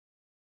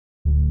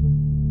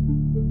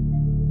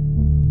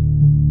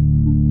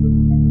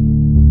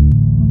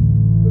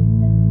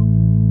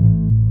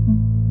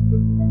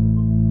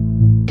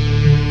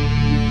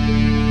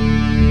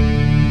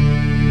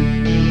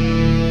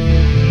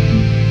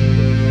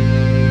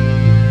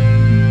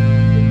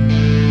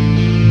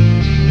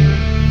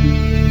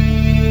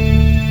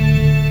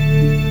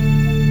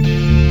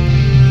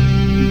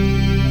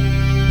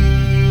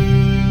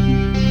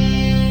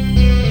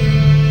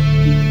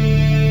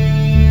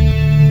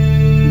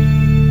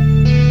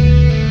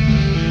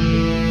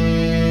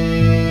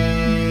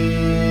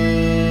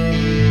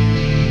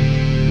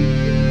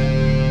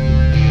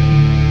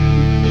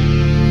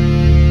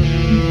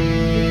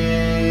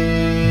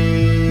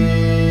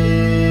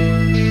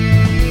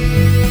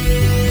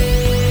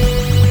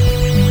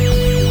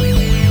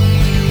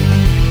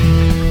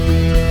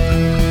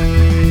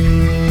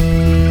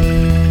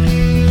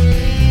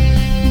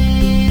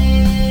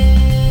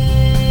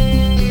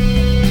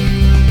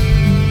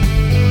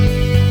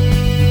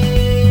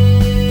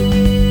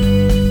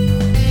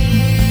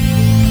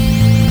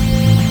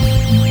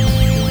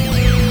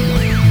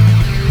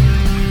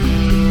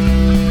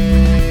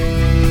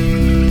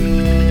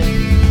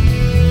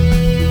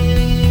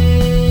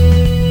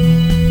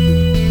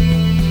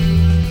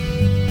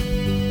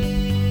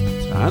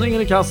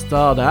Tärningen är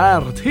kastad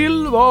är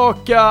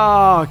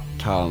tillbaka.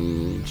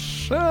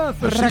 Kanske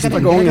för sista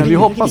gången. Vi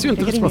hoppas ju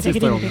inte det ska vara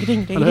sista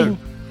gången. Eller hur?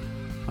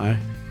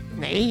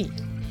 Nej.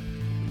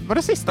 Var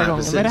det sista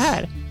gången? Vad är det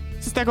här?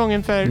 Sista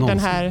gången för den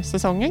här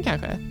säsongen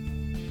kanske?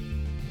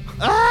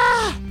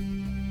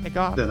 Lägg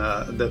av.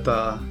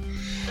 Detta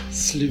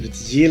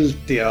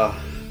slutgiltiga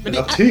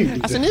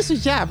tyngd. Alltså ni är så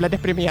jävla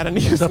deprimerande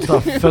just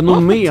detta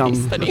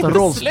fenomen, detta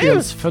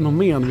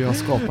rollspelsfenomen vi har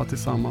skapat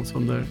tillsammans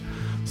under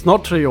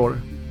snart 3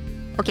 år.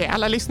 Okej,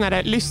 alla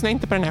lyssnare, lyssna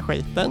inte på den här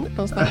skiten.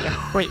 De snackar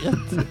skit.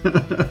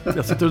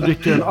 Jag sitter och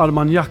dricker en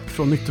Armagnac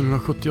från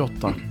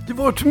 1978. Det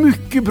var ett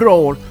mycket bra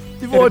år.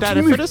 Det var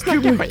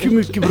ett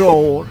mycket bra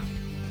år.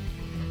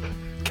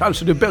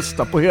 Kanske det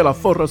bästa på hela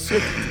förra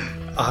seklet.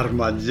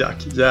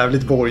 Armagnac,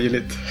 jävligt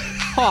borgerligt.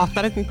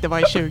 Hatar att inte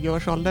vara i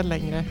 20-årsåldern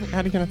längre. Jag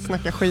hade kunnat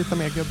snacka skit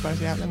om er gubbar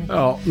så jävla mycket.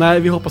 Ja, nej,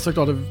 vi hoppas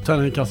såklart att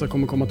Tärningkassa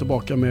kommer komma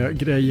tillbaka med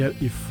grejer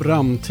i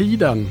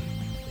framtiden.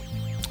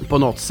 På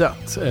något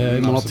sätt.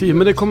 Men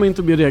det kommer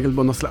inte bli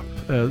regelbundna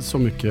släpp. Så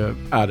mycket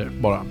är det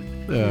bara.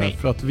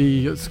 För att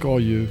vi ska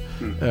ju...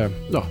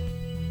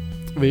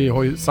 vi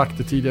har ju sagt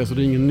det tidigare så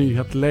det är ingen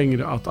nyhet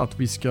längre att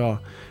vi ska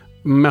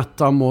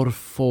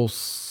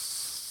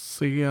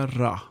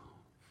metamorfosera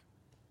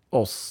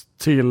oss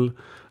till...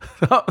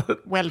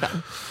 Well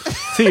done.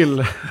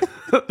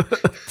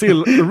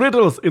 till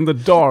Riddles in the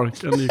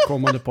Dark, en ny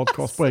kommande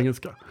podcast på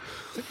engelska.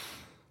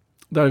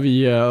 Där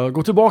vi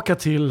går tillbaka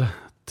till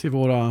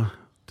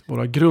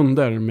våra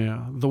grunder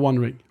med The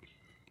One Ring.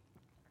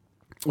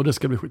 Och det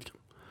ska bli skitkul.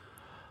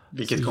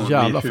 Vilket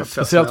kommer bli hur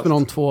speciellt med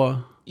de två...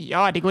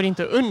 Ja, det går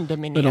inte att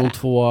underminera.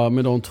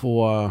 Med de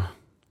två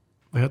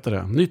vad heter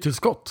det?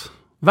 Nytillskott.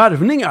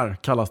 Värvningar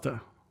kallas det.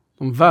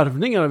 De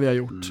värvningar vi har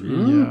gjort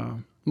i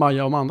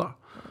Maja och Amanda.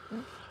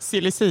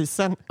 Silly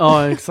season.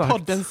 Ja, exakt.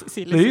 Poddens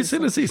silly det är ju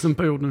season. silly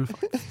season-period nu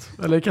faktiskt.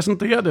 Eller kanske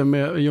inte är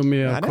det i och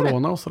med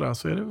corona och sådär.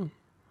 Så är det.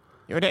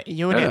 Jo,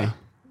 det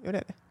är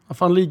det. Ja,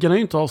 fan, ligan är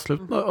ju inte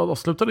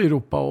avslutade i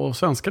Europa och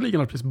svenska ligan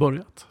har precis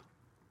börjat.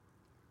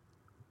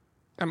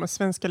 Ja, men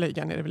svenska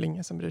ligan är det väl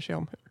ingen som bryr sig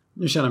om.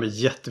 Nu känner jag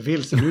mig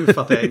jättevilse. Nu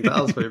fattar jag inte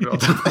alls vad vi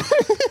pratar om.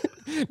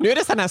 Nu är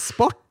det sån här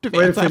sport, du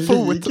vad vet. är det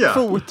för liga?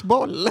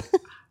 Fotboll.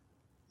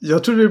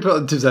 Jag trodde du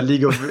pratade typ såhär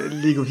League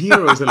of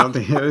Heroes eller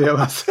någonting.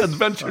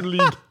 Adventure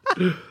League.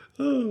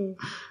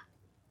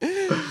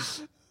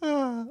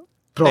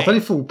 Pratar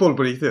ni fotboll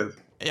på riktigt?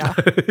 Ja.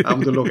 Ja,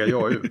 men då loggar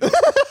jag ut.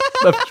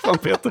 Där försvann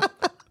Peter.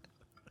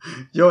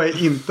 Jag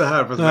är inte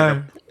här för att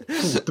snacka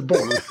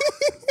fotboll.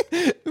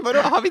 Vadå,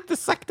 har vi inte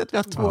sagt att vi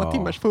har 2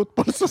 timmars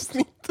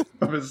fotbollsavsnitt?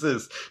 Ja,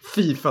 precis.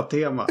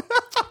 FIFA-tema.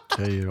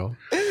 Okej då.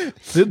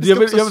 Jag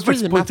vill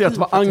faktiskt poängtera att det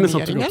var Agnes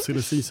som tog upp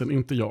silly season,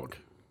 inte jag.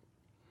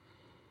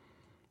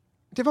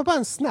 Det var bara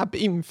en snabb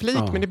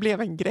inflik, men det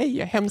blev en grej.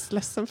 Jag är hemskt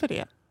ledsen för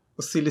det.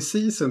 Och Silly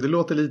Season, det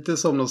låter lite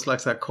som någon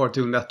slags här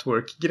Cartoon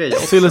Network-grej.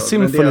 Silly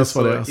Symphonies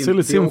var det.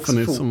 Silly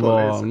Symphonies som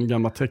var en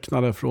gamla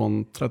tecknade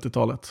från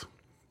 30-talet.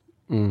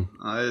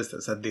 Ja, just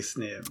det. Så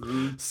Disney.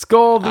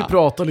 Ska vi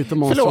prata lite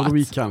Monster of the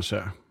Week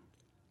kanske?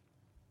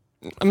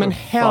 Men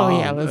hell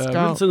yeah, let's go.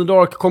 Riddles in the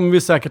Dark kommer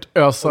vi säkert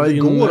ösa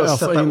in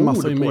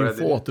massa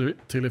info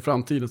till i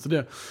framtiden.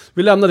 Så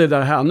vi lämnar det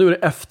där här. Nu är det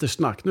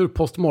eftersnack. Nu är det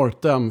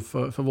postmortem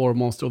för vår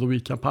Monster of the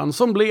Week-kampanj.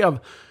 Som blev,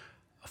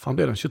 vad fan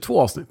blev det?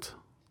 22 avsnitt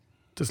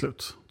till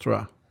slut, tror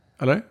jag.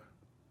 Eller?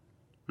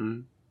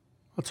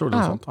 Jag tror det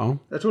är sånt. Ja.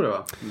 Jag tror det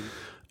var.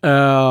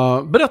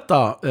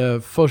 Berätta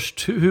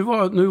först, nu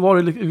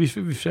var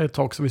det i ett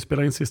tag som vi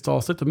spelade in sista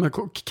avsnittet, men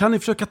kan ni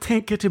försöka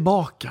tänka er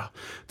tillbaka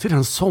till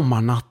den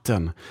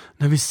sommarnatten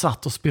när vi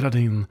satt och spelade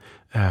in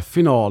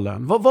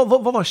finalen?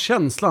 Vad var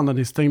känslan när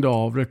ni stängde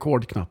av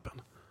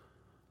rekordknappen?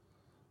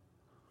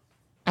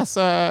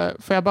 Alltså,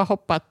 får jag bara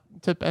hoppa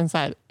typ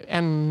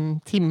en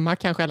timma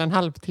kanske, eller en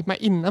halvtimme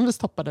innan vi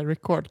stoppade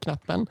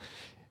rekordknappen.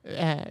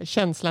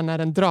 Känslan när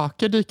en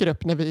drake dyker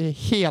upp när vi är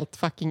helt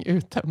fucking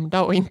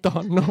uttömda och inte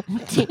har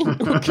någonting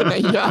att kunna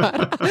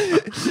göra.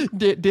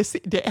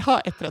 Det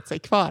har ättrat sig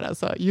kvar.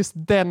 Alltså. Just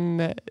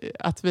den,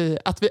 att vi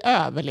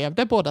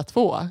överlevde båda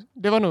två.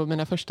 Det var nog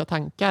mina första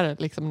tankar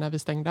liksom, när vi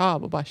stängde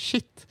av och bara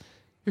shit,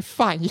 hur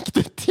fan gick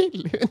det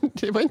till?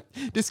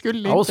 Det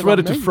skulle inte vara möjligt. I was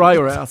ready to fry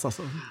your ass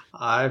alltså.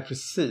 Nej,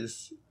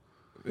 precis.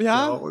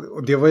 Ja.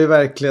 Och det var ju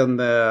verkligen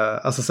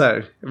alltså så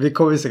här, vi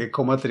kommer säkert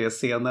komma till det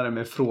senare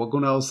med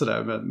frågorna och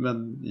sådär,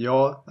 men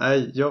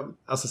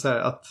alltså så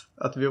här,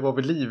 att vi var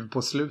vid liv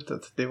på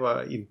slutet, det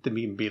var inte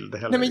min bild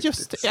heller. Nej, men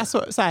just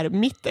alltså, så här,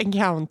 mitt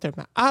encounter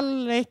med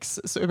Alex,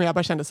 så jag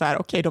bara kände så här,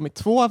 okej, de är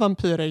 2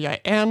 vampyrer, jag är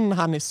en,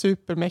 han är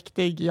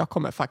supermäktig, jag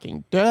kommer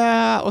fucking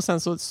dö, och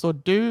sen så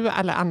står du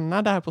eller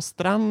Anna där på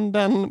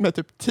stranden med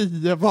typ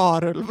 10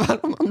 varulvar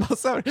och man bara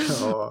så här,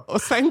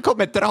 och sen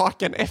kommer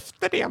draken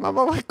efter det, man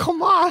bara,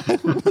 kom on.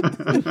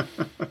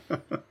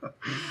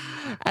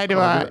 Nej, det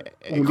var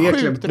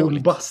sjukt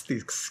roligt.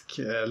 Bombastisk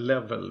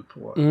level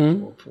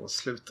på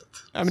slutet.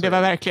 Ja, men det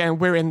var verkligen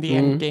we're in the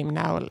end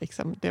game now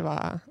liksom. Det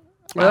var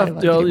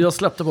jag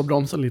släppte på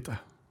bromsen lite.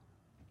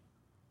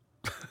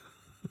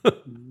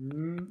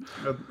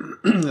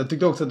 Jag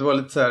tyckte också att det var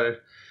lite så här,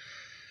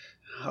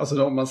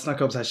 alltså om man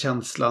snackar om så här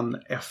känslan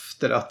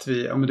efter att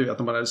vi, ja men du vet,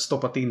 när man hade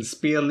stoppat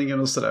inspelningen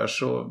och sådär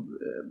så,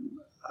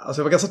 alltså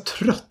jag var ganska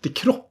trött i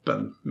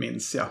kroppen,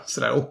 minns jag,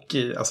 sådär, och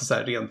i, alltså så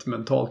här rent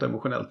mentalt och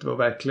emotionellt. Det var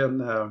verkligen,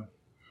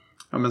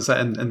 ja men så här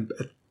en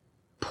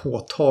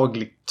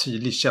påtagligt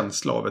tydlig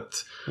känsla av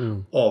ett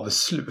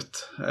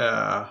avslut.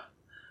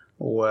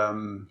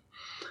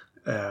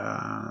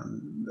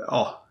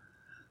 Ja,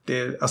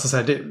 det, alltså så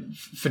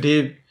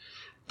här,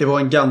 det var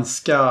en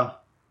ganska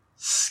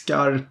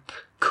skarp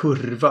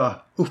kurva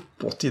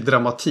uppåt i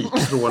dramatik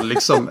från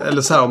liksom,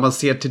 eller så här om man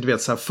ser till, du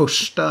vet, så här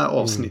första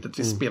avsnittet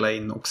vi spelade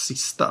in och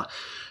sista,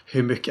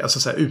 hur mycket, alltså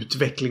så här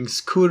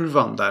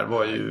utvecklingskurvan där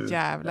var ju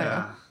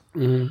jävlar.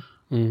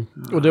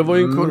 Och det var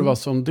ju en kurva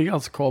som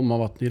dels kom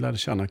av att ni lärde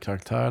känna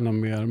karaktärerna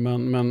mer,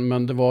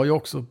 men det var ju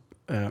också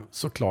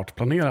såklart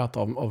planerat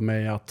av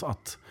mig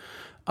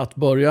att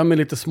börja med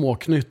lite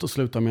småknytt och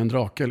sluta med en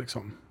drake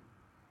liksom.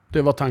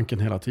 Det var tanken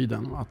hela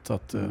tiden,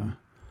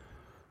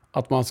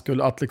 att man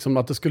skulle,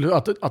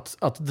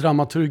 att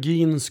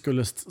dramaturgin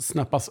skulle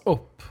snappas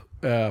upp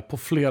på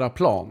flera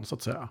plan, så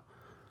att säga.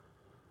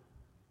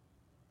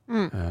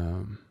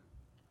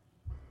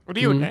 Och det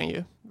gjorde den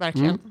ju,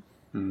 verkligen.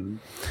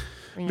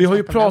 Vi har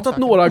ju pratat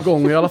några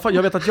gånger, i alla fall,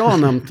 jag vet att jag har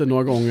nämnt det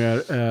några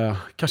gånger,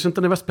 kanske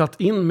inte när vi har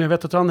spelat in, men jag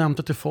vet att jag har nämnt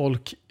det till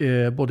folk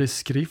både i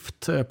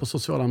skrift på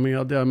sociala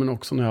medier, men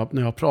också när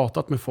jag har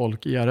pratat med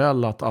folk i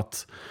IRL,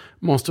 att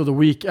Monster of the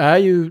Week är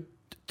ju,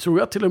 tror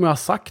jag till och med har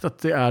sagt att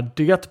det är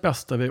det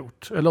bästa vi har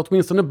gjort, eller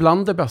åtminstone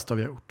bland det bästa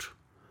vi har gjort.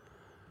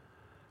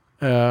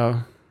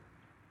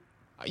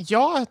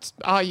 Ja,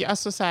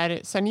 alltså så här,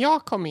 sen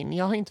jag kom in,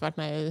 jag har inte varit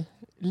med i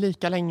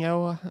lika länge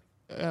och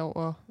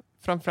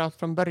framförallt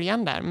från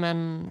början där,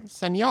 men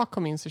sen jag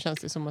kom in så känns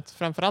det som att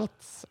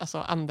framförallt alltså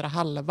andra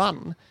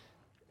halvan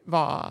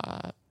var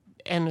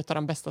en av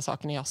de bästa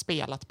sakerna jag har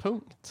spelat,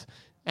 punkt.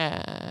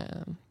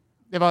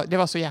 Det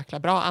var så jäkla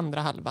bra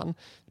andra halvan.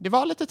 Det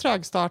var lite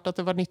trögstartat,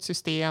 det var ett nytt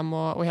system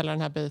och hela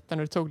den här biten,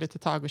 och det tog lite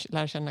tag att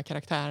lära känna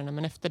karaktärerna,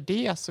 men efter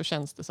det så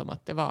känns det som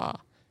att det var,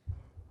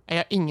 jag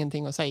har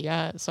ingenting att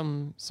säga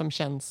som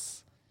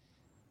känns,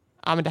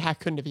 ja men det här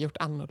kunde vi gjort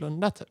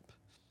annorlunda typ.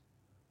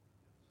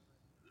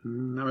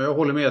 Jag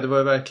håller med, det var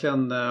ju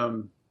verkligen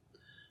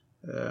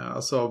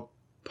alltså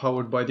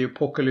Powered by the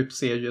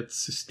Apocalypse är ju ett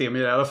system,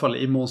 i alla fall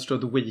i Monster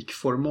of the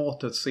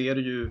Week-formatet så är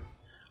det ju,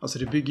 alltså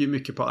det bygger ju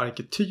mycket på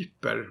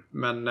arketyper,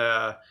 men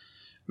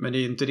det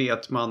är ju inte det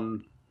att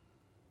man,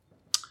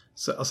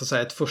 alltså så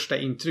här, ett första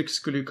intryck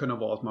skulle ju kunna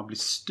vara att man blir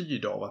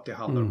styrd av att det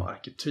handlar om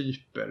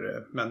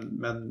arketyper,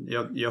 men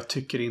jag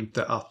tycker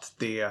inte att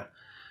det,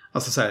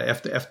 alltså så här,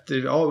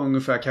 efter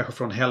ungefär kanske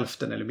från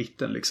hälften eller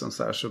mitten liksom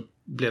så här, så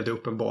blev det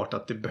uppenbart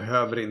att det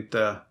behöver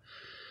inte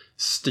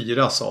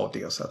styras av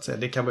det, så att säga.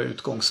 Det kan vara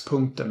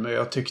utgångspunkten, men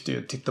jag tyckte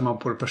ju, tittar man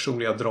på det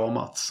personliga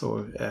dramat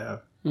så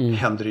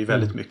händer det ju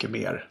väldigt mycket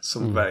mer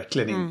som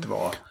verkligen inte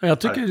var. Jag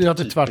tycker att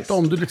det är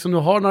tvärtom. Du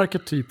har en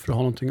arketyp för att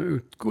ha någonting att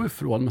utgå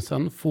ifrån, men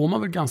sen får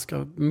man väl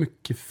ganska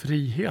mycket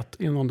frihet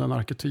inom den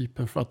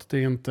arketypen, för att det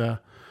är inte...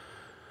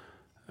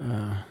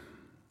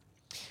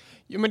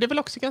 Jo, men det är väl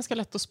också ganska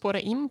lätt att spåra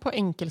in på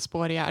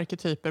enkelspåriga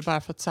arketyper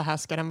bara för att så här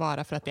ska den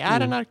vara, för att det är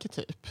en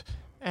arketyp.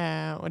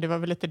 Och det var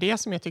väl lite det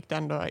som jag tyckte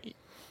ändå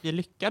vi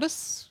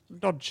lyckades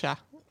dodga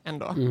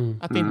ändå.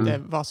 Att det inte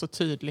var så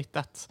tydligt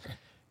att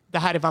det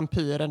här är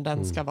vampyren,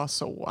 den ska vara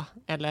så.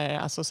 Eller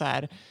alltså så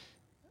här,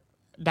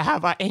 det här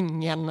var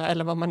ängeln,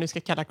 eller vad man nu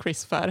ska kalla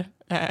Chris för.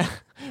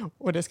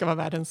 Och det ska vara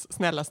världens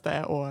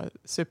snällaste och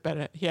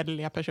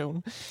superhederliga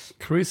person.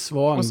 Chris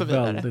var en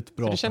väldigt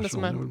bra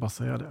person, jag vill bara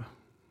säga det.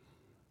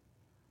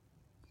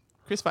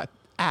 Chris var ett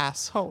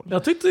asshole.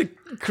 Jag tyckte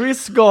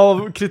Chris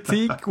gav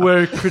kritik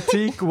where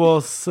critique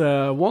was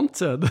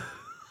wanted.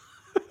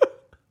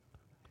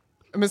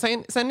 Men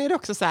sen är det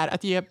också så här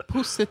att ge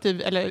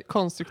positiv eller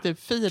konstruktiv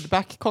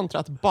feedback kontra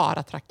att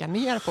bara tracka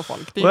ner på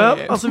folk. Det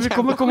är alltså vi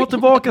kommer komma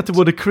tillbaka till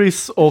både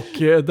Chris och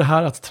det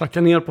här att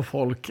tracka ner på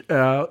folk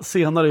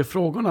senare i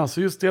frågorna.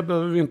 Så just det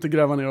behöver vi inte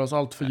gräva ner oss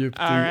allt för djupt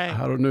i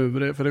här och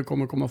nu, för det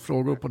kommer komma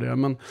frågor på det.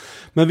 Men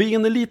vi är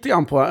inne lite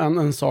grann på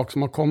en sak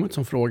som har kommit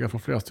som fråga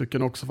från flera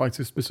stycken också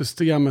faktiskt, med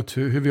systemet,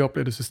 hur vi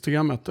upplevde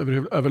systemet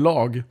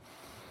överlag.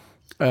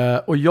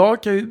 Och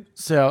jag kan ju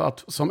säga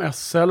att som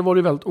SL var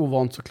det väldigt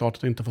ovant såklart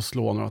att inte få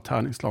slå några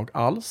tärningsslag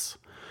alls.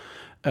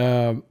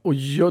 Och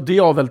det är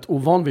jag väldigt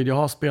ovan vid. Jag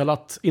har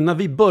spelat, innan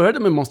vi började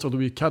med Monster of the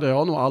Week hade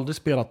jag nog aldrig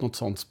spelat något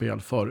sånt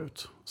spel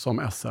förut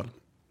som SL.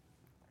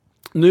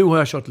 Nu har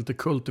jag kört lite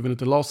Cult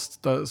Divinity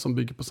Lost som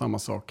bygger på samma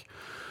sak.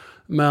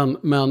 Men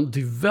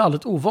det är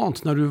väldigt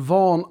ovant när du är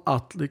van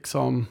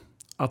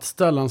att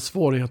ställa en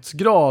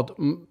svårighetsgrad.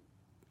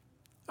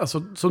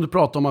 Alltså som du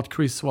pratade om att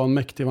Chris var en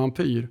mäktig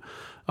vampyr.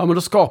 Ja, men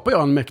då skapar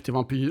jag en mäktig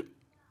vampyr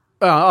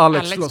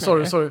Alex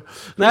sorry.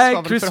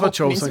 Nej, Chris var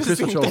chosen.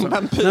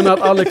 Nej, men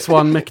att Alex var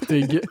en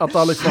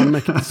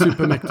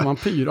supermäktig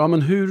vampyr. Ja,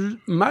 men hur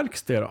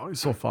märks det då i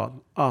så fall?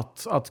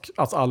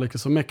 Att Alex är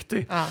så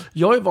mäktig? Ja.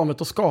 Jag är van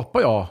vid att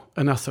skapa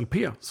en SLP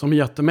som är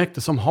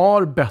jättemäktig, som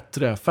har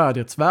bättre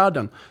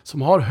färdighetsvärden,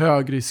 som har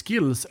högre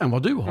skills än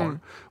vad du har.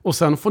 Och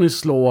sen får ni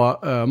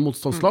slå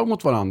motståndslag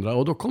mot varandra,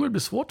 och då kommer det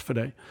bli svårt för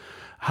dig.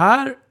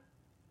 Här,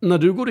 när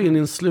du går in i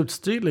en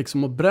slutstrid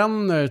liksom och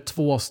bränner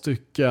 2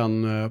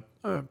 stycken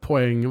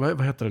poäng,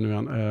 vad heter det nu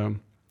igen?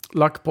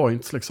 Luck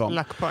points liksom.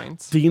 Luck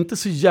points. Det är inte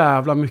så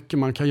jävla mycket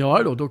man kan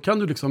göra då. Då kan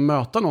du liksom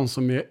möta någon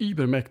som är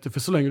übermäktig, för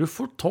så länge du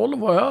får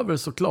 12 och över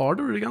så klarar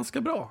du det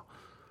ganska bra.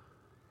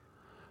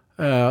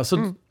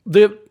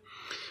 Det...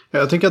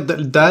 Jag tänker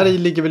att där i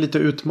ligger väl lite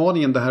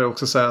utmaningen det här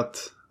också, så här att,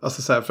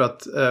 alltså så här, för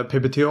att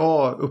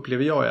PBTA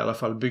upplever jag i alla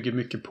fall bygger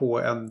mycket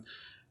på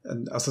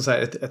alltså så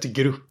här, ett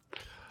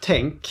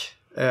grupptänk.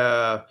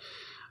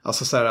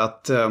 Alltså så här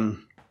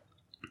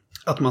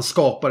att man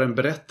skapar en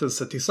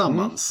berättelse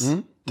tillsammans,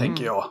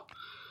 tänker jag.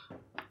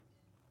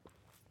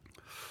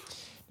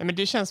 Nej, men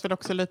det känns väl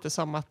också lite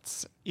som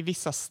att i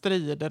vissa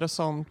strider och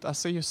sånt,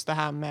 alltså just det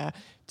här med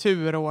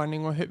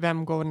turordning och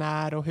vem går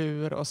när och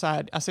hur och så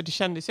här, alltså det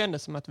kändes ju ändå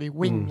som att vi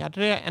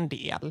wingade det en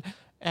del.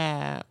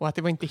 Och att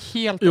det var inte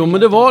helt... Jo,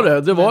 men det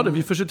var det.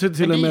 Vi försökte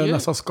till och med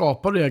nästan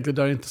skapa regler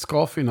där det inte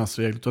ska finnas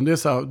regler. Utan det är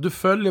så här, du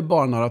följer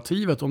bara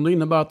narrativet. Om det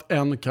innebär att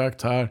en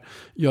karaktär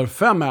gör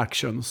 5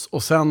 actions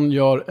och sen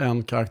gör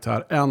en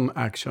karaktär en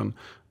action,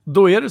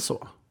 då är det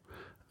så.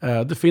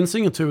 Det finns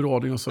ingen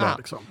turordning och sådär.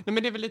 Liksom. Nej,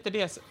 men det är väl lite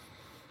det...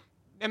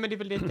 Nej, men det är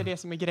väl lite det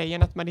som är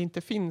grejen, att man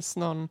inte finns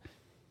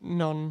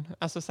någon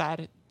alltså så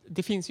här,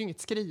 det finns ju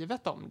inget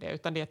skrivet om det,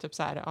 utan det är typ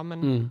så här, ja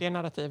men det är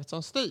narrativet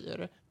som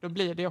styr. Då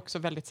blir det också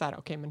väldigt så här,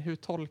 okej, men hur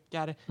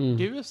tolkar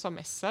du som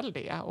SL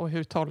det, och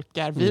hur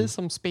tolkar vi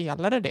som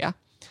spelare det?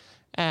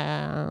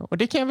 Och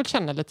det kan jag väl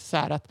känna lite så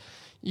här att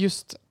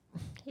just,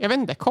 jag vet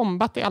inte,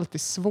 combat är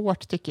alltid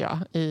svårt tycker jag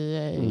i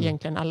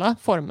egentligen alla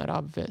former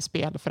av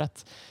spel, för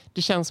att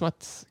det känns som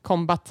att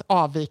combat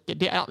avviker.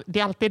 Det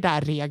är alltid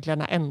där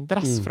reglerna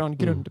ändras från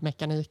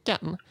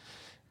grundmekaniken.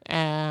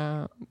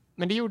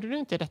 Men det gjorde det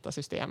inte i detta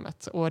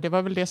systemet. Och det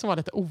var väl det som var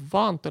lite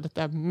ovant och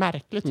lite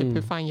märkligt. Typ,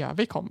 hur fan gör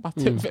vi combat?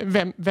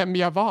 Vem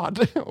gör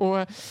vad?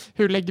 Och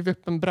hur lägger vi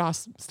upp en bra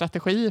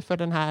strategi för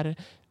den här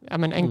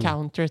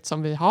encounteret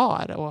som vi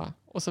har?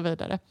 Och så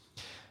vidare.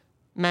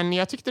 Men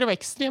jag tyckte det var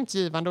extremt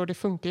givande, och det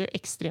funkar ju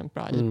extremt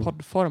bra i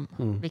poddform.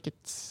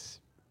 Vilket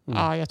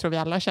jag tror vi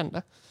alla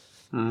kände.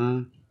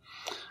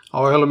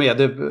 Ja, jag håller med.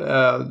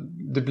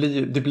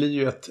 Det blir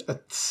ju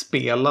ett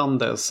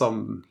spelande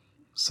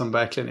som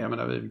verkligen, jag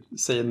menar, vi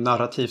säger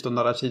narrativt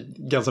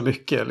ganska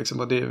mycket. Liksom,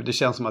 och det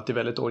känns som att det är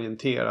väldigt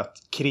orienterat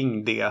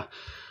kring det.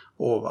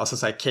 Och alltså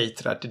så här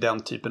caterar till den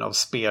typen av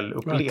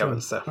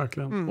spelupplevelse.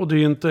 Verkligen. Och det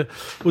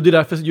är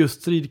därför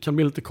just strid kan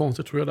bli lite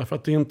konstigt, tror jag. Därför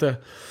att det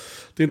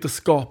är inte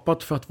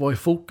skapat för att vara i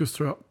fokus,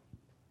 tror jag.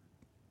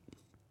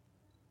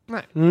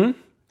 Nej.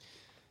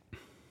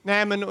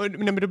 Nej, men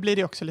då blir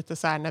det också lite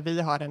så här, när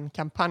vi har en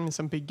kampanj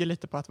som bygger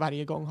lite på att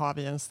varje gång har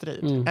vi en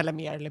strid, eller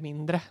mer eller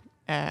mindre.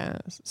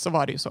 Så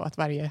var det ju så att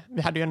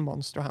vi hade ju en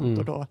Monster Hunt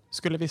och då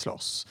skulle vi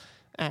slåss.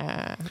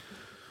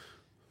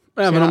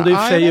 Även om det i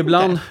sig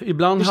ibland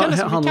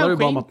handlar det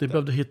bara om att ni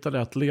behövde hitta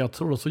rätt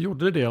ledtråd, och så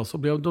gjorde det,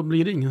 och då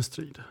blir det ingen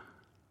strid.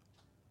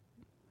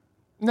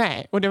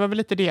 Nej, och det var väl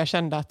lite det jag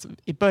kände, att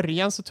i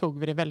början så tog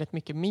vi det väldigt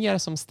mycket mer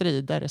som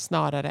strider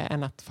snarare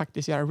än att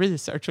faktiskt göra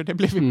research, och det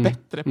blev vi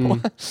bättre på.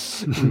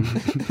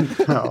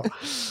 Ja.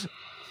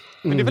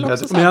 Men det är väl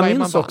också så men jag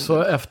minns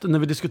också efter, när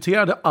vi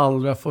diskuterade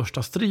allra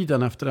första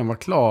striden efter den var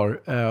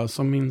klar,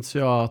 så minns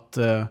jag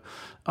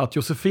att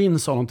Josefin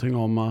sa någonting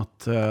om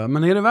att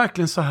men är det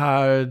verkligen så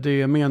här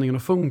det är meningen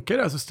att funka i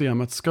det här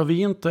systemet? Ska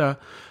vi inte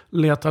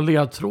leta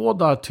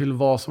ledtrådar till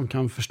vad som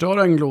kan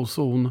förstöra en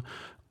glozon,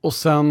 och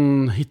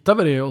sen hittar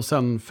vi det och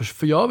sen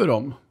förgör vi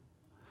dem?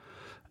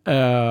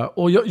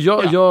 Och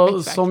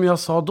jag som jag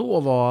sa då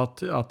var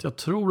att jag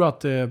tror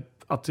att det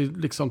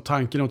liksom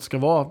tanken att det ska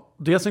vara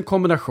dels en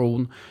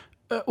kombination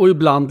och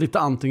ibland lite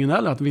antingen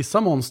eller, att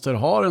vissa monster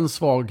har en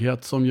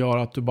svaghet som gör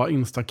att du bara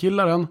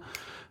instakillar den,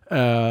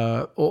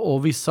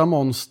 och vissa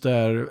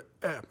monster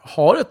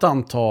har ett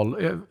antal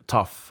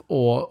tough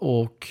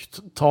och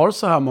tar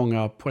så här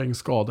många poäng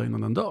skada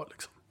innan den dör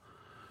liksom.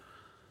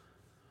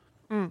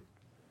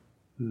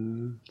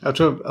 Jag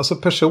tror, alltså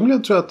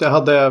personligen tror jag att jag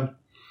hade,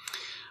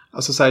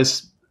 alltså så här,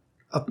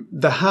 att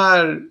det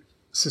här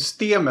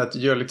systemet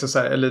gör liksom så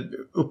här, eller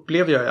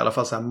upplever jag i alla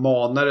fall så här,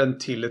 manar den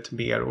till ett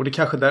mer, och det är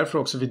kanske därför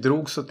också vi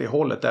drogs åt det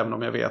hållet, även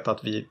om jag vet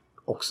att vi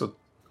också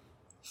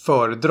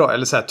föredrar,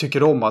 eller så här,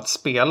 tycker om att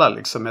spela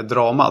liksom med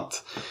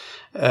dramat.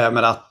 Men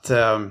att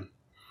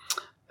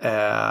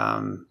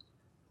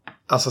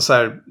alltså så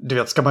här, du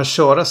vet, ska man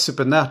köra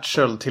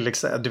Supernatural till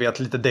exempel, du vet,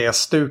 lite det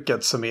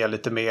stuket som är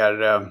lite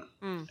mer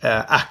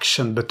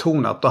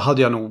actionbetonat, då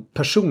hade jag nog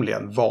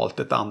personligen valt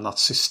ett annat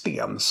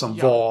system som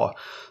var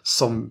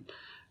som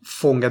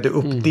fångade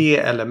upp det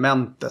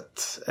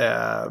elementet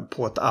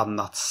på ett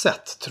annat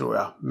sätt, tror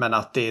jag. Men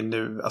att det är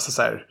nu, alltså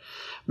så här,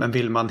 men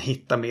vill man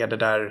hitta mer det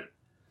där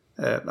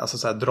alltså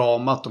så här,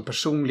 dramat, de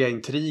personliga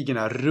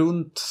intrigerna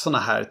runt såna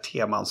här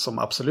teman som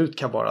absolut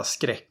kan vara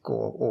skräck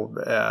och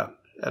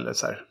eller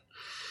så här,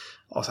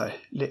 ja, så här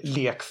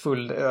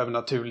lekfull,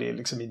 övernaturlig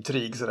liksom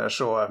intrig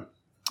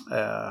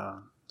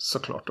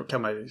såklart, då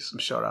kan man ju liksom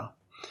köra.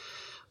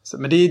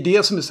 Men det är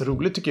det som är så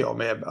roligt, tycker jag,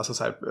 med alltså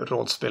så här,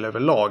 rollspel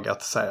överlag,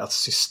 att, så här, att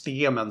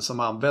systemen som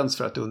används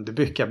för att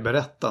underbygga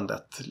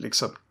berättandet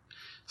liksom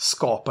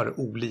skapar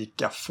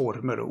olika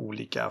former och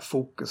olika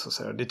fokus och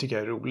så här. Det tycker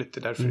jag är roligt. Det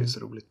är därför det är så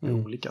roligt med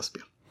olika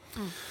spel.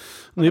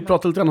 Ni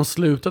pratade lite grann om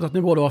slutet, att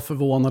ni båda var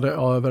förvånade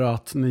över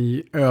att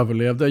ni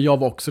överlevde. Jag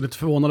var också lite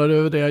förvånad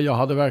över det. Jag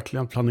hade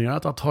verkligen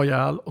planerat att ha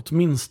ihjäl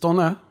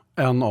åtminstone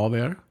en av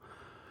er.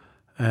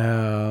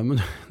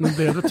 Men nu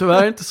blev det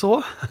tyvärr inte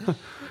så.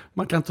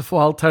 Man kan inte få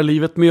allt här i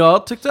livet. Men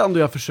jag tyckte ändå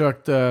jag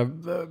försökte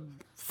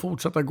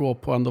fortsätta gå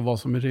på ändå vad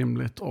som är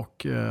rimligt.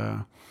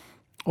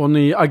 Och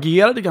ni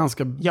agerade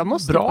ganska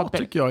bra,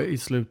 tycker jag, i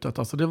slutet.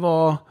 Alltså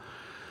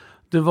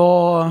det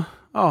var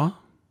ja.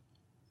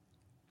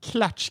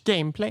 Clutch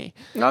gameplay.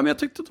 Ja, men jag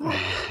tyckte det var...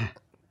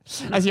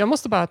 Alltså jag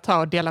måste bara ta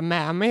och dela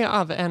med mig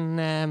av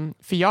en...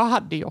 För jag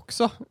hade ju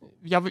också...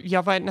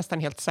 Jag var nästan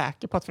helt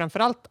säker på att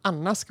framförallt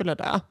Anna skulle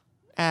dö.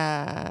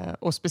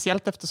 Och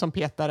speciellt eftersom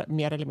Peter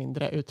mer eller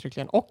mindre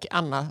uttryckligen och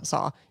Anna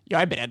sa,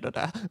 jag är beredd att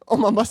dö. Och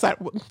man bara så här...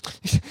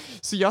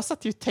 Så jag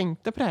satt ju och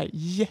tänkte på det här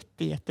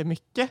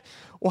jättemycket.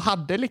 Och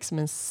hade liksom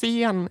en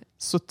scen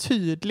så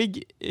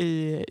tydlig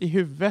i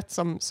huvudet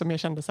som jag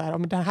kände så här,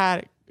 men det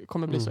här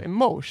kommer bli så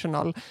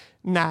emotional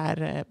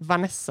när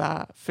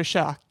Vanessa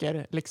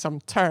försöker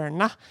liksom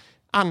turna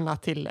Anna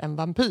till en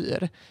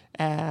vampyr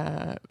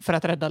för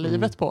att rädda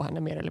livet på henne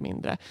mer eller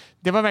mindre.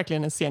 Det var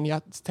verkligen en scen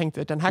jag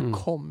tänkte, den här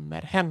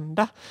kommer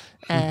hända.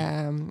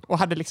 Och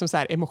hade liksom så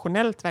här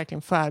emotionellt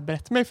verkligen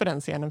förberett mig för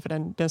den scenen,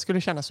 för den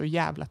skulle kännas så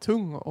jävla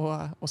tung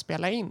att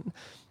spela in.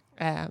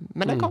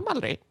 Men den kom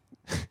aldrig.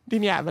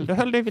 Din jävel, du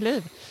höll dig vid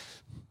liv.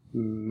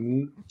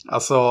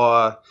 Alltså,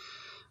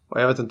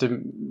 och jag vet inte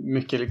hur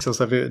mycket liksom,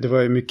 så här, det var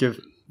ju mycket,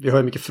 vi har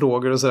ju mycket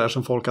frågor och sådär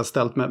som folk har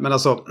ställt, men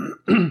alltså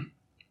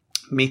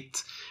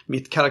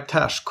mitt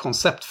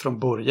karaktärskoncept från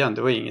början,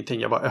 det var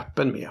ingenting jag var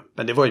öppen med.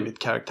 Men det var ju mitt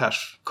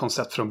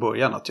karaktärskoncept från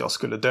början, att jag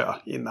skulle dö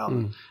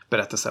innan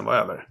berättelsen var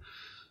över.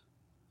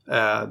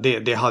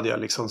 Det hade jag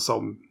liksom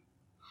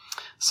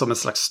som en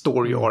slags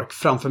story arc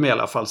framför mig i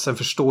alla fall. Sen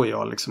förstår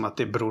jag liksom att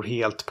det beror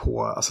helt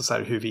på alltså så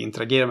här, hur vi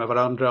interagerar med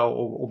varandra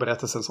och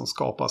berättelsen som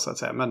skapas, så att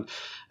säga.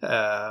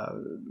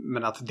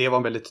 Men att det var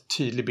en väldigt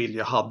tydlig bild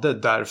jag hade,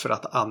 därför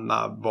att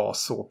Anna var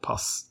så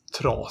pass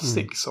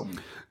trasig som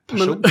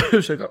person. Men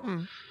ursäkta.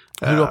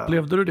 Hur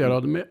upplevde du det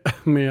då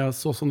med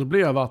så som det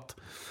blev,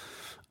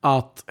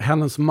 att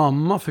hennes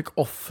mamma fick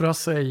offra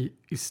sig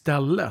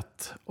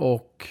istället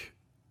och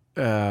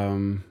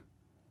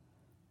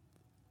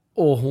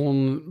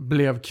hon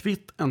blev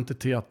kvitt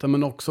entiteten,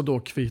 men också då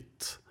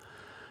kvitt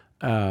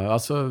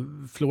alltså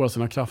förlora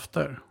sina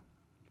krafter.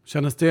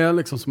 Kändes det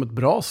liksom som ett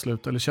bra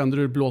slut, eller kände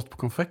du blåst på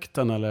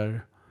konfekten,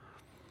 eller?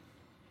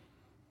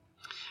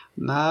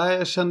 Nej,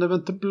 jag kände mig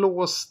inte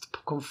blåst på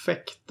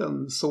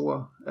konfekten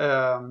så.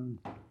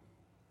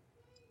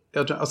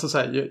 Alltså så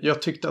här,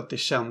 jag tyckte att det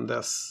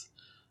kändes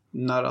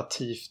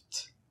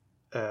narrativt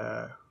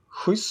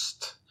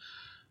schysst.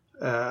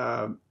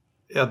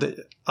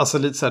 Alltså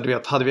lite så här, du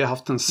vet, hade vi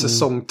haft en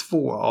säsong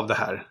 2 av det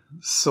här,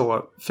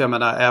 så, för jag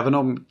menar, även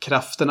om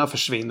krafterna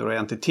försvinner och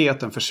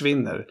entiteten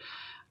försvinner,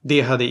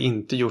 det hade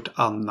inte gjort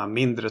Anna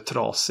mindre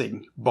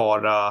trasig,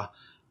 bara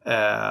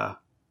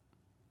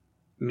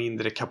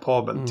mindre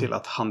kapabel till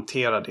att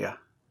hantera det.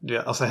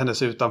 Alltså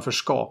hennes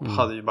utanförskap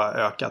hade ju bara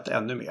ökat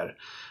ännu mer.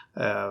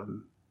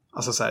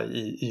 Alltså så här,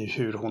 i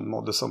hur hon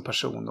mådde som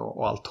person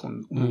och allt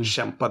hon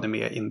kämpade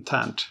med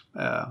internt.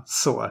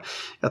 Så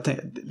jag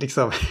tänkte,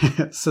 liksom,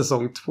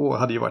 säsong 2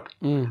 hade ju varit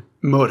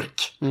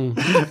mörk.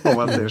 Om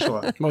man säger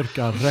så.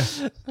 Mörkare.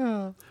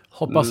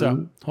 Hoppas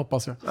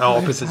jag.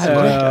 Ja, precis.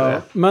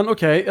 Mörkare. Men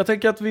okej, jag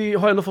tänker att vi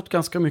har ändå fått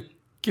ganska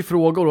mycket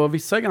frågor, och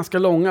vissa är ganska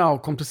långa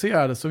och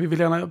komplicerade, så vi vill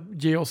gärna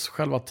ge oss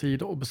själva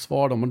tid och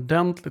besvara dem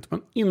ordentligt.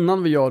 Men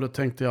innan vi gör det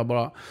tänkte jag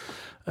bara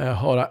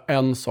höra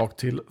en sak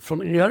till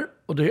från er,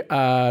 och det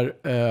är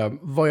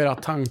vad era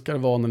tankar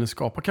var när ni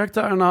skapade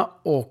karaktärerna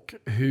och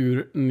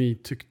hur ni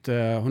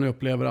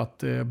upplever att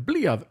det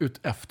blev ut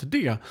efter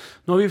det.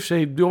 Nu har vi i och för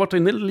sig, du har varit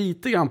inne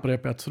lite grann på det,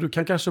 Pet, så du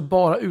kan kanske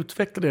bara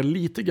utveckla det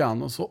lite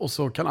grann, och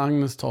så kan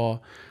Agnes ta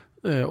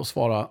och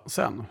svara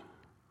sen.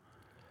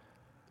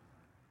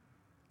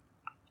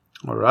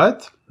 All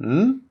right.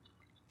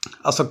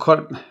 Alltså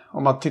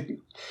om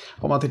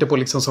man tittar på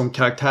liksom som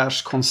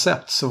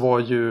karaktärskoncept, så var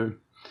ju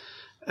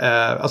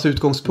alltså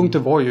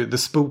utgångspunkten var ju the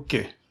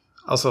spooky.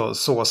 Alltså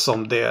så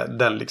som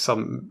den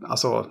liksom,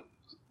 alltså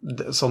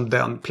som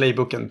den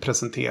playbooken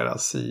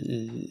presenteras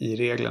i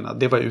reglerna.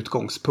 Det var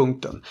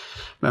utgångspunkten.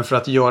 Men för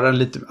att göra den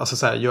lite, alltså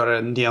så här, göra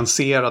den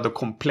nyanserad och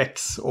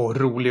komplex och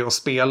rolig att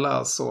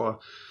spela,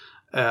 så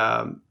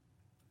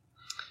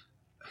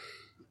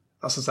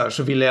alltså så här,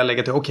 så ville jag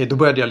lägga till, okej, då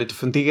började jag lite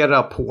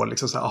fundera på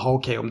liksom så här,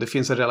 okej, om det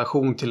finns en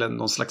relation till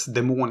någon slags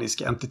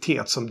demonisk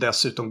entitet som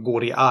dessutom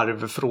går i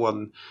arv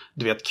från,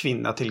 du vet,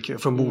 kvinna till,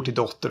 från mor till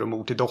dotter och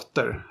mor till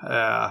dotter.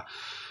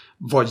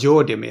 Vad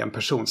gör det med en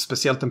person?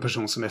 Speciellt en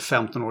person som är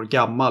 15 år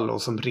gammal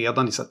och som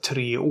redan i så här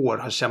 3 år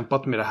har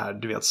kämpat med det här,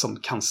 du vet, som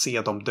kan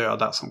se de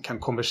döda, som kan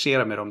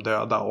konversera med de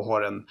döda och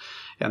har en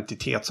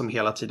entitet som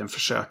hela tiden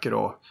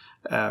försöker att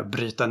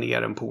bryta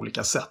ner den på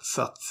olika sätt.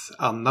 Så att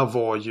Anna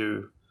var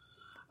ju,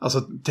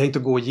 alltså tänkt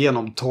att gå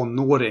igenom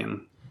tonåringen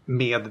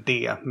med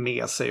det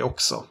med sig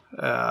också.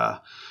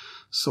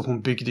 Så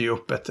hon byggde ju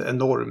upp ett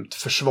enormt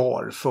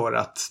försvar för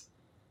att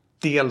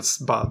dels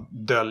bara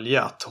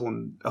dölja att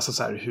hon, alltså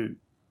så här,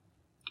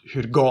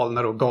 hur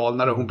galnare och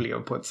galnare hon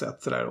blev på ett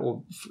sätt. Så där.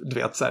 Och du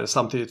vet, så här,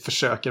 samtidigt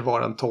försöker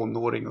vara en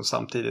tonåring och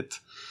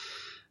samtidigt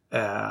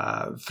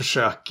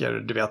försöker,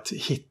 du vet,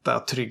 hitta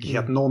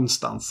trygghet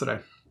någonstans. Så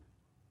där.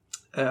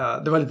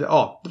 Det var lite,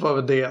 det var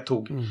väl det jag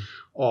tog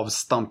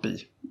avstamp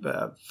i.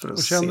 För att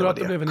och kände se du vad att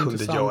det blev en kunde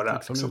intressant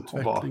göra. liksom,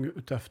 utveckling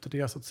utefter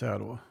det, så att säga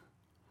då?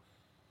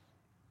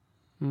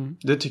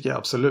 Det tycker jag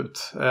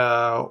absolut.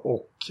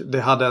 Och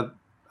det hade,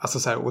 alltså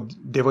så här, och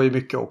det var ju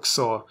mycket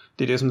också,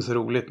 det är det som är så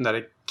roligt när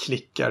det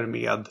klickar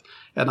med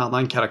en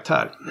annan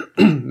karaktär.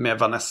 Med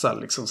Vanessa,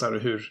 liksom så här,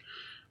 hur,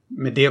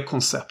 med det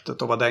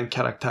konceptet och vad den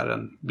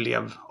karaktären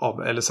blev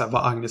av, eller så här,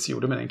 vad Agnes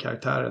gjorde med den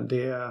karaktären,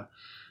 det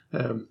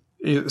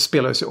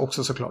spelar ju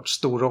också såklart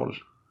stor roll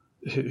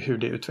hur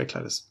det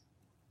utvecklades.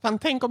 Fan,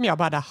 tänk om jag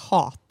bara hade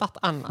hatat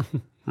Anna.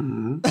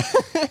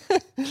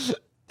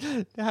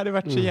 Det hade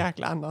varit så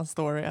jäkla annan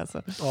story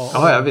alltså.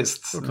 Ja,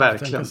 visst.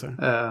 Verkligen.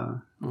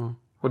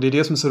 Och det är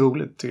det som är så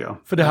roligt, tycker jag.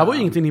 För det här var ju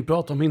ingenting ni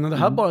pratade om innan. Det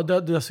här bara,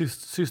 det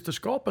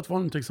systerskapet var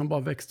någonting som bara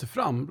växte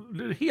fram.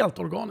 Det är helt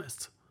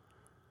organiskt.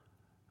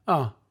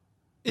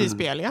 I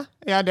spel, ja.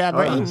 Ja, det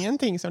var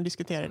ingenting som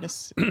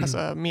diskuterades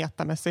alltså,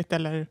 metamässigt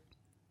eller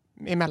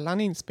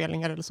emellan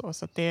inspelningar eller så.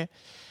 Så att det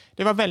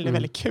var väldigt,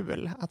 väldigt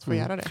kul att få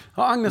göra det.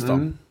 Ja, Agnes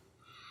då?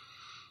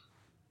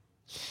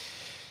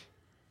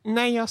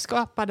 När jag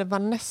skapade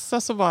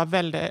Vanessa så var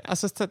väldigt,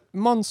 alltså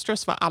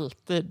Monstrous var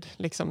alltid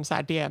liksom så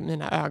här, det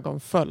mina ögon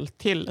föll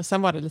till.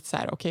 Sen var det lite så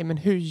här, okej, men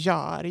hur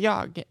gör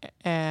jag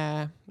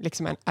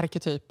liksom en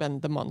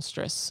arketypen The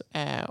Monstrous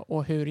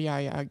och hur gör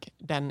jag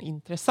den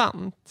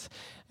intressant?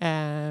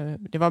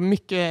 Det var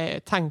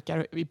mycket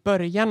tankar i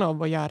början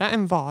av att göra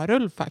en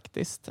varulv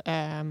faktiskt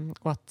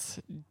och att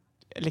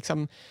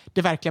liksom,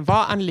 det verkligen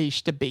var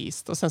Unleash the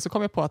Beast. Och sen så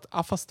kom jag på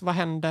att fast vad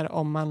händer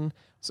om man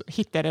så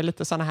hittade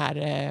lite sådana här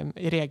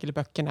i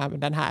regelböckerna,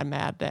 den här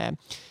med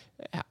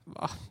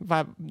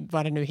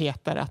vad det nu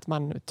heter, att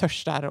man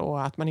törstar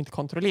och att man inte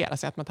kontrollerar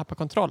sig, att man tappar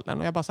kontrollen.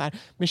 Och jag bara så här,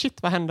 men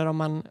shit, vad händer om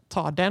man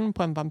tar den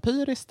på en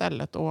vampyr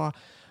istället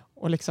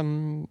och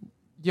liksom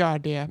gör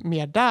det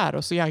mer där,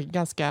 och så gör jag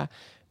ganska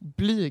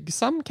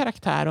blygsam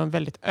karaktär och en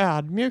väldigt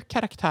ödmjuk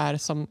karaktär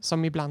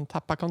som ibland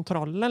tappar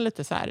kontrollen,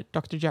 lite så här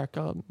Dr.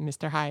 Jekyll,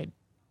 Mr. Hyde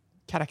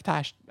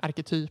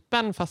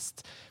karaktärsarketypen,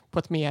 fast på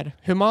ett mer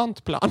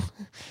humant plan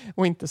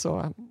och inte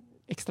så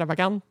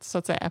extravagant så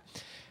att säga.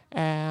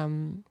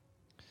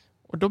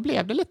 Och då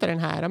blev det lite den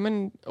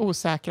här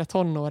osäkra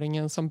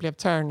tonåringen som blev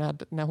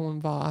turnad när hon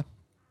var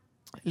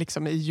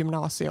liksom i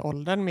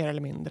gymnasieåldern mer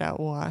eller mindre,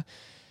 och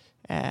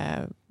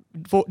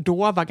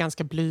då var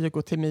ganska blyg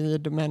och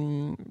timid,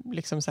 men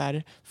liksom så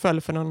här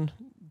föll för någon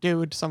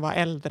dude som var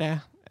äldre.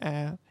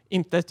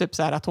 Inte typ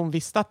så här att hon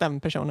visste att den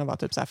personen var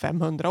typ så här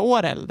 500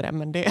 år äldre,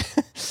 men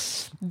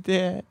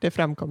det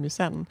framkom ju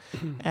sen.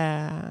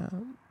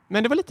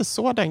 Men det var lite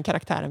så den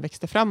karaktären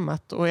växte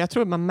framåt, och jag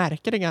tror man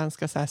märker det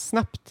ganska så här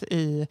snabbt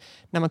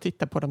när man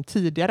tittar på de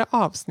tidigare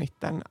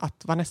avsnitten,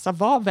 att Vanessa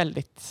var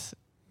väldigt,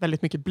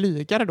 väldigt mycket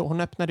blygare då.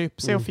 Hon öppnade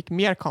upp sig och fick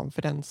mer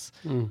confidence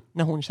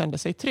när hon kände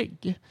sig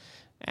trygg.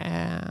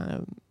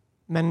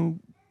 Men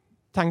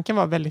tanken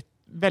var väldigt,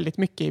 väldigt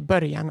mycket i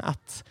början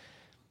att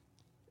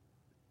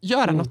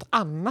göra något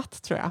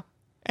annat, tror jag,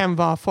 än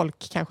vad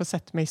folk kanske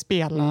sett mig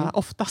spela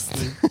oftast.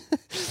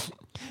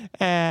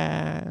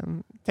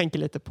 Tänker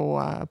lite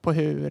på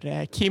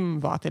hur Kim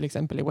var till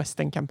exempel i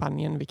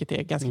Western-kampanjen, vilket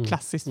är ganska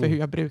klassiskt för hur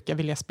jag brukar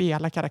vilja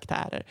spela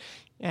karaktärer.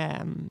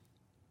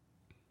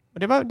 Och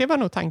det var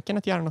nog tanken,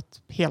 att göra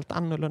något helt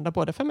annorlunda,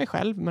 både för mig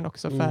själv men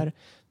också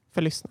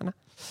för lyssnarna.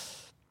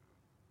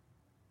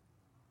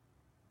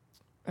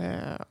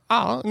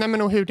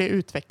 Och hur det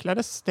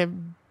utvecklades, det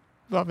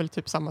var väl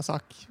typ samma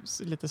sak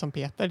lite som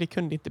Peter. Det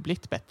kunde inte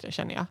blivit bättre,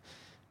 känner jag.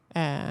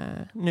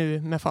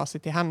 Nu med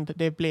facit i hand,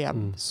 det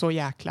blev så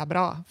jäkla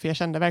bra. För jag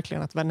kände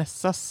verkligen att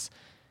Vanessas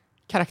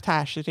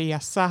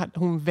karaktärsresa,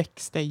 hon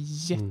växte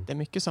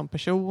jättemycket som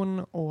person,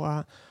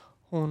 och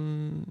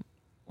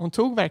hon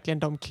tog verkligen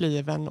de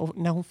kliven, och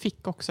när hon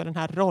fick också den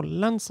här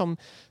rollen som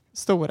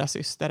stora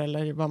syster,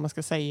 eller vad man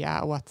ska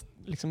säga, och att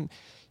liksom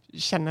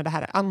känna det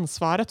här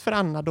ansvaret för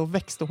Anna, då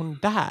växte hon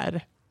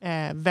där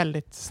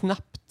väldigt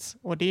snabbt.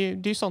 Och det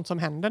är ju sånt som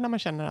händer när man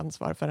känner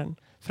ansvar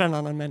för en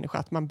annan människa,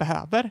 att man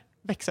behöver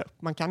växa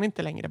upp. Man kan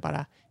inte längre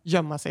bara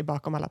gömma sig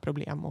bakom alla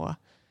problem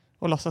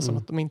och låtsas som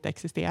att de inte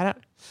existerar.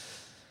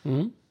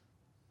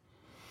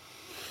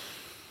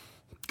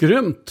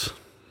 Grymt.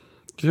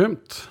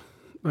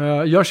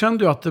 Jag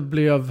kände ju att det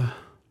blev...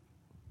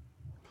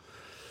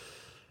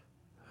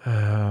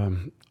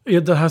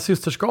 Det här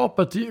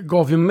systerskapet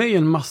gav ju mig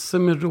en massa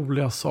med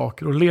roliga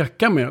saker att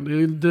leka med.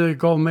 Det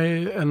gav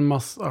mig en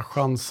massa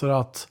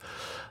chanser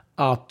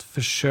att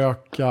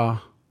försöka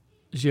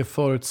ge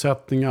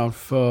förutsättningar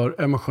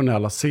för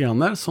emotionella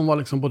scener som var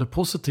liksom både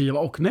positiva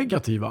och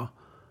negativa.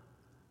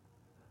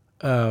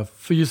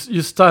 För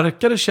ju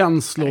starkare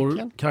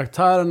känslor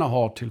karaktärerna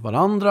har till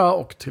varandra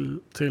och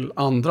till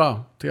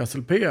andra, till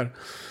SLP:er,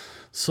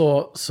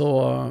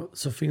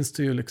 så finns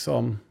det ju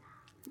liksom...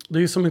 Det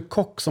är ju som en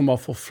kock som bara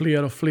får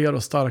fler och fler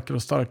och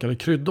starkare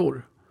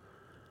kryddor.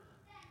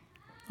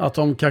 Att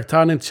om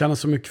karaktärerna inte känner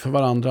så mycket för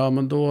varandra,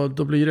 men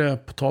då blir det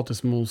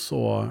potatismos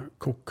och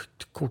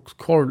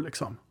kokkorv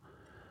liksom.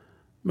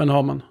 Men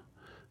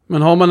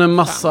har man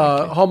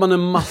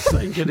en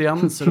massa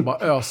ingredienser och bara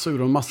öser ur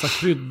och en massa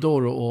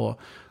kryddor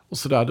och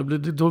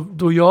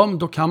sådär,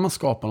 då kan man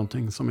skapa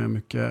någonting som är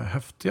mycket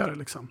häftigare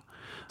liksom.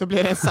 Då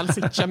blir det en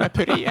salsiccia med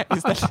puré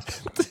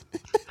istället.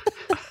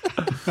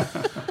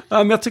 Ja,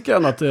 men jag tycker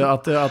ändå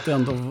att det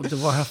ändå det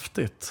var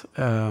häftigt.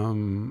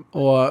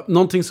 Och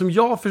någonting som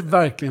jag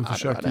verkligen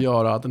försökte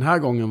göra den här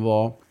gången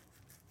var...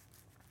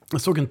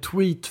 Jag såg en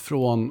tweet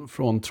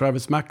från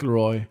Travis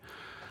McElroy,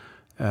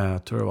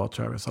 tror det var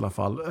Travis i alla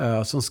fall,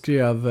 som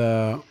skrev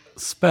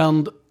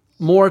 "Spend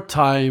more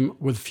time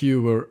with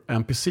fewer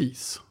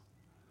NPCs".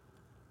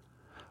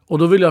 Och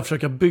då ville jag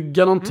försöka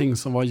bygga någonting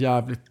som var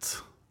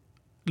jävligt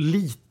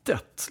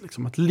litet,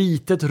 liksom ett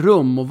litet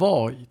rum att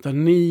vara i, där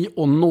ni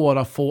och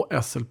några få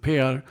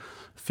SLP:er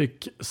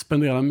fick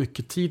spendera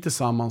mycket tid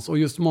tillsammans. Och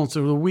just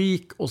Monster of the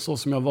Week och så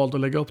som jag valde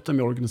att lägga upp den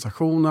med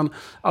organisationen,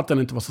 att den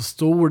inte var så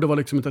stor. Det var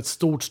liksom inte ett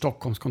stort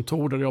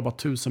Stockholmskontor där det jobbar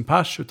 1000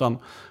 pers, utan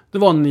det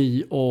var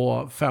ni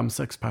och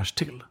 5-6 pers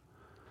till.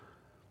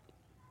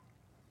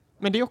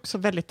 Men det är också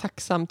väldigt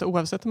tacksamt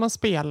oavsett om man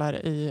spelar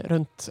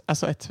runt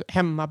alltså ett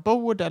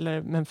hemmabord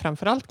men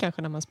framförallt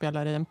kanske när man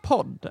spelar i en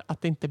podd,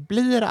 att det inte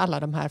blir alla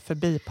de här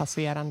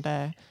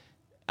förbipasserande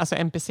alltså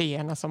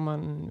NPCerna som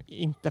man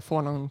inte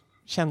får någon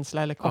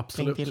känsla eller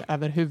koppling till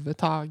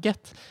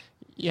överhuvudtaget.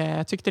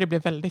 Jag tyckte det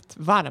blev väldigt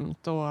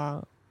varmt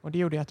och det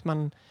gjorde ju att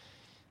man...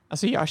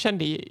 Alltså jag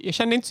kände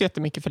inte så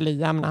jättemycket för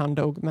Liam när han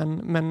dog,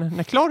 men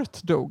när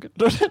Klart dog,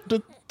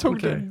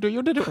 då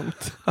gjorde det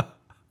ont.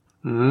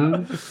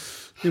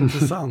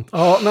 Intressant.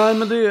 Ja, nej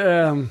men det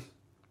är...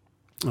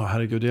 Ja,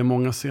 herregud, det är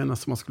många scener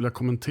som man skulle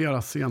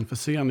kommentera scen för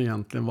scen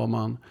egentligen. Vad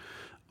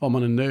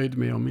man är nöjd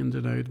med och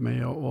mindre nöjd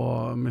med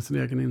och med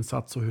sin egen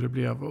insats och hur det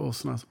blev och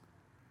sådär.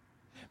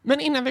 Men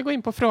innan vi går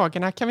in på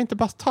frågorna, kan vi inte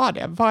bara ta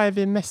det? Vad är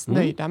vi mest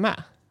nöjda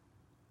med?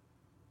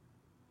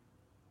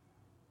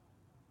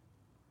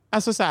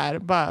 Alltså så här,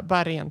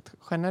 bara rent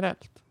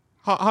generellt.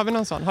 Har vi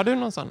någon sån? Har du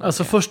någon sån?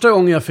 Alltså första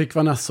gången jag fick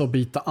Vanessa och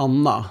bita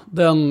Anna,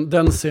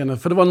 den scenen,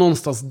 för det var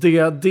någonstans,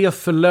 det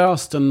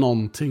förlöste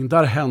någonting,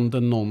 där hände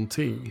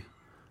någonting.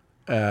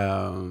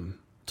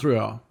 Tror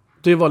jag.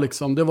 Det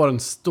var den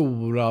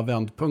stora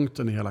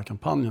vändpunkten i hela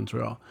kampanjen,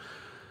 tror jag.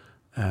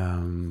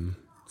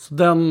 Så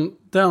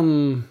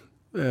den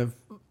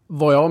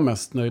var jag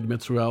mest nöjd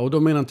med, tror jag. Och då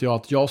menar inte jag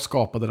att jag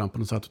skapade den på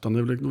något sätt, utan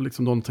det var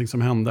liksom någonting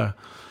som hände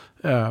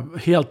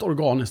helt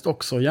organiskt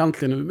också.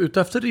 Egentligen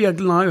utefter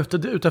reglerna,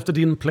 utefter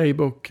din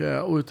playbook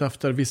och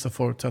utefter vissa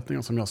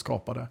förutsättningar som jag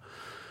skapade.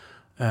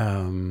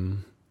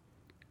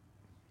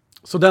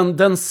 Så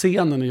den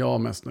scenen är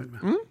jag mest nöjd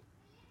med.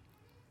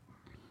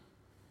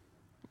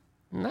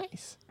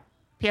 Nice.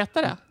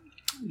 Peter då?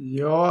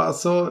 Ja,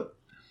 alltså...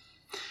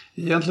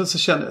 Egentligen så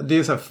kände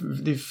jag...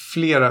 Det är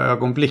flera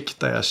ögonblick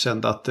där jag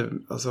kände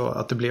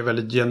att det blev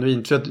väldigt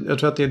genuint. För jag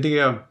tror att det är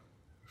det...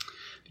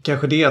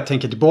 Kanske det jag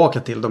tänker tillbaka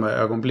till, de här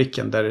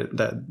ögonblicken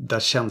där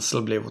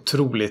känslan blev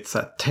otroligt så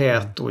här,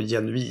 tät och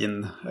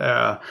genuin.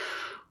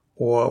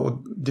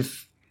 Och det...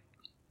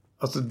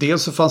 Alltså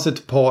dels så fanns det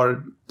ett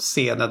par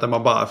scener där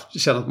man bara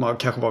kände att man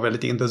kanske var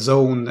väldigt in the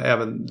zone,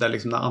 även där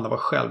liksom när Anna var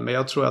själv. Men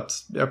jag tror att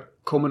jag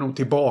kommer nog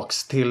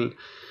tillbaks till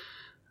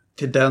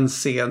den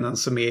scenen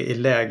som är i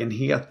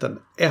lägenheten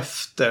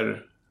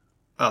efter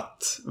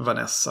att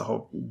Vanessa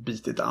har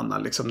bitit Anna.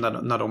 Liksom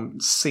när de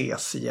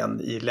ses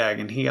igen i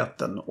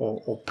lägenheten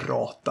och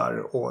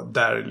pratar. Och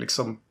där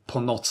liksom på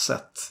något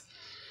sätt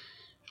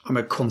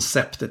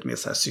konceptet med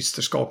så här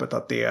systerskapet,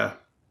 att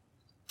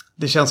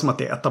det känns som att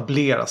det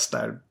etableras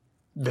där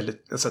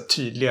väldigt alltså,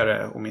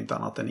 tydligare om inte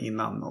annat än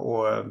innan.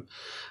 Och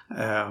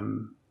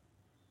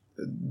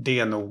det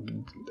är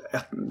nog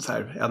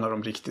en av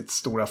de riktigt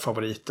stora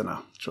favoriterna,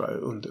 tror jag,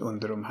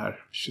 under de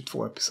här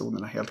 22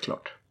 episoderna, helt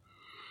klart.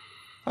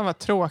 Fan vad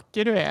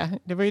tråkig du är.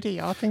 Det var ju det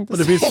jag tänkte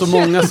säga. Och det finns så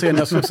många scener,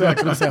 jag skulle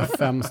kunna säga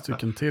 5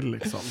 stycken till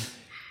liksom.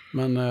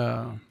 Men...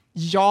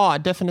 Ja,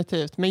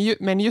 definitivt.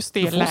 Men just det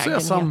i lägenheten... Du får säga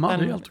samma,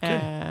 det är helt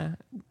okej.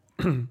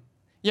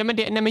 Ja,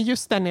 men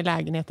just den i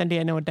lägenheten, det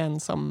är nog den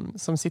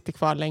som sitter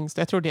kvar längst.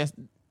 Jag tror det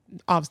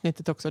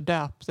avsnittet också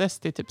döptes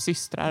till typ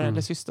systrar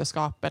eller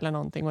systerskap eller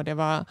någonting. Och det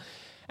var...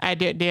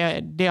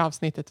 Nej, det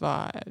avsnittet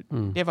var...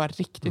 Det var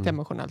riktigt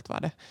emotionellt,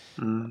 var det.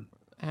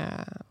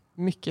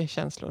 mycket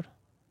känslor.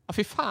 Ja,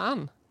 fy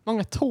fan.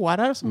 Många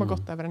tårar som har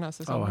gått över den här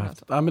säsongen.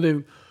 Ja, men det...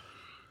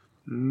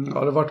 det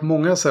har varit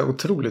många så här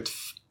otroligt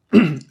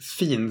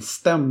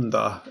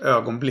finstämda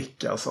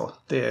ögonblick. Alltså.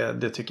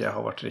 Det tycker jag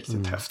har varit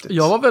riktigt häftigt.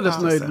 Jag var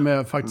väldigt nöjd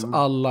med faktiskt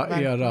alla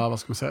era, vad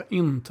ska man säga,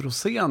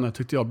 introscener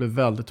tyckte jag blev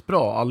väldigt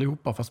bra.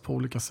 Allihopa, fast på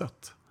olika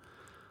sätt.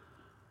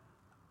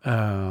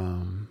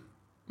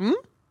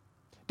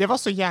 Det var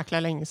så jäkla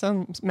länge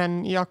sedan,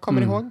 men jag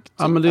kommer ihåg.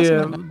 Ja, men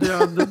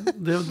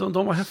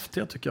de var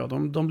häftiga tycker jag.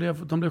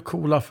 De blev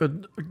coola, för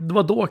det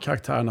var då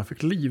karaktärerna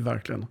fick liv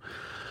verkligen.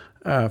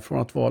 Från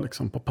att vara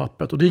liksom på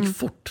pappret. Och det gick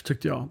fort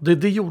tyckte jag.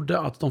 Det gjorde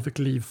att de fick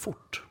liv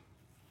fort.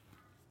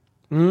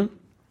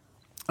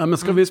 Ja, men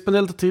ska vi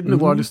spendera lite tid med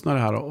våra lyssnare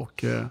här då?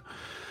 Och,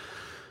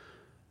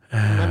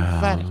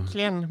 men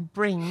verkligen,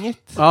 bring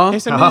it. Ja. Jag är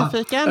så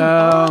nyfiken.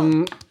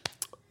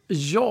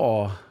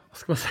 Ja, vad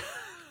ska man säga?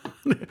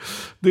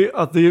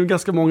 Det är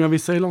ganska många,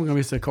 vissa är långa,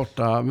 vissa är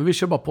korta. Men vi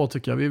kör bara på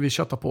tycker jag. Vi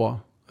köttar på.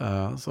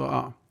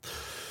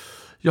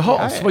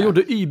 Jaha, så vad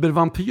gjorde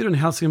Ibervampyren i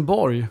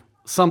Helsingborg?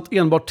 Samt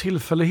enbart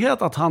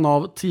tillfällighet att han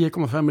av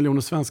 10,5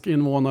 miljoner svenska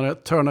invånare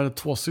törnade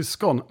 2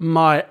 syskon.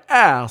 My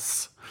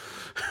ass!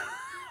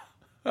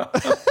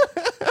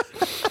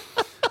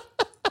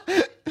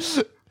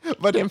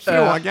 Var det en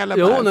fråga? Eller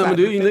jo, nej, men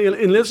det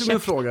inleds med en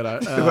fråga där.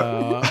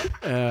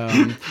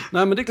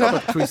 Nej, men det är klart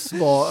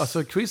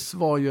att Chris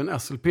var ju en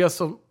SLP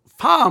som...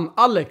 Fan,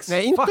 Alex!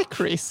 Nej, inte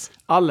Chris.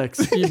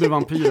 Alex,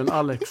 Ibervampyren,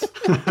 Alex.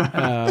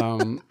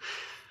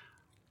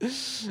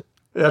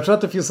 Jag tror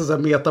att det finns en sån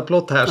här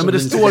metaplott här. Ja, men det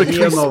står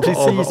Chris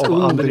precis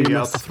under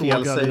Andreas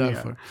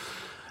felsägningar.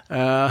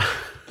 Ja.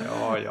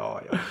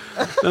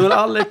 Nej, men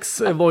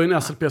Alex var ju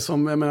en SLP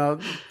som, jag menar,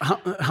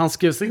 han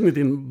skrev sig in i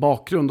din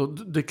bakgrund och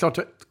det är klart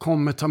att jag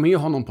kommer ta med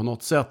honom på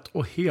något sätt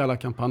och hela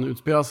kampanjen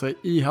utspelar sig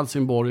i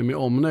Helsingborg med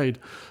omnöjd.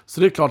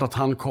 Så det är klart att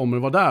han kommer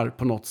vara där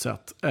på något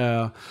sätt.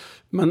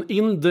 Men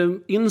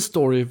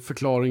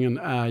in-story-förklaringen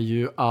är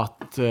ju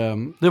att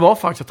det var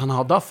faktiskt att han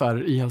hade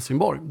affärer i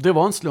Helsingborg. Det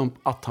var en slump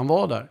att han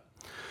var där.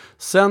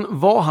 Sen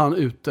var han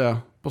ute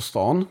på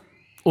stan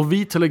och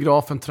vid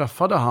telegrafen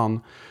träffade han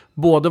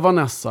både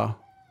Vanessa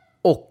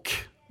och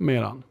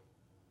Meran.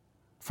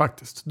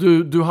 Faktiskt.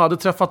 Du hade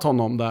träffat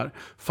honom där.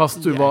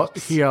 Fast du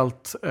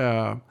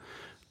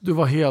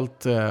var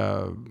helt...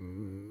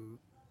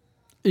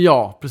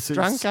 ja,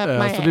 precis. Så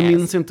det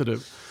minns inte du.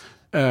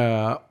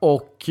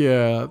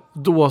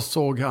 Då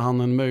såg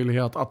han en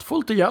möjlighet att få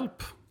lite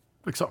hjälp.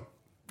 Liksom,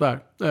 där.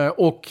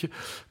 Och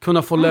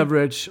kunna få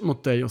leverage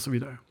mot dig och så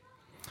vidare.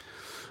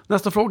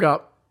 Nästa fråga.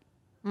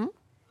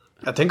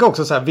 Jag tänker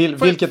också så här,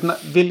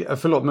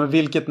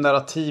 vilket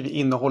narrativ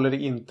innehåller det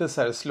inte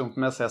så här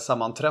slumpmässiga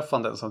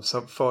sammanträffanden som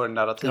för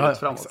narrativet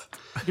framåt?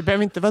 Du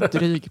behöver inte vara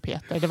dryg,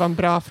 Peter. Det var en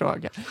bra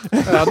fråga.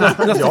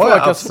 Nästa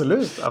fråga,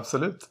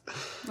 absolut.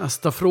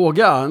 Nästa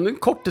fråga, en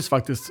kortis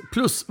faktiskt.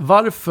 Plus,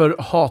 varför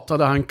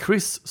hatade han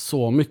Chris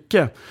så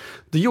mycket?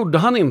 Det gjorde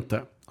han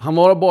inte. Han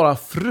var bara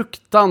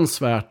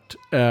fruktansvärt,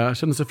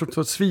 kände sig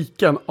fruktansvärt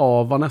sviken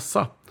av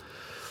Vanessa.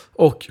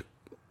 Och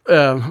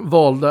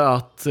valde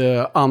att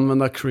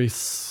använda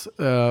Chris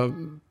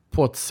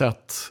på ett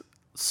sätt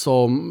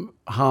som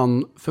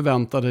han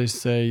förväntade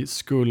sig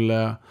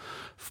skulle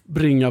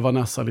bringa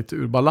Vanessa lite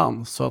ur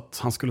balans så att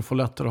han skulle få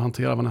lättare att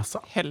hantera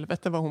Vanessa.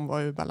 Helvete vad hon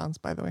var ur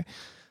balans, by the way.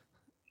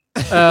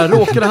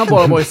 Råkade han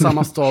bara vara i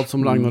samma stad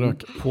som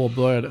Ragnarök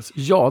påbörjades?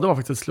 Ja, det var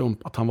faktiskt en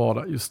slump att han var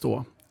där just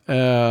då.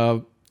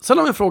 Sen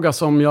har vi en fråga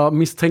som jag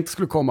misstänkte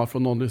skulle komma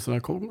från någon lyssnare,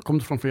 kom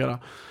det från flera.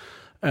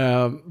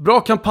 Bra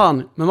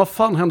kampanj, men vad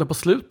fan hände på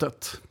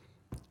slutet?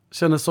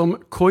 Kändes som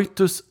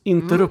coitus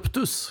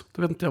interruptus.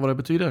 Det vet inte jag vad det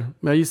betyder.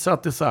 Men jag gissar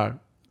att det är så här,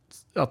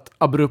 att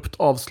abrupt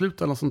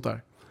avslut eller något sånt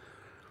där.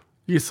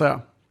 Gissar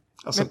jag.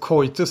 Alltså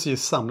coitus är ju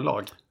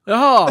samlag.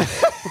 Jaha,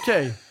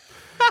 okej.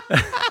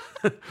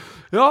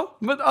 Ja,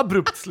 men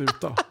abrupt slut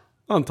då,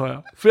 antar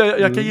jag. För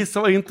jag kan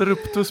gissa vad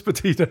interruptus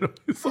betyder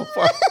i så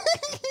fall.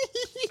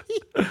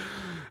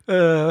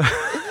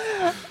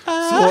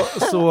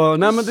 Så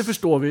nej, men det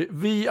förstår vi.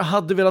 Vi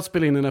hade velat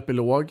spela in en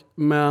epilog,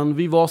 men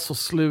vi var så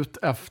slut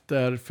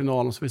efter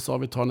finalen så vi sa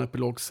att vi tar en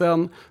epilog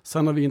sen.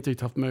 Sen har vi inte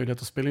riktigt haft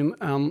möjlighet att spela in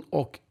än,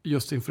 och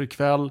just inför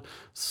ikväll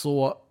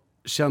så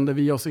kände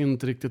vi oss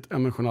inte riktigt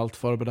emotionellt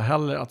förberedda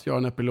heller att göra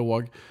en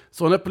epilog.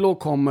 Så en epilog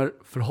kommer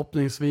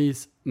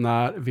förhoppningsvis,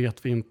 när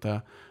vet vi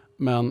inte.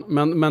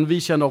 Men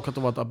vi kände också att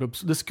det var ett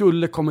abrupt. Det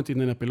skulle kommit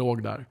in en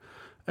epilog där.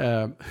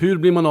 Hur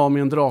blir man av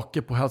med en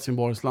drake på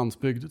Helsingborgs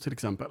landsbygd till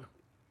exempel?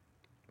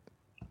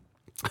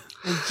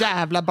 En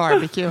jävla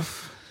barbecue.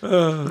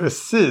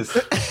 Precis.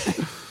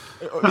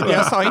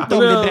 Jag sa inte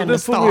om vi bränner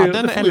staden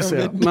eller om vi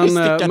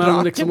stickar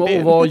men liksom,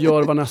 och vad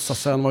gör Vanessa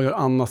sen? Vad gör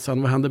Anna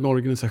sen? Vad händer med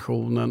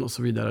organisationen och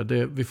så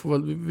vidare?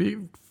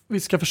 Vi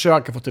ska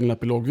försöka få till en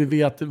epilog. Vi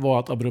vet att det var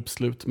ett abrupt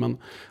slut,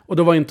 och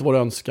det var inte vår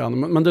önskan.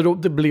 Men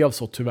det blev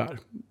så tyvärr.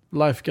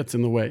 Life gets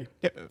in the way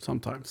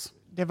sometimes.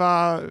 Det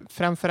var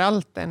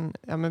framförallt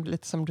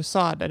lite som du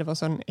sa, det var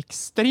så en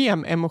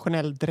extrem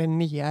emotionell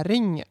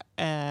dränering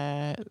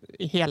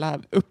i hela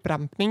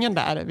upprampningen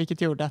där,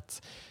 vilket gjorde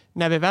att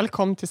när vi väl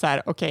kom till så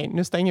här, okej,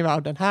 nu stänger vi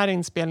av den här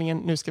inspelningen,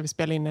 nu ska vi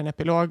spela in en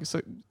epilog,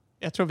 så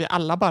jag tror vi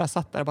alla bara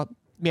satt där och bara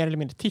mer eller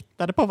mindre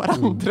tittade på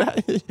varandra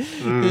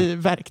i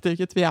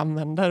verktyget vi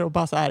använder och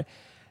bara så här,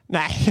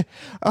 nej,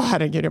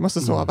 herregud, jag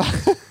måste sova.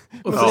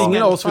 Och för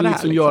ingen av oss vill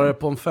liksom göra det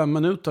på en 5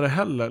 minuter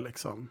heller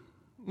liksom.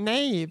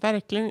 Nej,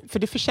 verkligen. För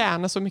det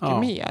förtjänar så mycket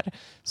mer.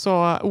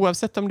 Så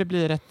oavsett om det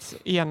blir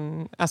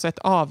ett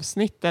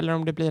avsnitt eller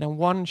om det blir en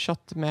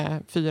one-shot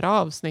med 4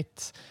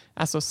 avsnitt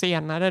alltså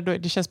senare,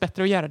 det känns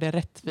bättre att göra det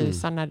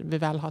rättvisa när vi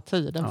väl har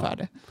tiden för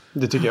det.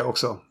 Det tycker jag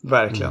också,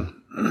 verkligen.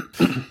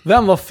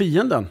 Vem var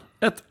fienden?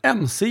 Ett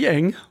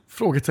MC-gäng?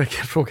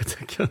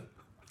 Frågetecken.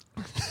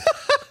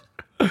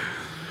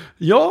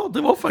 Ja,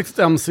 det var faktiskt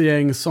ett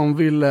MC-gäng som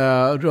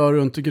ville röra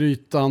runt i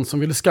grytan, som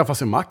ville skaffa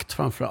sig makt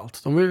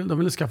framförallt. De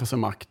ville skaffa sig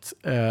makt.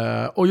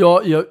 Och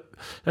jag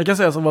kan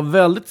säga att det var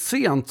väldigt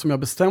sent som jag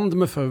bestämde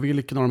mig för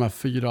vilken av de här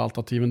 4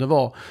 alternativen det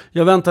var.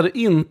 Jag väntade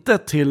inte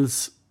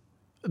tills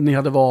ni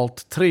hade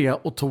valt 3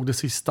 och tog det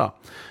sista.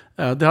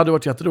 Det hade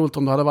varit jätteroligt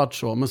om det hade varit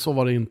så, men så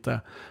var det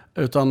inte.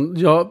 Utan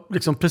jag,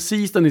 liksom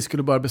precis när ni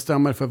skulle börja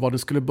bestämma er för vad det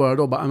skulle börja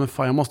då, bara, men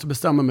fan, jag måste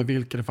bestämma mig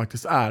vilka det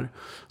faktiskt är.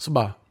 Så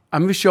bara,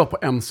 men vi kör på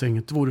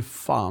MC-gänget,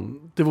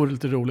 det vore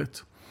lite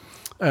roligt.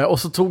 Och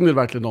så tog ni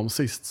verkligen dem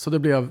sist, så det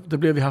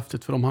blev ju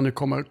häftigt för de hann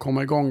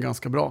komma igång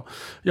ganska bra.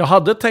 Jag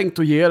hade tänkt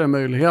att ge er en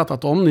möjlighet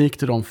att om ni gick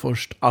till dem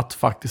först, att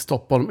faktiskt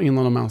stoppa dem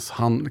innan de ens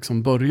hann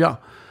liksom börja.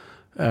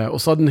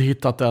 Och så hade ni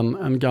hittat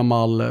en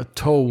gammal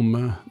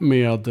tome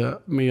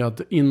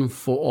med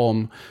info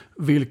om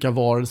vilka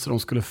varelser de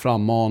skulle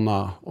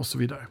frammana och så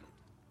vidare.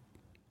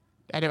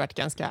 Det hade varit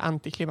ganska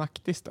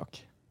antiklimaktiskt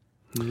dock.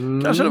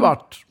 Kanske det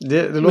varit.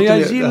 Det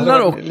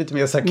låter lite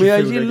mer men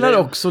jag gillar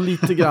också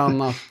lite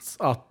grann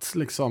att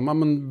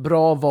liksom,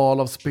 bra val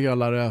av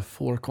spelare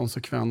får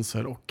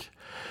konsekvenser och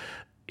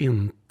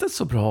inte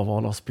så bra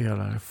val av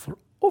spelare får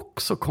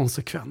också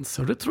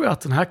konsekvenser. Och det tror jag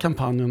att den här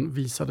kampanjen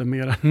visade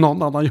mer än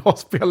någon annan jag har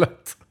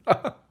spelat.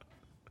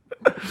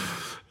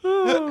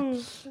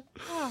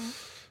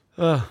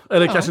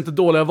 Eller kanske inte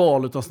dåliga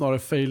val utan snarare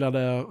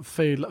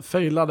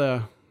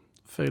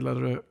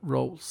failade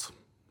rolls.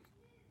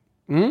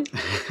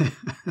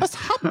 Fast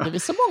hade vi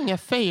så många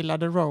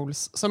failade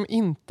rolls som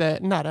inte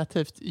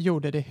narrativt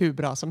gjorde det hur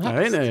bra som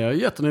helst? Nej, jag är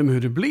jättenöjd med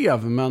hur det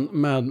blev.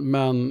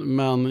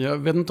 Men jag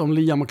vet inte om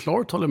Liam och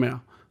Clark håller med.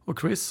 Och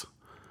Chris.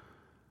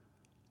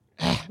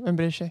 Vem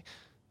bryr sig?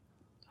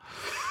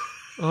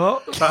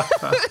 Ja.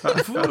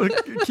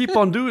 Keep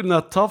on doing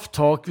that tough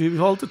talk. Vi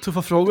har lite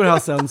tuffa frågor här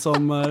sen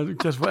som du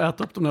kanske får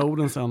äta upp de här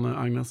orden sen,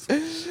 Agnes.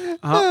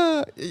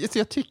 Så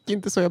jag tycker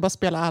inte så, jag bara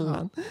spelar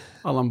Allan.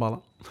 Allan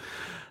Ballan.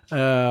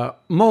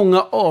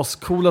 Många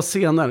ascoola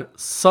scener.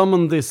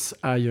 Summon This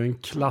är ju en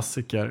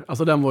klassiker.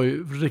 Alltså den var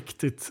ju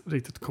riktigt,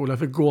 riktigt cool. Jag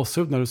fick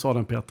gåshud när du sa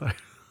den, Peter.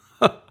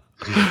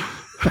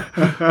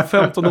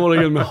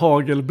 15-åringen med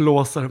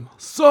hagelblåsare.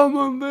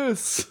 Summon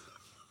This!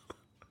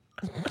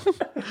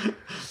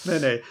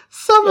 nej.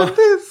 Summon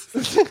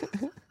This!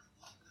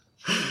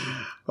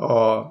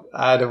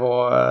 Det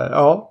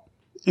var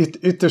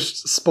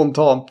ytterst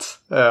spontant.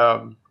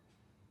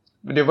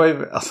 Men det var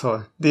ju,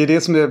 alltså, det är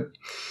det som är.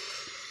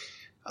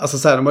 Alltså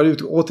så här, om man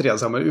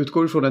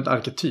utgår från en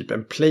arketyp,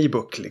 en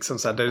playbook liksom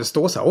så här, där det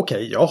står så här,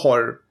 okej, jag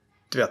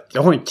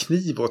har en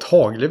kniv och ett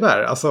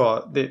hagelgevär.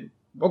 Alltså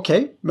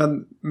okej,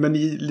 men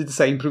i lite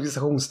så här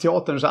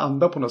improvisationsteaterns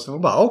anda på något sätt,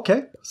 man bara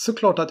okej,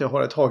 såklart att jag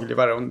har ett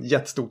hagelgevär och en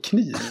jättestor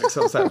kniv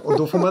liksom så här, och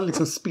då får man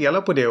liksom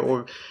spela på det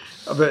och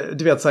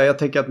du vet så här, jag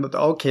tänker att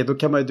okej, då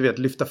kan man ju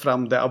lyfta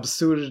fram det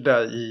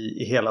absurda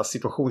i hela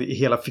situationen, i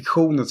hela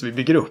fiktionen som vi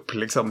bygger upp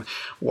liksom,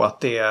 och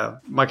att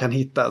man kan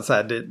hitta så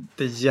här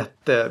det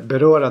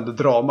jätteberörande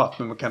dramat,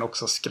 men man kan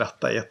också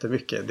skratta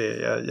jättemycket.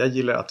 Jag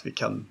gillar att vi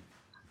kan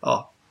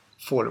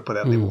få det på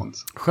den nivån.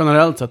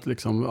 Generellt sett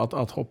liksom,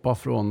 att hoppa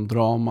från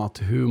drama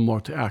till humor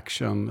till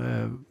action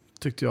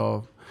tyckte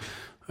jag,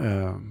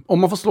 om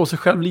man får slå sig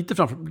själv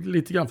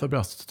lite grann för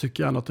bröstet, så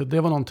tycker jag att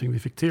det var någonting vi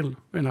fick till i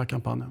den här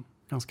kampanjen.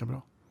 Ganska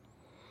bra.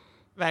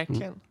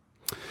 Verkligen.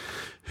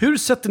 Hur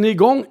sätter ni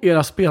igång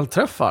era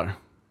spelträffar?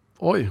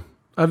 Oj.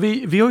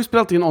 Vi har ju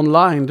spelat in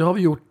online. Det har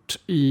vi gjort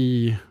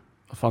i...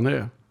 Vad fan är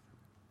det?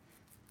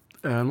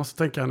 Jag måste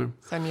tänka här nu.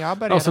 Sen jag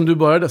började. Ja, sen du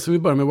började. Så vi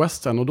började med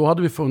Western. Och då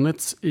hade vi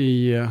funnits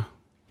i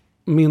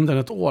mindre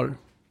än ett år.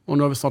 Och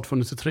nu har vi snart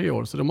funnits i 3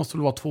 år. Så det måste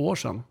väl vara 2 år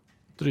sedan.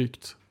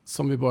 Drygt.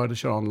 Som vi började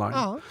köra online.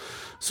 Ja.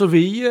 Så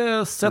vi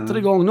sätter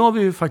igång. Nu har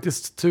vi ju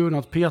faktiskt turen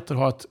att Peter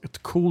har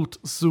ett coolt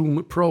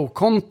Zoom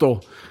Pro-konto.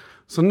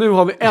 Så nu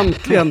har vi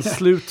äntligen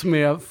slut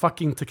med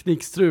fucking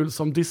teknikstrul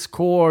som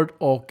Discord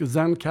och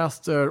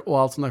Zencaster och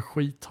allt sån där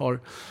skit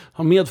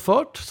har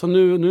medfört. Så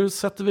nu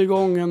sätter vi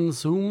igång en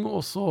Zoom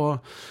och så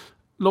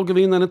loggar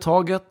vi in en i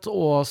taget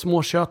och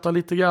småkötar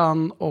lite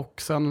grann.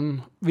 Och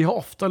sen, vi har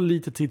ofta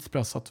lite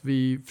tidspress att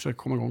vi försöker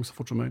komma igång så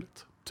fort som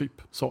möjligt.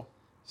 Typ så.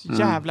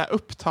 Jävla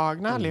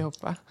upptagna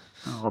allihopa.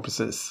 Ja,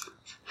 precis.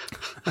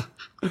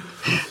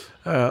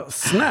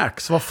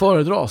 Snacks, vad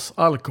föredras?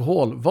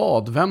 Alkohol,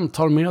 vad? Vem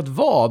tar med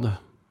vad?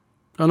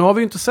 Ja, nu har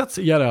vi inte sett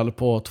IRL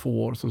på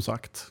 2 år som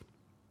sagt.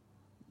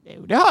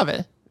 Jo, det har vi.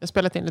 Vi har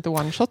spelat in lite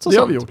one-shots och det sånt.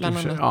 Har vi gjort, bland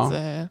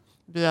annat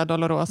via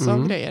Dolorosa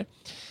och grejer.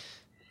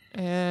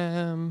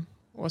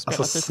 Och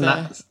spelat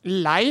lite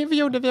live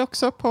gjorde vi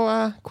också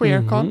på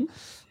QueerCon.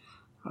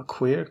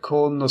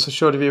 QueerCon och så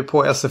körde vi ju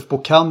på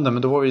SF-bokhandeln,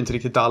 men då var vi inte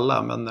riktigt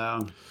alla. Men,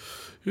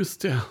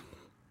 Just det.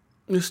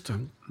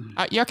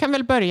 Ja, jag kan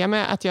väl börja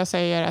med att jag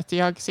säger att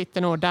jag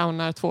sitter nog och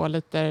downar 2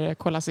 liter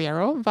Cola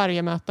Zero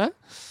varje möte.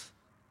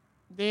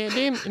 Det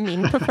är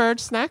min preferred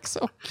snacks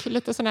och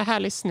lite sån här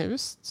härlig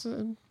snus.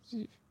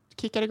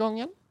 Kickar igång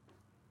en.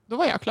 Då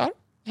var jag klar.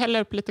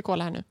 Häller upp lite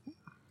cola här nu.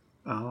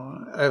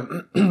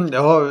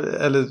 Ja,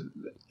 eller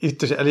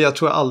jag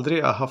tror aldrig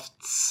jag har haft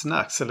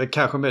snacks, eller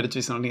kanske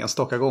möjligtvis någon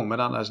enstaka gång, men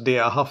annars det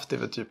jag har haft är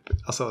väl typ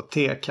alltså,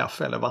 te,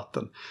 kaffe eller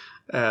vatten.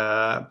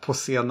 På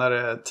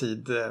senare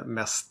tid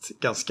mest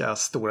ganska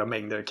stora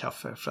mängder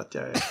kaffe för att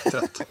jag är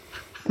trött.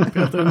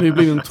 Peter, ni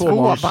blir en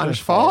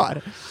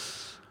tvåbarnsfar.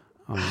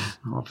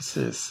 Ja,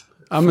 precis.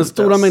 Ja, men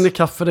stora mängder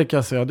kaffe, det kan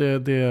jag säga.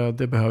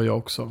 Det behöver jag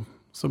också.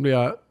 Så blir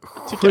jag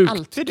sjukt tycker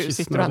alltid du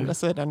sitter å andra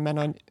sidan med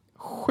någon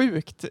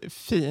sjukt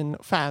fin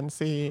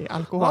fancy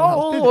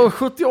alkoholhaltig.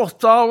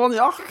 78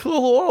 maniak.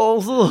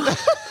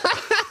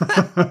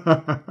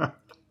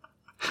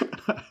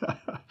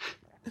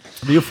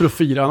 Det är för att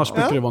fira, annars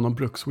brukar det vara någon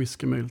Brooks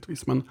whisky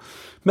möjligtvis. Men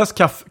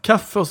mest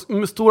kaffe och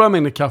stora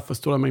mängder kaffe,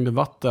 stora mängder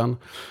vatten.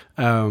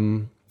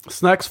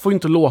 Snacks får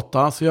inte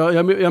låta. Så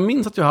jag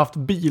minns att jag har haft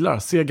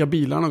sega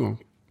bilar någon gång.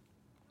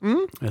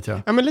 Vet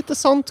jag. Ja, men lite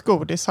sånt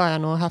godis har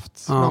jag nog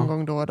haft någon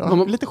gång då och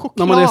då. Lite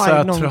choklad när man är så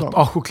här någon trött. gång.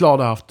 Ja, choklad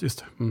har jag haft, just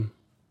det.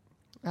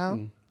 Ja,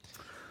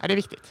 det är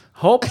viktigt.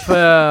 Hopp,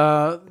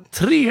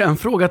 3, en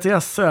fråga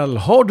till SL.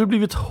 Har du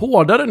blivit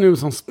hårdare nu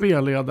som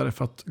spelledare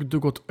för att du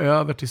gått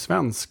över till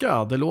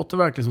svenska? Det låter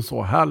verkligen som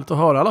så. Härligt att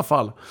höra i alla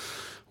fall.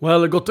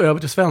 Well, gått över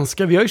till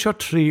svenska. Vi har ju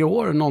kört 3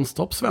 år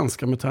nonstop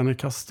svenska med Tärning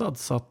kastad.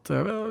 Så att,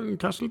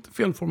 kanske lite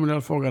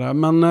felformulerad fråga där.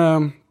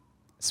 Men...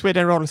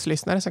 Sweden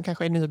Rolls-lyssnare som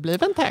kanske är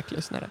nybliven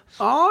TAC-lyssnare.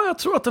 Ja, jag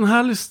tror att den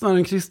här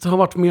lyssnaren, Christer, har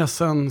varit med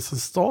sen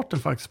starten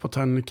faktiskt på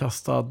Tärning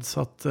kastad.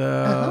 Så att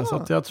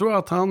jag tror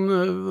att han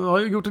har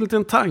gjort en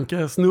liten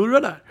tankesnurra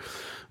där.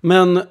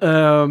 Men,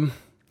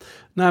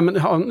 nej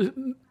men,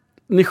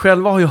 ni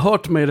själva har ju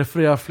hört mig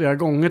referera flera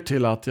gånger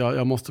till att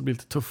jag måste bli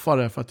lite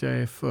tuffare för att jag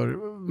är för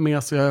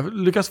med. Så jag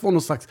lyckas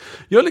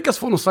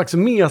få någon slags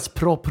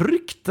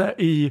mespropp-rykte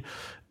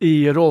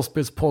i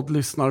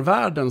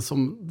rollspelspodd-lyssnarvärlden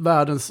som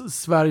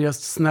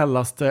Sveriges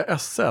snällaste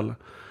SL.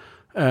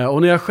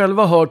 Och när jag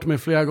själva har hört mig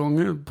flera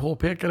gånger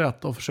påpeka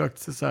detta och försökt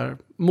så här,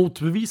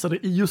 motbevisa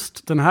det i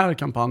just den här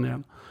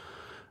kampanjen.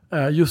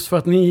 Just för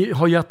att ni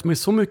har gett mig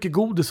så mycket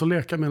godis att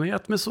leka med. Ni har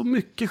gett mig så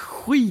mycket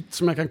skit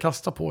som jag kan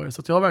kasta på er.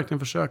 Så att jag har verkligen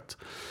försökt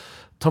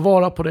ta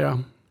vara på det.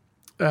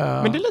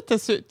 Men det är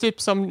lite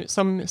typ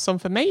som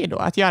för mig då.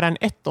 Att göra en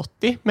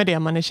 180 med det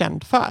man är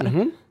känd för.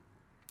 Mm-hmm.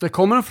 Det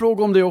kommer en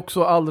fråga om det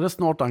också alldeles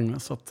snart,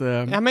 Agnes. Så att,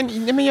 ja,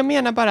 men jag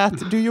menar bara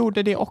att du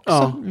gjorde det också.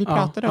 Ja, vi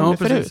pratade om det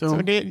precis,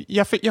 förut.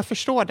 Ja. Och jag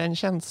förstår den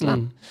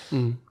känslan.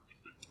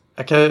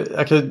 Jag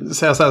kan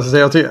säga så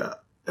här.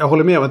 Jag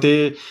håller med om att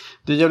det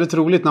är jävligt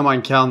roligt när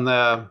man kan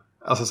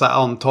alltså så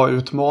här, anta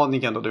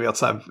utmaningen och du vet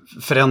så här,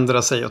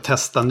 förändra sig och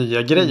testa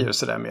nya grejer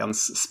så där med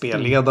ens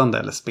spelledande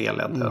eller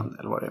spelledaren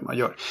eller vad det är man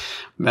gör.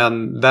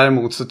 Men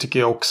däremot så tycker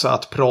jag också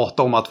att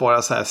prata om att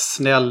vara så här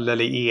snäll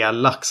eller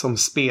elak som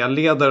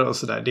spelledare och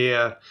så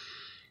där,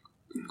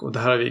 och det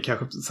här har vi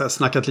kanske så här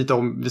snackat lite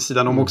om vid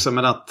sidan om också,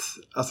 men att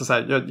alltså så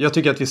här, jag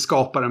tycker att vi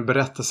skapar en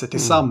berättelse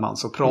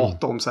tillsammans och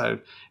prata om så här,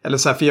 eller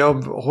så här, för jag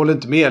håller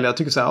inte med, eller jag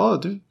tycker så här,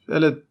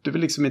 du är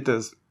liksom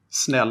inte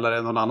snällare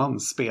än någon annan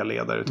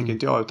spelledare, tycker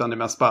inte jag, utan det är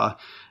mest bara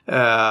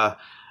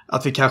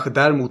att vi kanske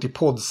däremot i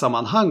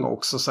poddsammanhang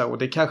också så här, och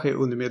det kanske är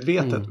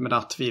undermedvetet, men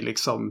att vi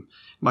liksom,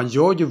 man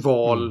gör ju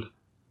val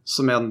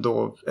som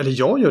ändå, eller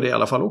jag gör det i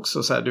alla fall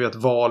också, så här, du vet,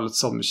 val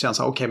som känns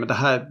så här, okej, men det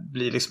här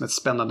blir liksom ett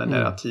spännande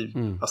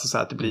narrativ, alltså så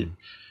här, att det blir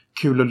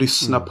kul att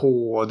lyssna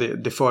på, och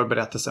det för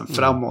berättelsen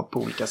framåt på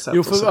olika sätt.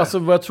 Jo, för alltså,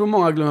 vad jag tror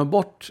många glömmer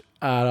bort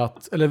är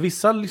att, eller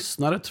vissa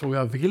lyssnare tror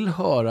jag vill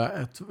höra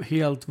ett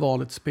helt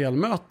vanligt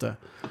spelmöte.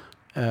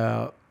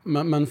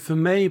 Men för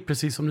mig,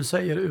 precis som du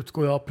säger,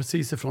 utgår jag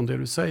precis ifrån det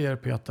du säger,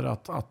 Peter,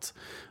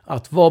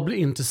 att vad blir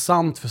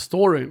intressant för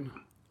storyn?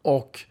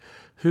 Och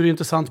hur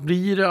intressant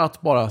blir det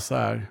att bara så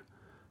här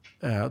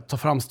ta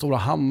fram stora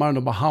hammaren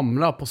och bara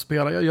hamra på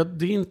spelare?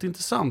 Det är inte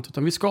intressant,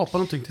 utan vi skapar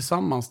någonting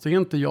tillsammans. Det är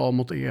inte jag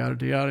mot er,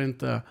 det är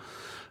inte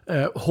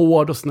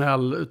hård och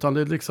snäll, utan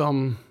det är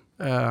liksom...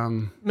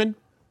 Men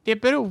det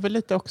beror väl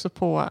lite också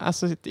på,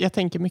 alltså jag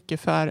tänker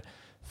mycket för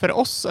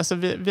oss, alltså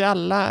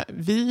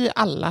vi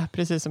alla,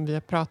 precis som vi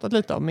har pratat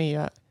lite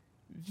om,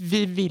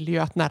 vi vill ju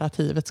att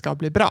narrativet ska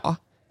bli bra.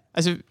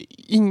 Alltså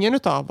ingen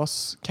av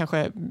oss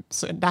kanske,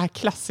 det här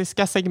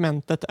klassiska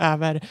segmentet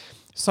över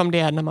som det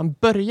är när man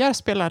börjar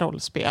spela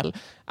rollspel,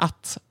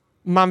 att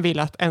man vill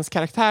att ens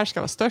karaktär ska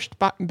vara störst,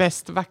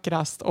 bäst,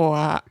 vackrast och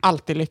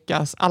alltid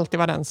lyckas, alltid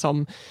vara den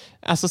som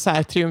alltså så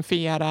här,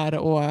 triumferar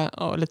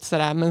och lite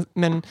sådär.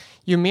 Men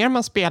ju mer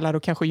man spelar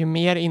och kanske ju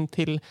mer in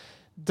till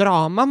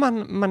drama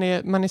man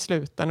är i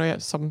sluten,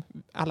 och som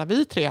alla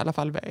vi tre i alla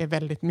fall är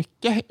väldigt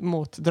mycket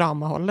mot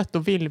dramahållet, då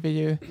vill vi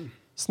ju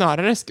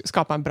snarare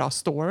skapa en bra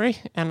story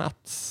än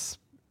att,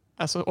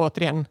 alltså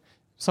återigen,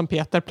 som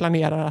Peter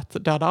planerar att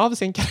döda av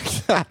sin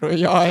karaktär, och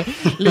jag är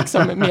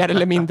liksom mer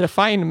eller mindre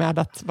fine med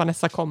att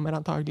Vanessa kommer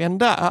antagligen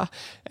dö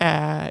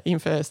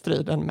inför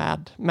striden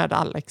med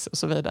Alex och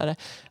så vidare.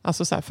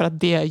 Alltså så här, för att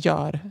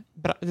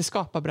det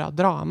skapar bra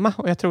drama,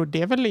 och jag tror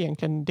det är väl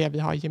egentligen det vi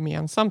har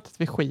gemensamt,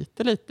 att vi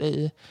skiter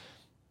lite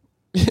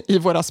i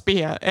våra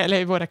spel eller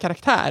i våra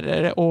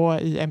karaktärer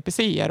och i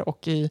NPC:er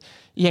och i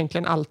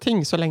egentligen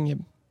allting, så länge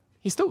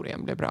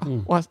historien blir bra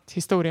och att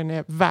historien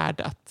är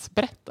värd att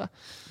berätta.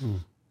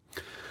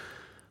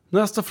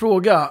 Nästa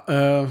fråga.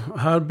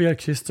 Här ber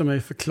Christer mig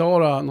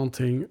förklara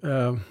någonting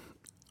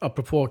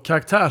apropå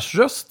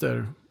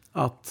karaktärsröster.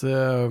 Att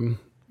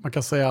man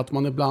kan säga att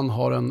man ibland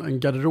har en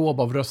garderob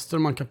av röster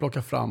man kan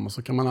plocka fram, och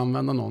så kan man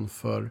använda någon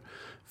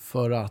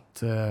för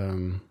att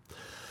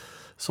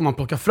som man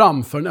plockar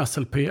fram för en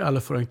SLP eller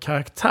för en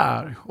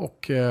karaktär.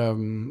 Och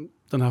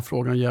den här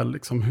frågan gäller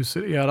liksom, hur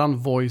ser eran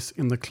voice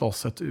in the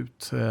closet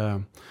ut?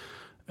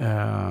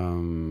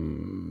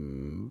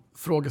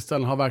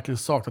 Frågeställaren har verkligen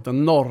saknat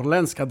den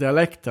norrländska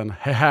dialekten.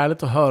 Det är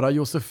härligt att höra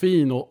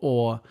Josefin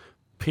och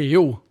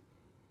PO.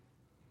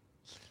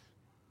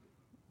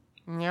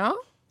 Ja.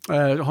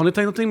 Har ni tänkt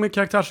någonting med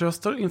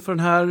karaktärsröster inför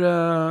den här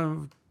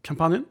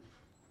kampanjen?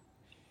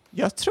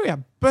 Jag tror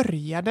jag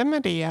började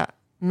med det,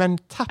 men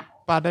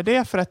tappade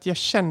det för att jag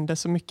kände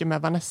så mycket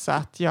med Vanessa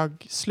att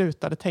jag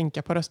slutade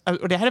tänka på röst.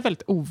 Och det här är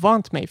väldigt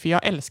ovant mig, för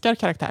jag älskar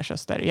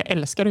karaktärsröster. Jag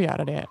älskar att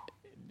göra det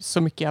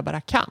så mycket jag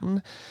bara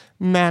kan.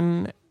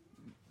 Men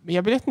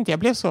jag vet inte, jag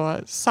blev så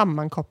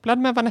sammankopplad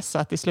med Vanessa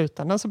att i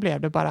slutändan så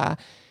blev det bara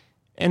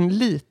en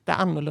lite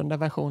annorlunda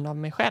version av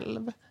mig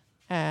själv.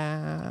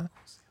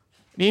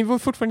 Det var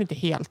fortfarande inte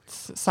helt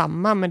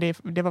samma, men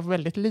det var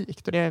väldigt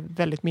likt, och det är jag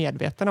väldigt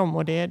medveten om,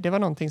 och det var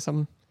någonting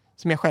som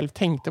jag själv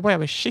tänkte på. Jag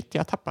var shit, jag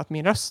har tappat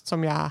min röst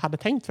som jag hade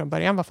tänkt från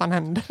början. Vad fan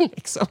hände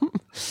liksom?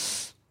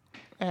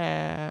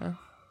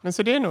 Men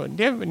så det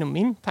är nog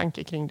min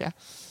tanke kring det.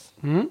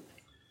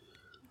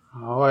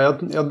 Ja, jag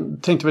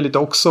tänkte väl lite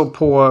också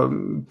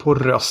på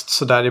röst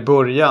så där i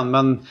början,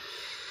 men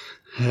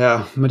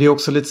det är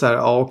också lite så här,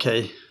 ja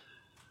okej.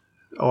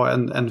 Ja,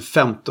 en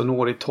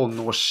 15-årig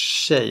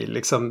tonårstjej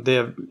liksom,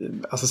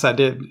 alltså så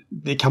här,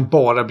 det kan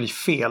bara bli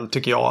fel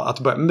tycker jag att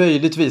börja.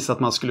 Möjligtvis att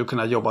man skulle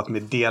kunna jobba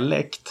med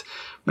dialekt,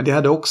 men det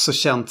hade också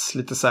känts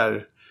lite så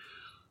här,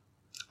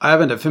 jag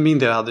vet inte, för min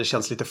del hade det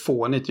känts lite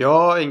fånigt. Jag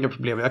har inga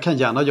problem, jag kan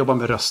gärna jobba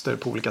med röster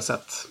på olika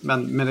sätt,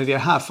 men i det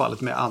här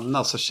fallet med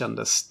Anna så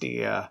kändes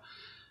det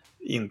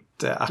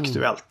inte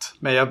aktuellt.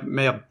 Men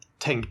jag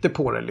tänkte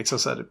på det liksom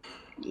så här,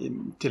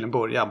 till en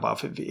början bara,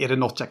 för är det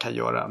något jag kan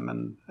göra,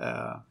 men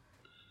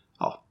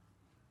ja,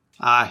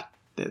 nej,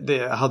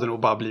 det hade nog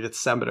bara blivit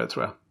sämre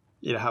tror jag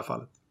i det här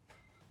fallet.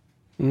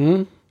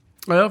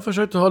 Ja, jag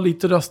försökte ha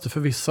lite röster för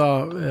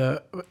vissa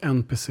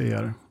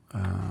NPC:er.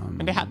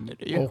 Men det hade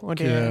du ju.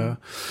 Och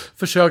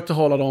försökte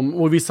hålla dem,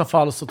 och i vissa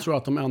fall så tror jag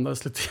att de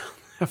ändrades lite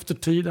efter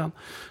tiden.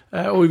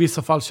 Och i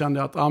vissa fall kände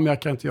jag att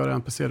jag kan inte göra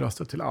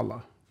NPC-röster till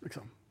alla.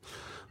 Liksom.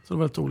 Så det var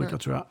väldigt olika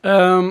tror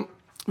jag.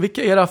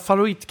 Vilka är era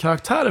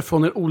favoritkaraktärer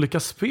från er olika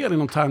spel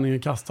inom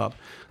Tärningen kastad?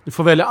 Ni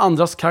får välja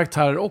andras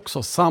karaktärer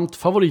också, samt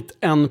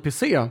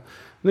favorit-NPC.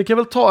 Ni kan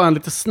väl ta en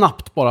lite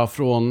snabbt bara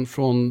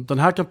från den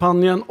här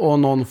kampanjen och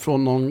någon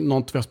från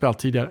något vi har spelat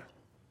tidigare.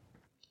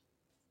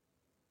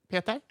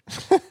 Peter?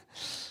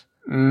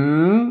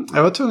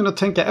 Jag var tvungen att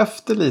tänka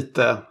efter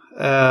lite.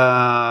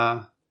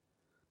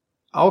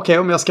 Okej,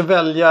 om jag ska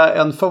välja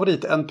en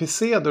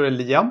favorit-NPC då är det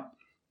Liam.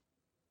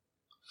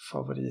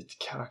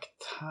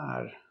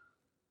 Favoritkaraktär.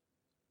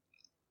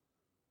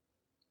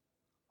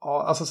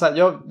 Ja, alltså så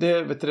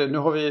här, vet du, nu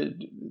har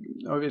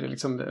vi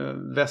liksom,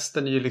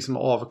 västern är ju liksom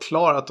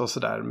avklarat och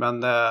sådär,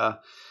 men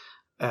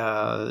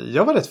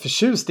jag var rätt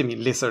förtjust i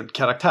min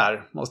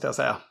Lizard-karaktär, måste jag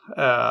säga.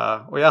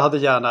 Och jag hade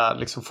gärna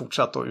liksom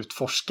fortsatt att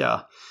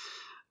utforska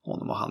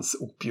honom och hans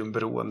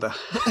opiumberoende.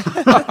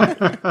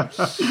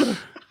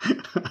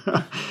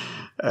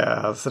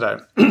 Sådär.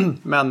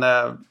 Men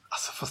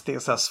alltså, fast det är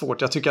så här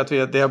svårt. Jag tycker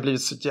att det har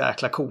blivit så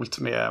jäkla coolt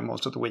med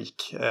Monster of the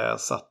Week.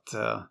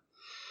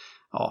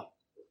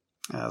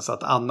 Så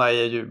att Anna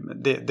är ju,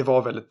 det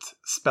var väldigt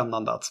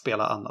spännande att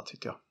spela Anna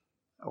tyckte jag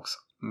också.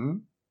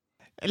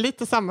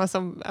 Lite samma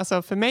som,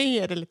 alltså för mig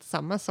är det lite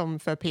samma som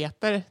för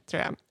Peter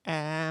tror jag.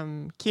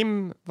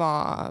 Kim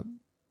var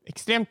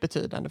extremt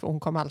betydande, för hon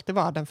kommer alltid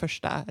vara den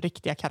första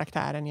riktiga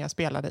karaktären jag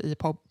spelade i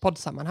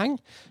poddsammanhang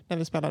när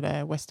vi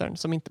spelade Western,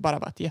 som inte bara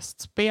var ett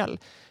gästspel.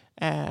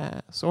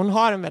 Så hon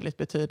har en väldigt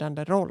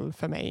betydande roll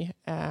för mig.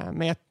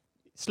 Men i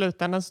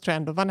slutändan så tror jag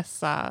ändå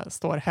Vanessa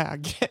står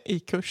högre i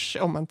kurs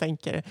om man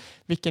tänker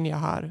vilken jag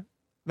har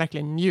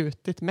verkligen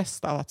njutit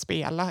mest av att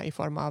spela i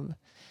form av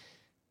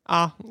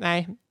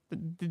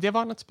det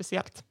var något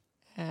speciellt.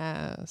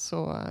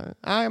 Så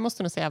jag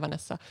måste nog säga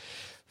Vanessa.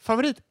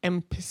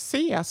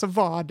 Favorit-NPC så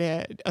var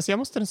det, alltså jag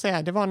måste nog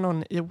säga, det var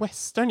någon i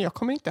Western, jag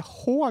kommer inte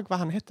ihåg vad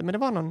han hette, men det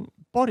var någon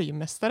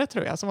borgmästare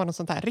tror jag, som var någon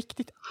sånt här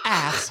riktigt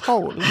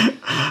asshole.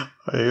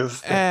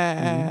 Just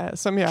det.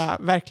 Som jag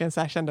verkligen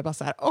så här kände bara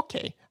så här,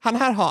 okej, han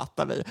här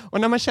hatar vi.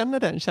 Och när man känner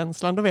den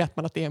känslan, då vet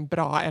man att det är en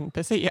bra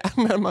NPC.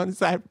 När man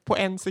så här, på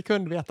en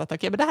sekund vet att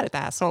okej, men det här är ett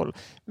asshole.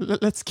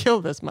 Let's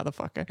kill this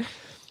motherfucker.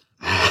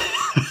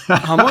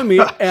 Han var med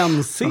i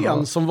en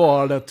scen som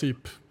varade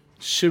typ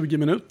 20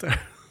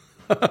 minuter.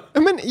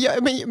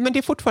 Men det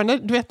är fortfarande,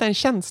 du vet, den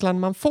känslan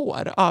man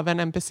får av en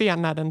NPC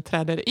när den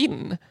träder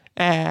in.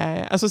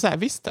 Alltså så här,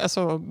 visst,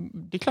 alltså,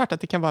 det är klart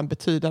att det kan vara en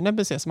betydande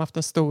NPC som haft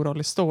en stor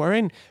roll i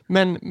storyn.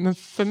 Men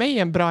för mig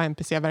är en bra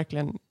NPC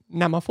verkligen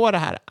när man får det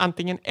här.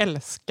 Antingen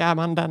älskar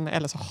man den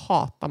eller så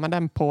hatar man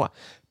den på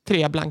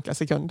 3 blanka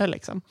sekunder.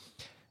 Liksom.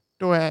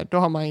 Då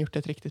har man gjort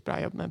ett riktigt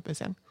bra jobb med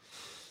NPCn.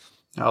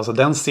 Ja, alltså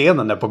den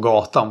scenen där på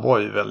gatan var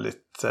ju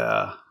väldigt...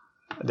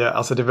 Det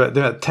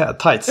var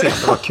tajt scen,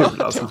 det var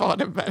kul alltså. Det var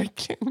det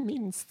verkligen,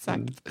 minst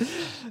sagt.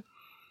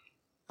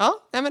 Ja,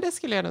 men det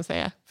skulle jag nog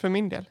säga för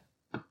min del.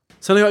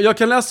 Sen jag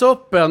kan läsa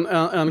upp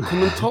en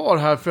kommentar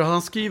här, för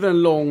han skriver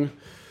en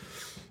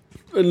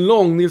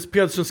lång Nils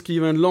Pedersen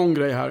skriver en lång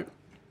grej här.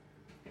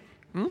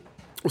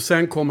 Och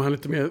sen kommer han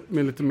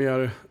med lite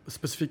mer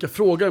specifika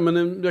frågor,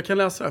 men jag kan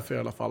läsa det för i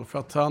alla fall. För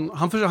att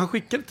han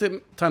skickade till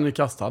Tärning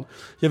kastad.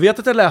 Jag vet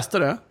att jag läste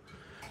det,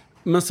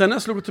 men sen när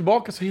jag slog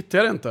tillbaka så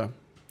hittade jag det inte.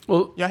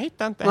 Och, jag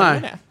hittade inte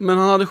heller det. Men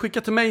han hade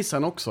skickat till mig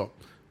sen också.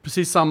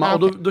 Precis samma,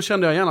 och då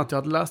kände jag igen att jag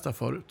hade läst det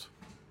förut.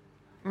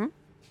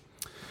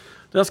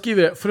 Jag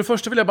skriver, för det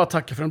första vill jag bara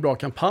tacka för en bra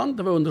kampanj.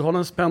 Det var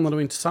underhållande, spännande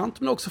och intressant,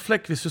 men också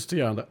fläckvis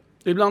frustrerande.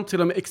 Ibland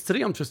till och med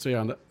extremt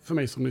frustrerande för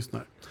mig som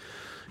lyssnar.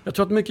 Jag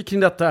tror att mycket kring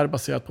detta är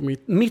baserat på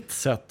mitt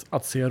sätt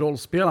att se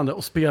rollspelande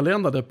och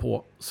spelledande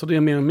på. Så det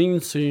är mer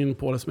min syn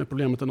på det som är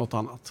problemet än något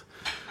annat.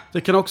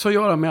 Det kan också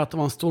göra med att det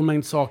var en stor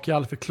mängd saker jag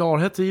aldrig fick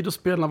klarhet i, och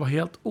spelarna var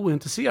helt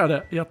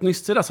ointresserade i att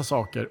nysta dessa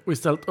saker och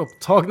istället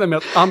upptagna med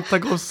att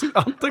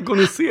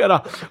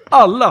antagonisera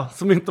alla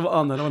som inte var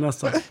Anna eller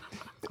Vanessa.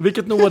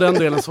 Vilket nog var den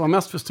delen som var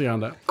mest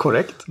frustrerande.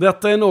 Korrekt.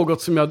 Detta är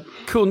något som jag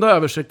kunde ha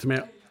översikt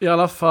med. I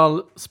alla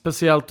fall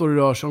speciellt då det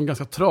rör sig om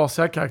ganska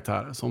trasiga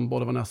karaktärer som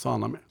både Vanessa och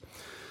Anna med.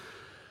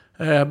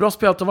 Bra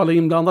spelat av alla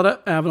inblandade,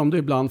 även om det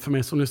ibland för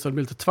mig som lyssnade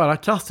blir lite tvära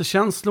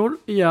kastekänslor.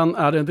 Igen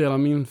är det en del av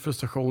min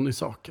frustration i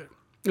saker.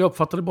 Jag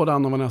uppfattade både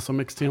Anna och Vanessa som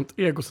extremt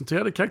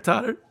egocentrerade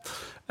karaktärer,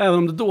 även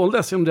om det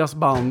doldes genom deras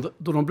band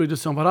då de brydde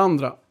sig om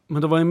varandra.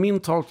 Men det var i min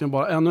tolkning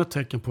bara ännu ett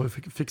tecken på hur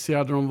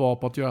fixerade de var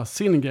på att göra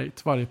sin grej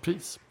till varje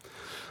pris.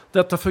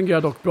 Detta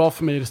fungerade dock bra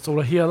för mig i det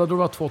stora hela då det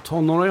var 2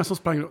 tonåringar som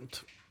sprang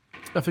runt.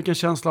 Jag fick en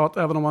känsla av att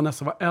även om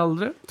Vanessa var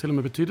äldre, till och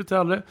med betydligt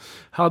äldre,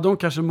 hade hon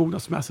kanske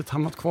mognadsmässigt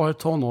hamnat kvar i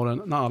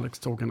tonåren när Alex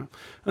tog henne.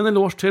 En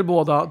eloge till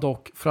båda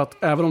dock, för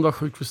att även om det var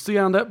sjukt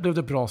frustrerande blev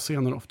det bra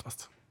scener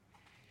oftast.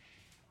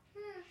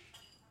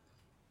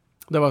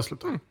 Det var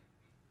slutet.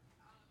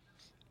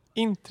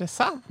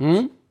 Intressant.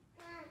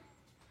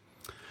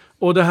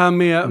 Och det här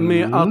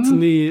med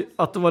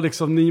att det var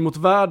liksom ni mot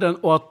världen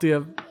och att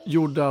det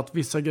gjorde att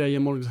vissa grejer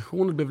med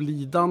organisationen blev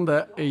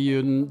lidande är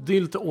ju det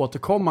är lite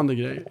återkommande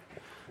grej.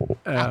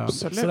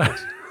 Absolut.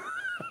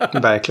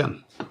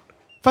 Verkligen.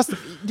 Fast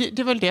det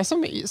är väl det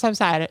som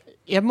så här,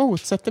 jag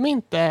motsätter mig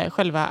inte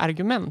själva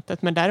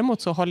argumentet, men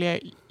däremot så håller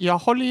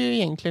jag ju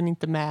egentligen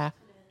inte med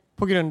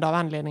på grund av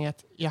anledningen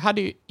att jag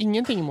hade ju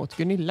ingenting emot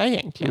Gunilla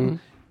egentligen.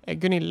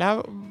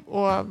 Gunilla,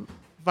 och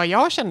vad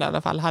jag kände i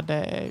alla fall,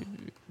 hade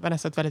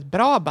Vanessa ett väldigt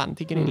bra band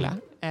till Gunilla.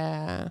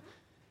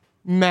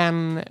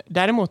 Men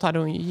däremot hade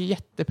hon ju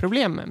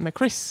jätteproblem med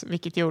Chris,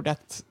 vilket gjorde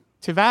att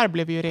tyvärr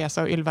blev ju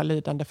Reza och Ylva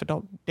lidande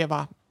för det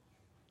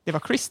var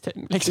Chris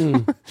team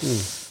liksom.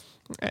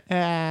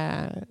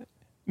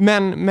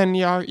 Men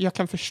jag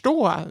kan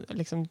förstå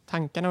liksom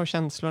tankarna och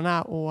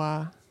känslorna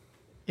och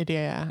i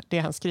det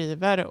han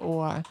skriver,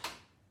 och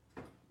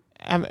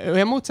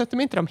jag motsätter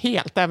mig inte dem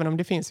helt, även om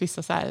det finns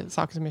vissa så här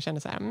saker som jag känner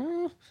så här.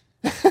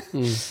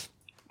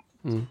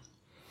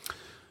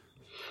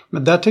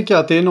 Men där tycker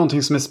jag att det är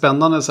någonting som är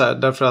spännande så här,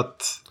 därför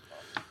att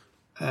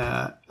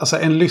alltså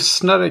en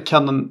lyssnare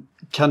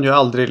kan ju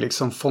aldrig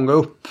liksom fånga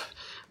upp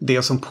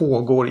det som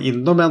pågår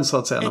inom en, så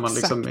att säga. Exakt. När man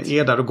liksom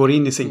är där och går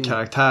in i sin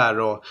karaktär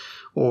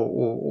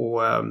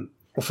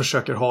och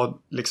försöker ha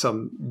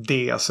liksom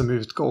det som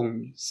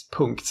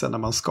utgångspunkt sen när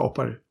man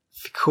skapar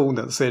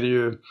fiktionen, så är det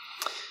ju...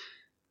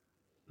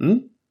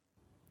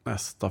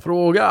 Nästa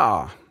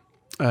fråga.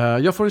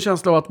 Jag får en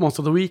känsla av att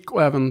Monster of the Week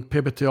och även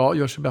PBTA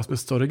gör sig bäst med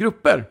större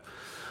grupper.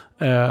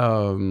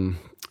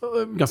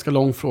 Ganska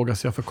lång fråga,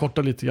 så jag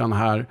förkortar lite grann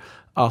här.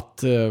 Att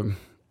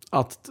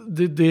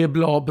det är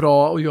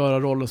bra att göra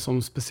roller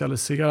som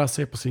specialiserar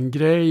sig på sin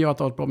grej, och att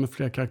det har varit bra med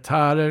fler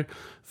karaktärer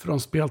för de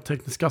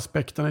speltekniska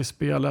aspekterna i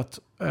spelet.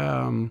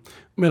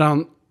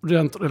 Medan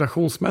rent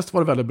relationsmässigt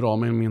var det väldigt bra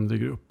med en mindre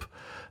grupp.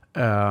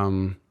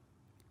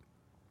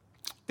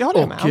 Det håller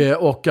jag med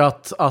om. Och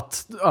att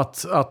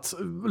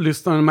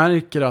lyssnaren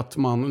märker att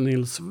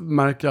Nils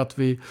märker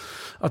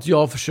att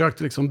jag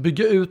försökte liksom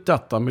bygga ut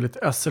detta med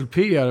lite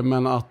SLPR,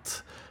 men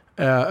att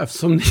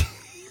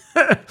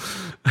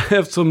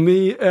eftersom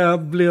ni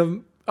blev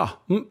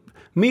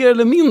mer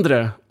eller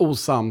mindre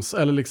osams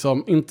eller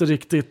liksom inte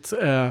riktigt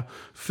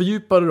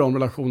fördjupade de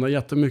relationerna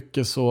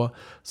jättemycket,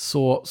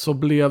 så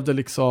blev det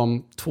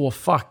liksom två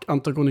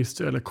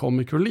antagonister eller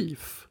comic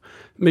relief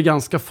med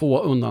ganska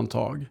få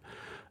undantag.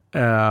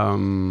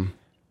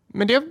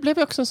 Men det blev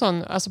ju också en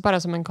sån, alltså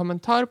bara som en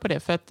kommentar på det,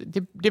 för att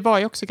det var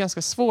ju också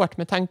ganska svårt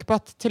med tanke på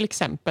att till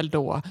exempel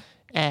då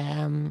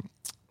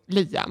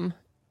Liam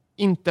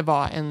inte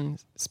var en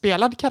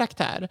spelad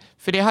karaktär.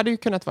 För det hade ju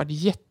kunnat vara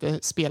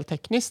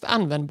jättespeltekniskt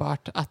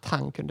användbart att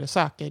han kunde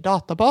söka i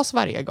databas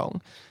varje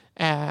gång.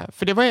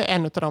 För det var ju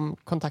en av de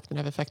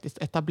kontakterna vi faktiskt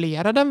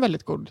etablerade en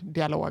väldigt god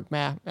dialog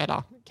med,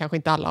 eller kanske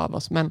inte alla av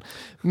oss,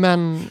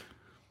 men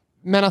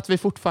att vi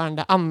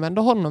fortfarande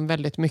använde honom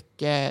väldigt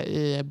mycket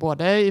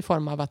både i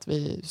form av att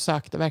vi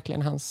sökte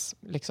verkligen hans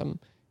liksom,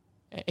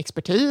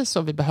 expertis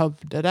och vi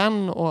behövde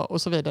den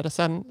och så vidare.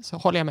 Sen så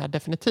håller jag med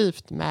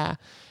definitivt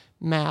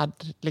med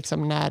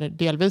liksom när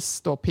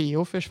delvis då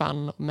PO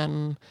försvann,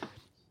 men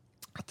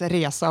att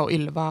Reza och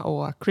Ylva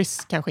och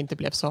Chris kanske inte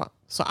blev så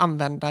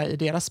använda i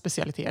deras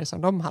specialiteter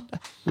som de hade.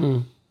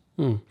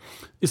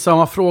 I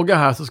samma fråga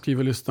här så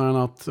skriver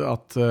lyssnaren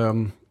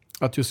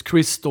att just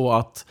Chris då,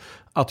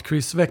 att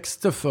Chris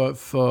växte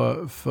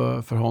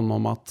för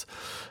honom, att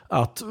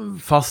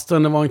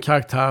fastän det var en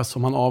karaktär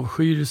som han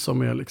avskyr,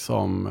 som är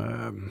liksom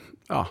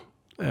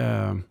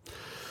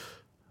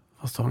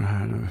vad står det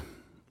här nu?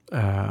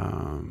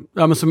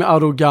 Men som är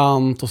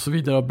arrogant och så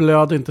vidare, och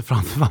blöder inte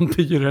framför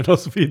vampyrer och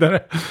så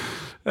vidare.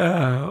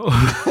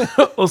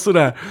 Och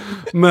sådär.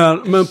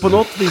 Men på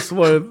något vis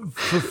var det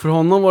för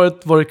honom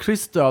var det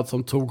Chris död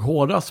som tog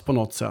hårdast på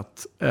något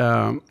sätt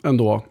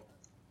ändå.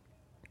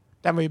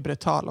 Den var ju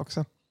brutal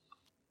också.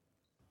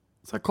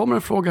 Så här kommer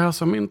en fråga här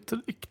som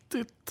inte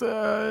riktigt...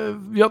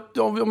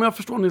 om jag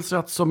förstår Nils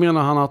rätt så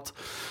menar han att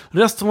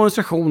resten av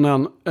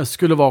organisationen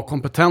skulle vara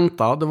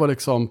kompetenta. Det var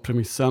liksom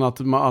premissen att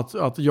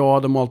jag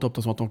hade målat upp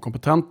det som att de var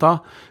kompetenta.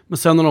 Men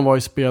sen när de var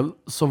i spel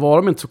så var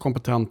de inte så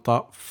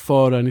kompetenta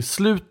förrän i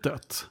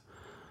slutet.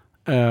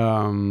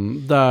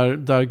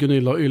 Där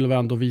Gunilla och Ylva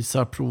ändå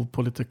visar prov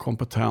på lite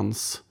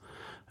kompetens.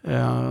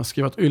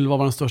 Skriver att Ylva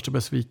var den största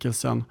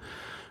besvikelsen.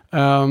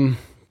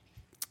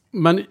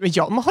 Men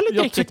jag håller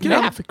inte riktigt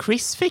med, för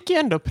Chris fick ju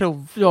ändå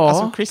prov. Ja,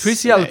 alltså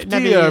Chris hjälpte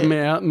er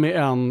med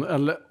en...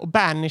 Eller... Och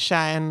banisha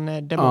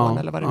en demon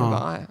eller vad det nu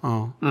var.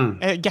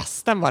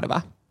 Gasten var det,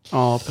 va?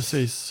 Ja,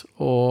 precis.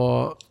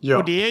 Och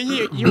det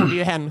gjorde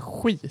ju hen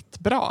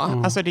skitbra.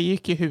 Alltså det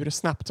gick ju hur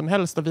snabbt som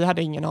helst och vi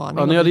hade ingen aning.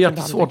 Ja, ni hade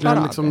jättesvårt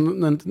liksom,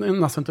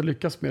 nästan inte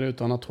lyckas med det,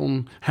 utan att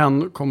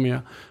hen kom med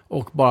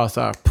och bara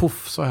så här,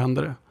 puff, så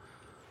hände det.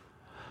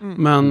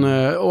 Men,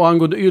 och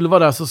angående Ylva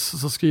där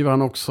så skriver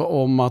han också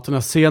om att den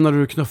här scenen när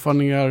du knuffar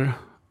ner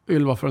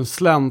Ylva för en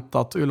slänt,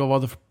 att Ylva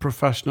var the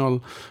professional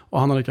och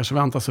han hade kanske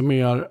väntat sig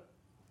mer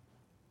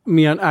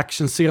en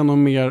actionscen och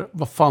mer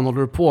vad fan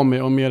håller du på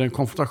med och mer en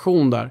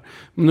konfrontation där.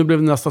 Men nu blev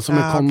det nästan som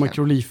en comic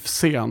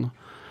relief-scen.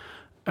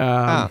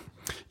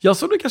 Jag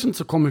såg det kanske inte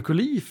så comic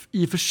relief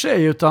i och för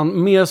sig,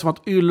 utan mer som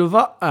att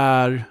Ylva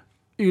är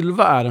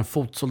en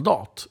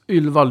fotsoldat.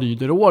 Ylva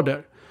lyder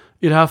order.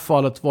 I det här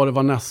fallet var det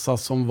Vanessa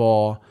som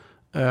var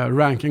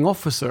ranking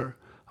officer.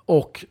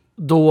 Och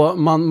då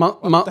man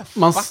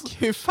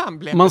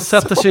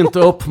sätter sig inte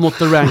upp mot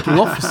the ranking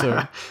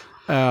officer.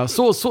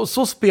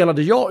 Så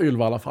spelade jag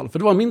Ylva i alla fall. För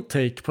det var min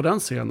take på den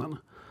scenen.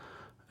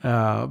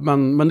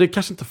 Men det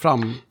kanske inte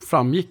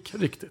framgick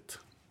riktigt.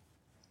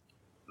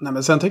 Nej,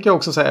 men sen tänker jag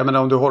också säga,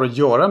 om du har att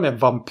göra med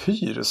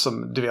vampyr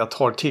som du vet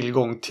har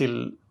tillgång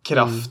till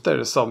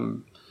krafter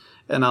som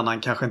en annan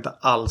kanske inte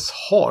alls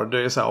har.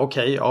 Det är så här,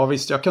 okej, ja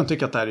visst, jag kan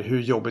tycka att det här är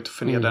hur jobbigt att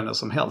förnedra henne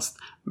som helst.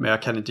 Men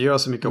jag kan inte göra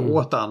så mycket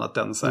åt det annat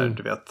än så här,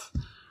 du vet.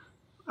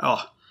 Ja.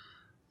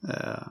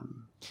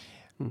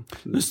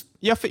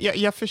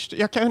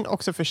 Jag kan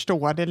också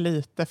förstå det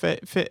lite,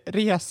 för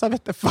Reza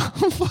vet inte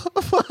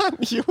vad han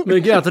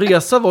gjorde. Men att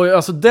Reza var ju,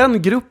 alltså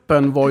den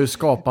gruppen var ju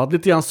skapad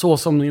lite grann så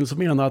som Nils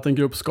menar att en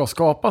grupp ska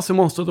skapas i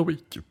Monster of the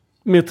Week.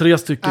 Med 3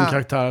 stycken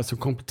karaktärer som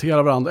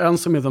kompletterar varandra. En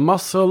som är The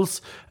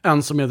Muscles,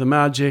 en som är The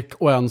Magic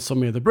och en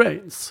som är The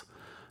Brains.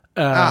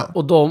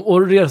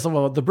 Och Reza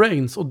var The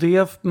Brains. Och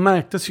det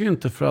märktes ju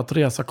inte för att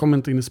Reza kom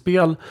inte in i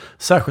spel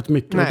särskilt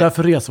mycket. Nej. Och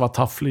därför Reza var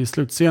tafflig i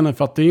slutscenen.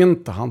 För att det är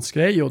inte hans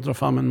grej att dra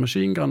fram en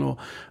machine gun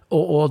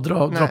och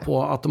dra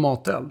på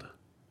automateld.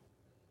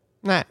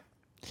 Nej.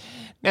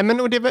 Nej,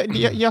 men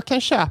jag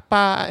kan köpa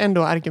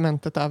ändå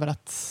argumentet över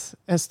att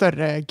en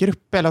större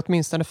grupp eller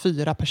åtminstone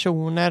 4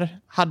 personer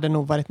hade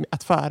nog varit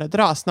att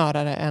föredra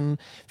snarare än...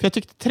 För jag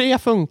tyckte 3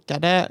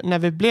 funkade. När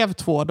vi blev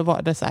 2 då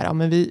var det så här, ja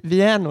men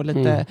vi är nog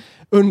lite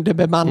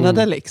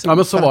underbemannade liksom. Ja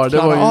men så var det.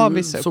 Det var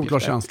ju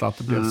såklart känsla att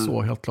det blev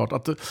så helt klart.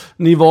 Att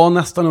ni var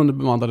nästan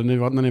underbemannade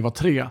när ni var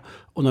 3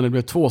 och när det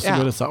blev 2 så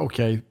blev det så här,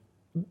 okej,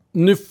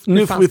 Nu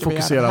får vi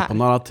fokusera på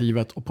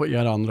narrativet och på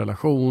er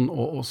relation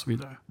och så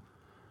vidare.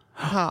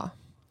 Ja.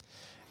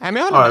 Nej,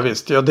 men jag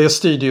visst. Ja, det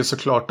styrde ju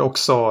såklart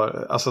också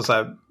alltså så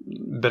här,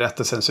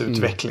 berättelsens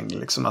utveckling.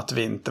 Liksom, att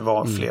vi inte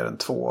var fler än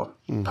 2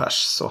 pers.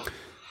 Så.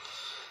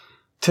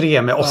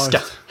 3 med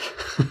Oscar.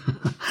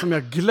 Som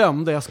jag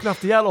glömde. Jag skulle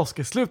haft ihjäl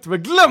Oscar i slutet. Men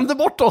jag glömde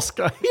bort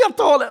Oscar helt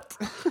och hållet.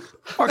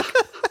 Fuck.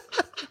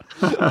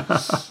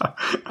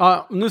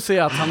 Nu ser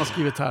jag att han har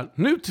skrivit här.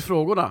 Nu till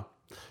frågorna.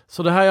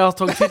 Så det här jag har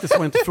tagit hittills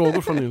var inte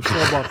frågor från Nils. Det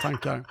var bara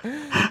tankar.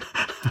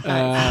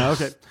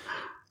 Okej.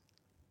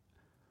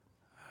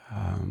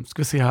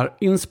 Ska vi se här.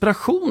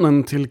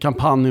 Inspirationen till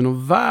kampanjen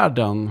och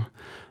världen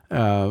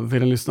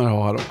vill en lyssnare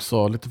ha här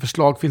också. Lite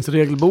förslag finns i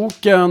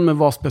regelboken, men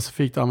vad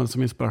specifikt används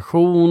som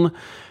inspiration.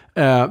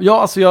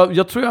 Jag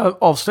tror jag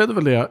avslöjade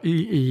väl det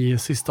i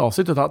sista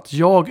avsnittet, att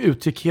jag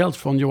utgick helt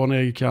från Johan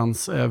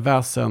Egerkrans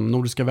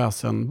Nordiska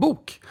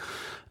väsen-bok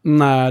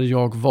när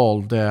jag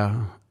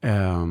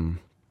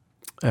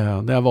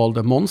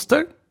valde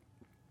monster.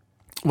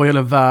 Vad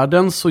gäller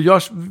världen så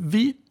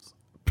vi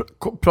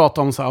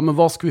prata om så här, men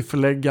vad ska vi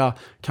förlägga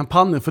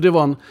kampanjen? För det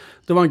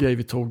var en grej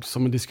vi tog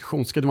som en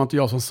diskussion. Det var inte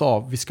jag som sa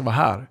vi ska vara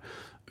här.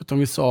 Utan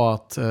vi sa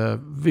att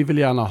vi vill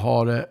gärna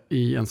ha det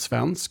i en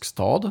svensk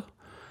stad.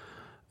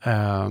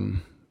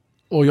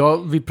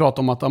 Och vi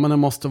pratade om att det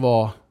måste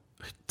vara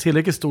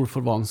tillräckligt stor för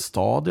att vara en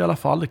stad i alla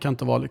fall. Det kan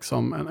inte vara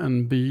liksom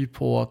en by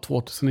på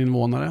 2000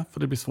 invånare, för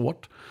det blir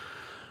svårt.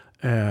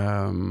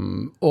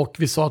 Och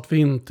vi sa att vi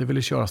inte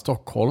ville köra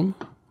Stockholm.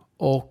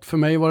 Och för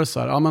mig var det så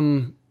här,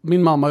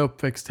 min mamma är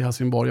uppväxt i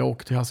Helsingborg. Jag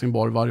åker till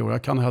Helsingborg varje år.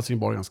 Jag kan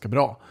Helsingborg ganska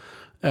bra.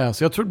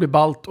 Så jag tror det blir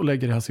ballt att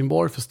lägga i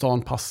Helsingborg, för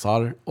stan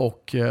passar.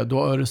 Och då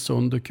har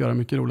Öresund du kan göra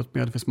mycket roligt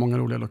med. Det finns många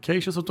roliga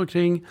locations runt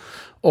omkring.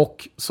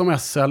 Och som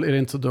SL är det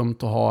inte så dumt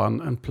att ha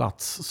en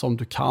plats som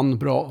du kan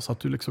bra. Så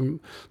att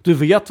du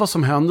vet vad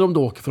som händer om du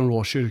åker från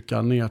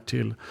Råkyrka ner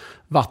till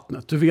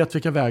vattnet. Du vet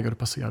vilka vägar du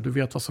passerar. Du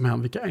vet vad som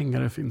händer, vilka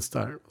ängar det finns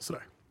där. Och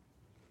sådär.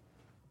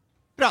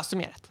 Bra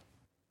summerat.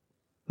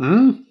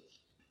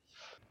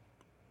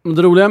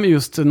 Det roliga med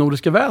just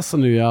Nordiska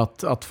väsen nu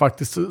är att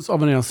faktiskt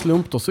av en ren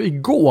slump då, så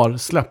igår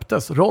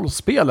släpptes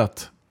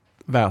rollspelet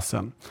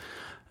Väsen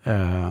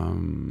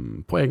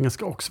på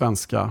engelska och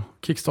svenska.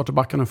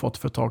 Kickstarterbacken har fått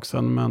för ett tag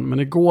sedan, men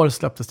igår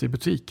släpptes det i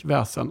butik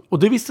Väsen. Och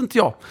det visste inte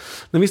jag.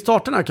 När vi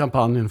startade den här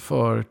kampanjen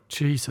för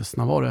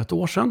när var det, ett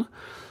år sedan,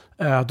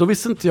 då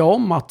visste inte jag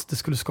om att det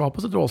skulle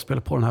skapas ett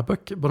rollspel på de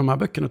här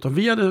böckerna, utan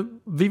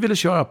vi ville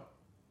köra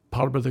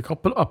Palber the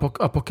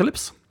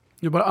Apocalypse.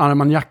 Nu bara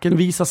armanjacken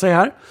visa sig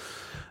här.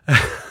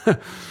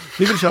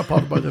 Vi ville köra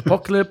Palber the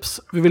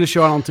Apocalypse. Vi ville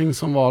köra någonting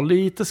som var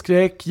lite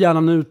skräck, gärna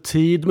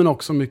nutid, men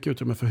också mycket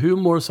utrymme för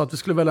humor. Så att vi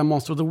skulle välja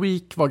Monster of the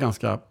Week var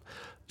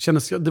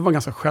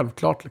ganska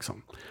självklart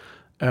liksom.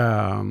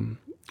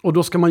 Och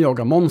då ska man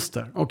jaga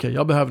monster. Okej,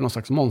 jag behöver någon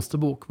slags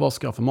monsterbok. Vad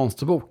ska jag för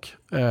monsterbok?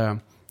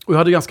 Och jag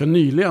hade ganska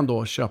nyligen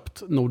då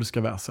köpt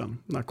Nordiska väsen,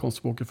 den här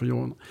konstboken för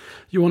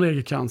Johan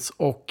Egerkrans,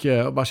 och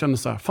bara kände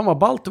så här, fan vad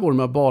ballt det vore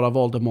med att bara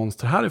valde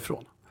monster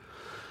härifrån.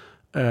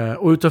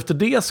 Och utefter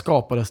det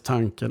skapades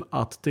tanken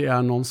att det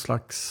är någon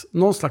slags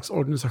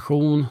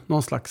organisation,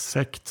 någon slags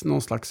sekt,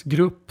 någon slags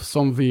grupp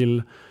som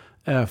vill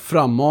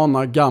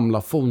frammana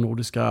gamla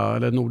fornnordiska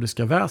eller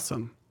nordiska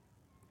väsen.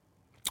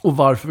 Och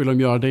varför vill de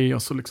göra det?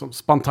 Och så liksom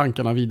spann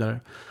tankarna vidare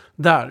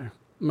där.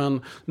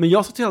 Men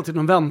jag satt hela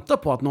tiden och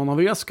väntade på att någon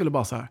av er skulle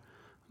bara så här,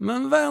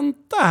 men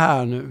vänta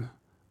här nu.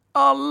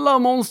 Alla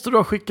monster du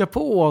har skickat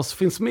på oss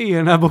finns med i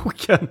den här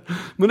boken.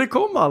 Men det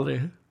kom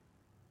aldrig.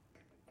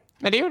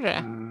 Men det gjorde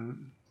det.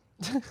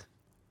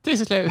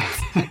 Till slut.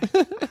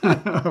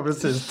 Ja,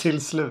 precis.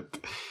 Till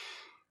slut.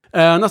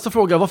 Nästa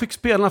fråga. Vad fick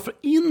spelarna för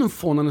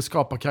info när ni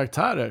skapar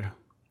karaktärer?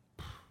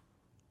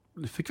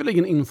 Det fick väl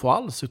ingen info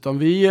alls, utan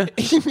vi...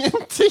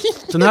 Ingenting.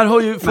 Den här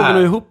hör ju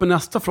frågan ihop med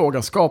nästa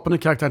fråga. Skapar ni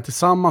karaktären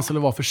tillsammans eller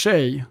var för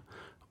sig?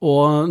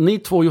 Och ni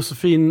två,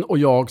 Josefin och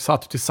jag,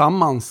 satt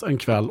tillsammans en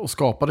kväll och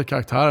skapade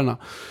karaktärerna.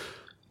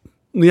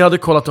 Ni hade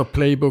kollat upp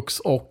playbooks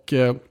och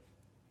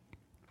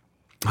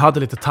hade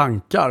lite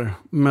tankar.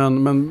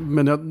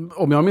 Men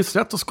om jag minns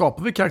rätt så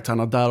skapade vi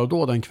karaktärerna där och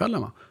då den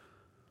kvällen, va?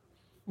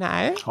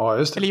 Nej. Ja,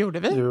 just det. Eller gjorde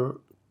vi? Jo.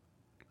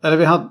 Eller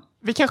vi hade...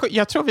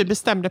 Jag tror vi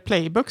bestämde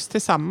playbooks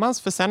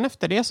tillsammans, för sen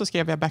efter det så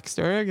skrev jag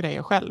backstory och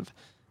grejer själv.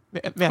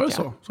 Vet var det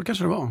jag. Så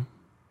kanske det var.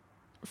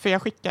 För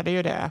jag skickade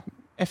ju det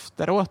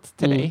efteråt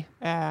till dig.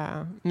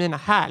 Mina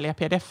härliga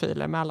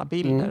pdf-filer med alla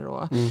bilder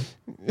och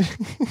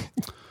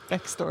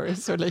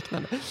backstories och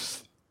liknande.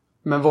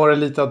 Men var det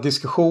lite av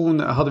diskussion?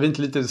 Hade vi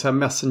inte lite så här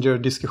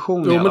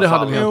messenger-diskussion? Jo, men det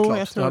hade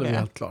vi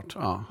helt klart.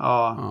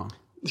 Ja.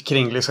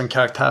 Kring liksom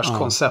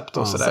karaktärskoncept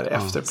och sådär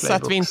efter playbooks.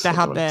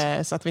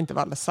 Så att vi inte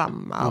valde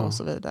samma och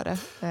så vidare.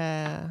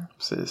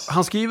 Precis.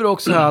 Han skriver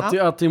också här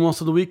att i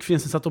Monster of the Week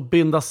finns ett sätt att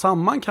binda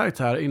samman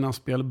karaktär innan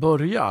spel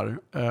börjar.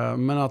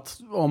 Men att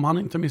om han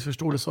inte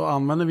missförstod det så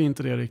använder vi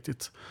inte det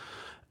riktigt.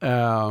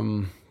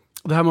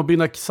 Det här med att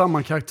binda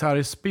samman karaktär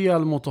i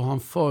spel mot att ha en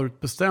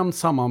förutbestämd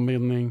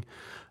sammanbindning.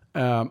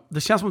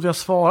 Det känns som att vi har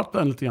svarat på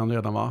den lite grann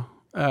redan, va?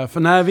 För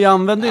nej, vi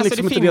använder alltså,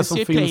 liksom inte det som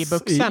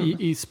finns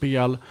i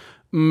spel.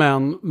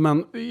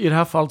 Men i det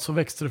här fallet så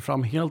växte det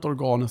fram helt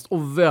organiskt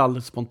och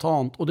väldigt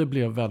spontant. Och det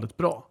blev väldigt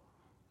bra.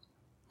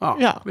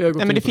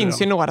 Men det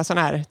finns ju några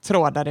sådana här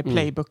trådar i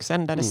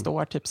playbooksen där det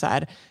står typ så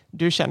här: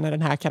 du känner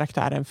den här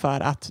karaktären för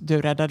att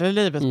du räddade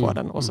livet på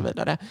den och så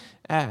vidare.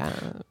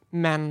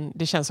 Men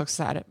det känns också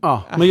så här.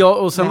 Ja, men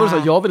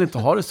jag vill inte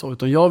ha det så,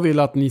 utan jag vill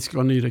att ni ska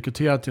vara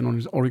nyrekryterade till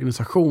en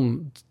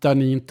organisation där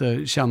ni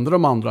inte kände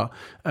de andra.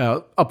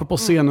 Apropå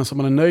scenen som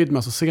man är nöjd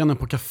med, så scenen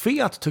på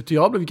kaféet tyckte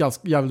jag blev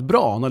jävligt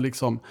bra, när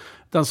liksom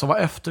den som var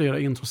efter era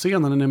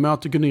introscenen, när ni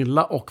möter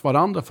Gunilla och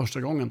varandra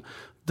första gången,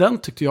 den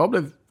tyckte jag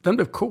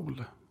blev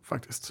cool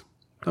faktiskt.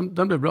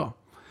 Den blev bra.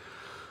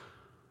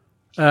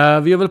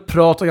 Vi har väl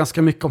pratat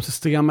ganska mycket om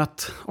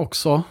systemet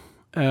också.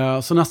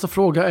 Så nästa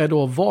fråga är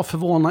då: vad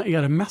förvånar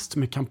er mest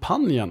med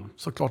kampanjen?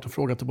 Såklart en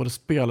fråga till både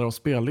spelare och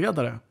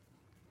spelledare.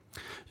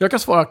 Jag kan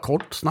svara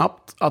kort,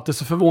 snabbt, att det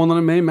som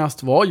förvånade mig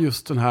mest var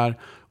just den här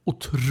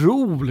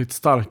otroligt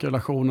starka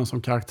relationen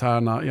som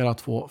karaktärerna, era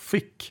två,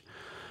 fick.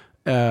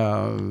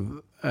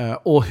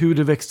 Och hur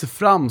det växte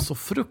fram så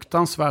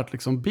fruktansvärt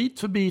liksom, bit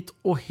för bit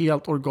och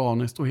helt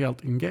organiskt och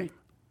helt in-game.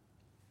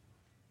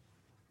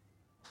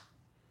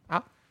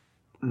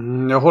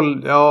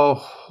 Jag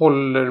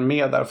håller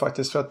med där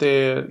faktiskt, för att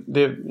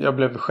jag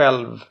blev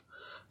själv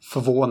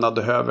förvånad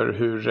över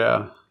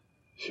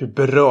hur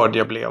berörd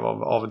jag blev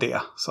av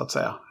det, så att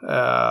säga.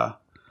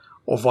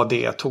 Och vad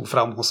det tog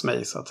fram hos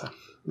mig, så att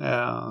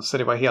säga. Så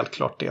det var helt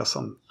klart det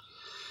som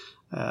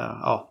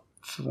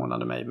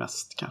förvånade mig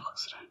mest kanske.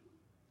 Sådär.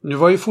 Nu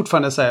var ju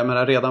fortfarande så här,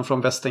 men redan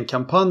från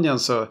Västern-kampanjen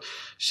så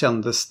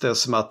kändes det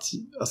som att,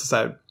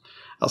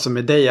 alltså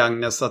med dig,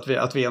 Agnes,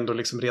 att vi ändå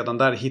liksom redan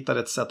där hittade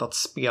ett sätt att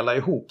spela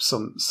ihop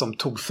som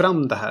tog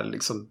fram det här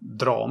liksom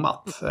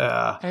dramat.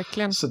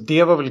 Så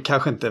det var väl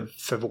kanske inte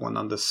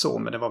förvånande så,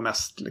 men det var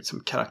mest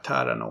liksom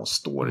karaktärerna och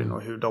storyn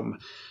och hur de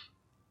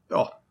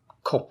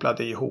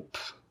kopplade ihop.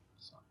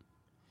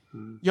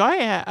 Jag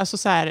är alltså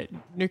så här,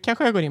 nu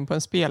kanske jag går in på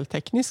en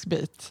spelteknisk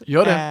bit.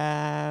 Gör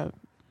det.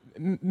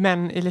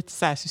 Men i lite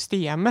så här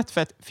systemet,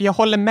 för jag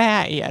håller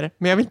med er,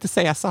 men jag vill inte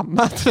säga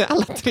samma,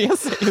 alla tre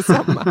säger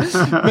samma.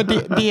 Men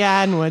det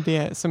är nog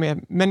det som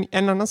är. Men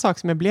en annan sak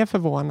som jag blev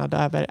förvånad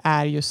över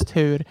är just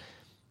hur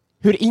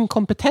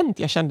inkompetent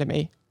jag kände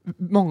mig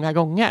många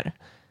gånger.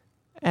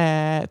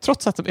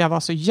 Trots att jag var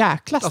så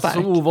jäkla stark.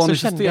 Alltså som ovanligt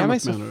så kände jag mig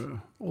så... menar du?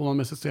 Ovanligt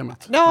med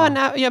systemet? Men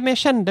jag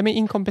kände mig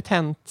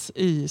inkompetent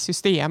i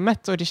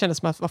systemet, och det kändes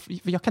som att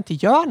jag kan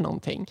inte göra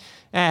någonting.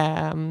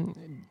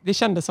 Det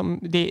kändes som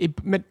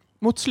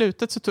mot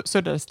slutet så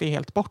suddades det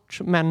helt bort,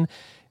 men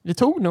det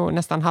tog nog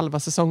nästan halva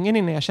säsongen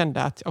innan jag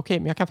kände att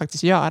men jag kan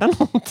faktiskt göra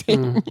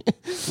någonting.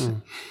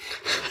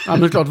 Ja, men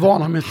det är klart,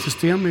 vana med ett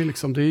system är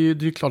liksom, det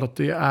är klart att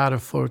det är en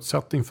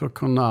förutsättning för att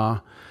kunna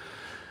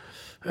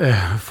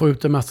få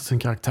ut det mesta av sin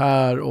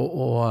karaktär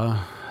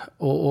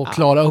och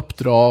klara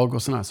uppdrag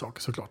och såna här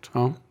saker, såklart.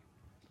 Ja.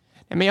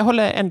 Men jag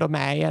håller ändå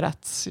med er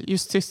att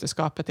just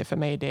systerskapet är för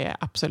mig det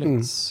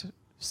absolut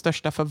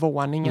största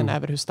förvåningen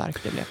över hur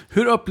starkt det blev.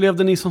 Hur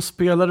upplevde ni som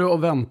spelare att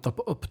vänta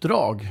på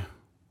uppdrag?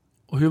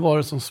 Och hur var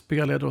det som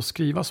spelledare att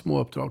skriva små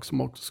uppdrag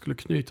som också skulle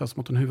knytas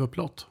mot en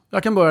huvudplott?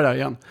 Jag kan börja där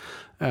igen,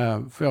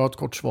 för jag har ett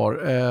kort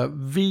svar.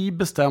 Vi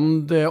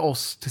bestämde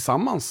oss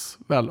tillsammans,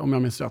 väl, om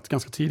jag minns rätt,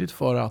 ganska tidigt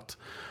för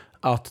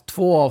att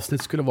 2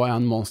 avsnitt skulle vara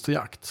en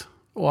monsterjakt.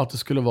 Och att det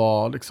skulle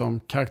vara liksom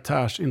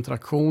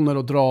karaktärsinteraktioner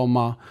och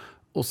drama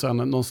och sen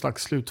någon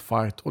slags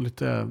slutfight och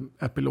lite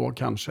epilog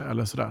kanske,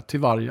 eller sådär, till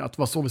varje. Att det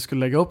var så vi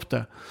skulle lägga upp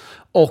det.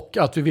 Och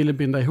att vi ville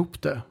binda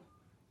ihop det.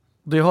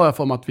 Det har jag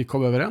för mig att vi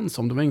kom överens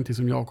om. Det var ingenting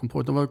som jag kom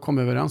på, utan vi kom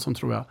överens om,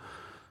 tror jag.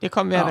 Det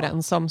kom vi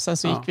överens om, sen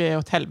så gick vi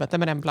åt helvete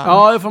med den planen.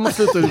 Ja, från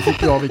slutet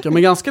fick jag vilka.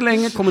 Men ganska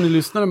länge kommer ni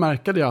lyssnare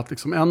märka det, att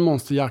liksom en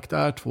monsterjakt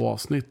är 2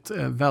 avsnitt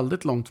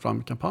väldigt långt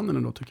fram i kampanjen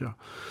ändå, tycker jag.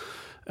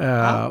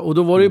 Och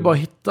då var det ju bara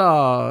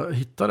att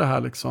hitta det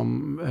här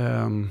liksom,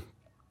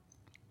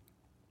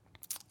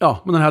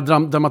 men den här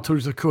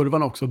dramaturgiska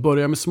kurvan också.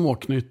 Börja med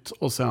småknytt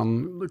och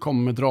sen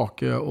kommer med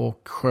drake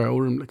och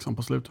sjöorm liksom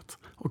på slutet.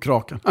 Och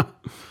kraken.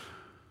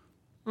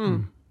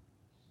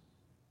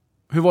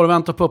 Hur var det att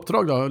vänta på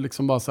uppdrag då?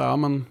 Liksom bara så här,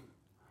 men...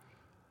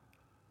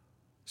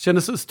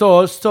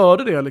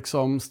 Störde det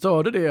liksom?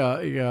 Störde det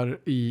er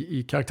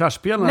i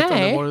karaktärsspelandet?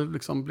 Nej. Eller var det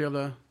liksom, blev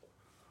det...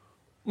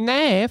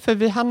 Nej, för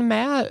vi hann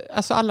med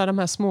alltså alla de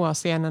här små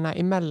scenerna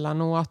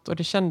emellanåt, och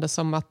det kändes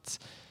som att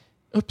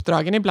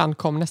uppdragen ibland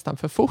kom nästan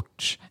för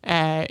fort.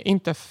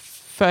 Inte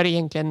för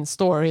egentligen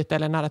storyt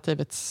eller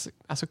narrativets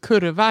alltså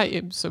kurva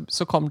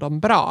så kom de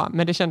bra,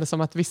 men det kändes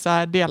som att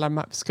vissa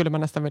delar skulle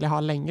man nästan vilja ha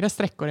längre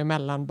sträckor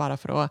emellan, bara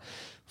för att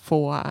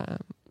få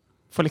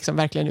liksom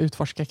verkligen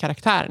utforska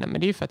karaktärerna.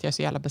 Men det är ju för att jag är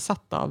så jävla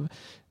besatt av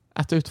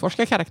att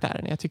utforska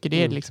karaktärerna. Jag tycker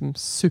det är liksom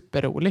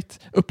superroligt.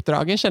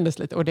 Uppdragen kändes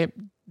lite, och det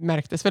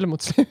märktes väl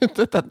mot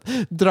slutet att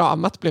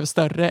dramat blev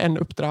större än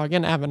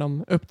uppdragen, även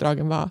om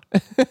uppdragen var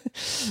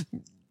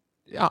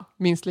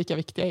minst lika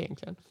viktiga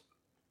egentligen.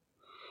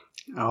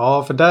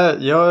 Ja, för där,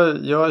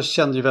 jag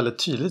kände ju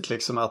väldigt tydligt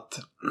liksom att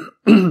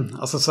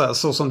alltså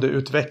så som det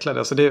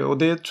utvecklades och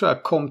det tror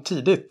jag kom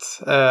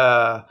tidigt.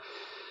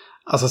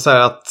 Alltså så här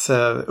att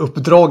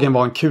uppdragen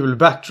var en kul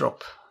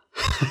backdrop.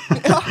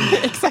 Ja,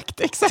 exakt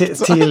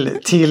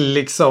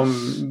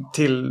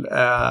till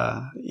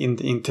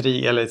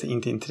intrig, eller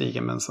inte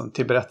intrigen men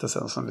till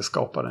berättelsen som vi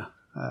skapade.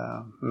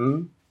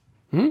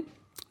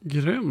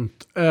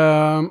 Grymt.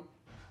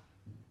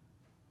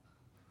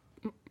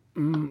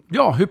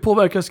 Ja, hur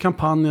påverkas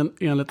kampanjen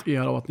enligt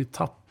er av att ni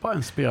tappar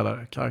en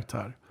spelare,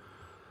 karaktär?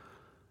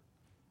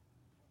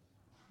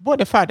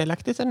 Både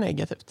fördelaktigt och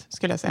negativt,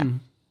 skulle jag säga.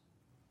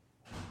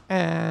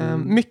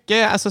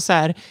 Mycket, alltså så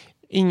här,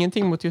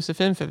 ingenting mot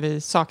Josefin för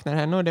vi saknar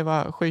henne och det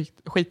var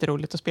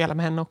skitroligt att spela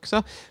med henne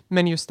också.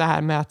 Men just det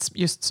här med att,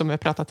 just som vi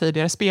pratat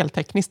tidigare,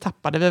 speltekniskt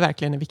tappade vi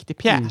verkligen en viktig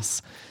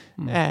pjäs.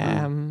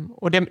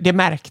 Och det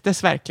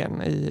märktes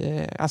verkligen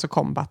i alltså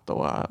combat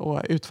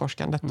och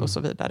utforskandet och så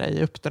vidare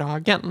i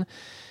uppdragen.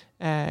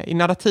 I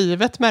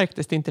narrativet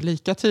märktes det inte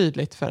lika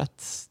tydligt för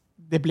att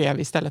det blev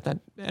istället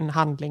en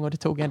handling och det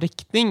tog en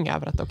riktning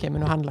över att okej,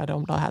 men nu handlar det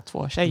om de här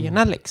 2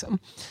 tjejerna liksom.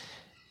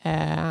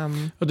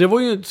 Och det var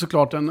ju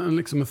såklart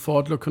en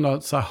fördel att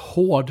kunna så här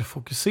hård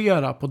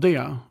fokusera på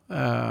det.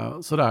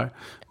 Sådär.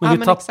 Men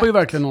vi tappade ju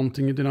verkligen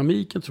någonting i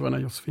dynamiken tror jag när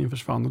Josefin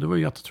försvann. Och det var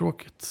ju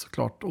jättetråkigt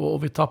såklart.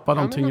 Och vi tappade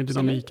någonting i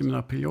dynamiken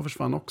när P.O.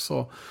 försvann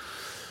också.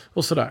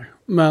 Och sådär.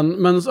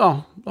 Men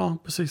ja,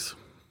 precis.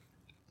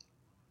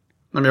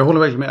 Men jag håller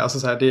verkligen med. Alltså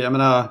så här, jag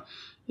menar,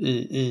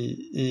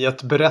 i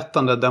ett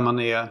berättande där man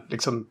är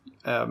liksom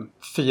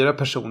 4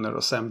 personer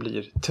och sen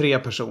blir 3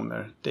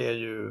 personer. Det är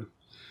ju...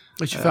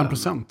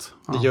 25%.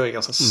 Det gör ju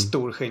ganska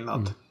stor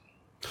skillnad.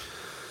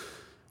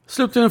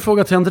 Slutligen en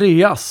fråga till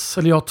Andreas,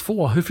 eller jag har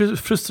 2. Hur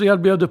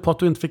frustrerad blev du på att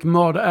du inte fick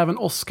mörda även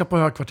Oskar på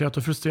högkvarteret?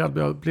 Och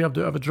frustrerad blev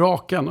du över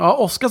draken? Ja,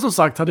 Oskar som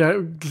sagt hade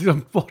jag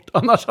glömt bort.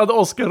 Annars hade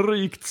Oskar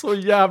rykt så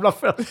jävla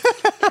fett.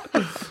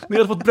 Ni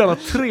hade fått bränna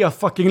 3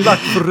 fucking lack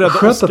för att rädda Oskar.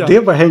 Skönt att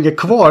det bara hänger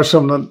kvar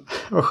som någon...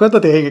 Vad skönt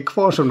att det hänger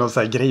kvar som någon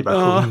sån här grej.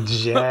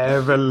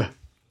 Hundjävel.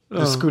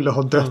 Du skulle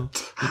ha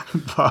dött.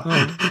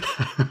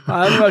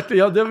 Nej,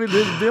 verkligen,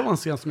 det var en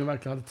scen som jag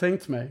verkligen hade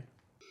tänkt mig.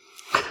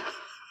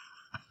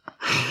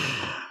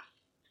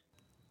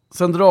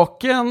 Sen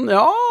draken,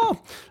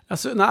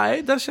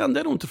 nej, där kände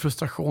jag nog inte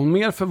frustration.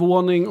 Mer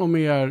förvåning och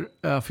mer...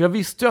 för jag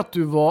visste ju att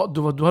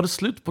du hade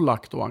slut på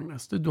lack då,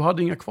 Agnes. Du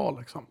hade inga kvar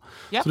liksom.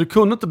 Yep. Så du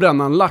kunde inte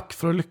bränna en lack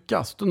för att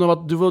lyckas. Du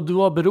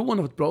var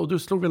beroende av ett bra... Och du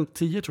slog väl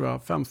 10 tror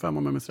jag, 5 om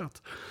jag minns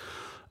rätt.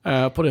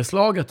 På det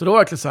slaget. Och då var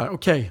det verkligen så här,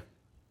 okej.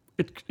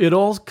 It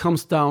all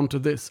comes down to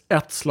this.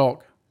 1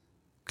 slag.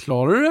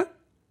 Klarar du det?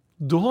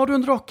 Då har du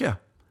en drake.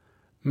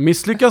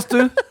 Misslyckas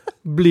du?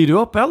 Blir du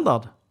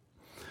uppeldad?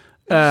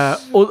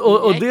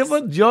 Och det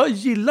var... Jag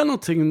gillar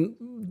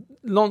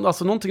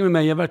någonting med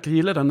mig jag verkligen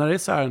gillar det. När det är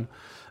så här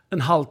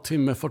en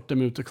halvtimme, 40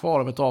 minuter kvar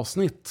av ett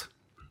avsnitt.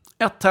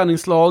 1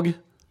 tärningsslag.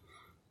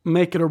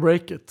 Make it or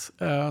break it.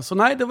 Så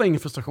nej, det var ingen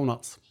frustration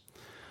alls.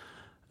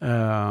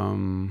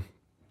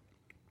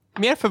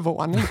 Mer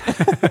förvåning.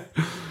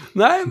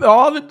 Nej,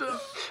 ja.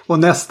 Och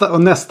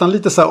nästan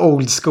lite så här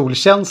old school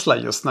känsla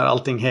just när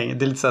allting hänger.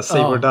 Det är lite så här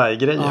save or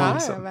die-grejer. Ja,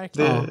 liksom.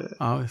 verkligen.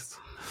 Ja, visst.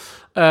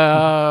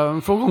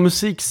 Fråga om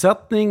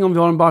musiksättning, om vi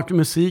har en vacker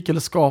musik eller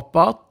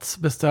skapat.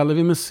 Beställer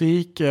vi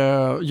musik?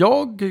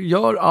 Jag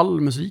gör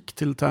all musik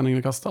till Tärningen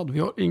är kastad. Vi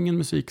har ingen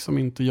musik som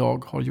inte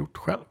jag har gjort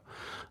själv.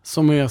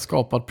 Som är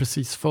skapad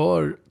precis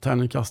för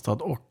Tärningen kastad.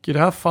 Och i det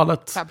här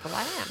fallet...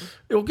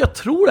 Och jag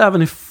tror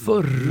även i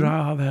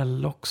förra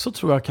väl också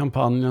tror jag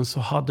kampanjen så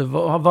hade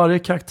varje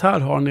karaktär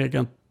har en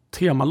egen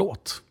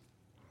temalåt.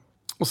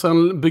 Och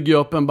sen bygger jag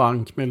upp en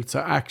bank med lite så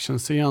här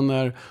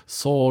actionscener,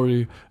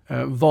 sorg,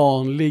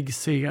 vanlig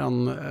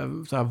scen,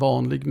 så här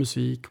vanlig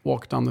musik,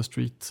 walk down the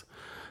street.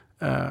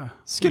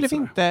 Skulle vi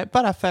inte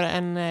bara för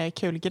en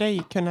kul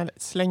grej kunna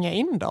slänga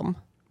in dem?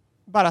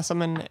 Bara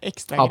som en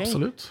extra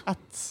grej.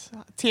 Att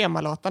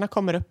temalåtarna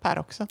kommer upp här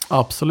också.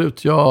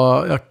 Absolut.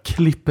 Jag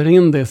klipper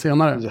in det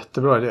senare.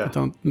 Jättebra idé.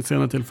 Ett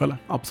senare tillfälle.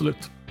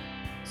 Absolut.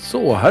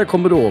 Så, här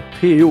kommer då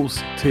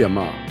POs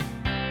tema.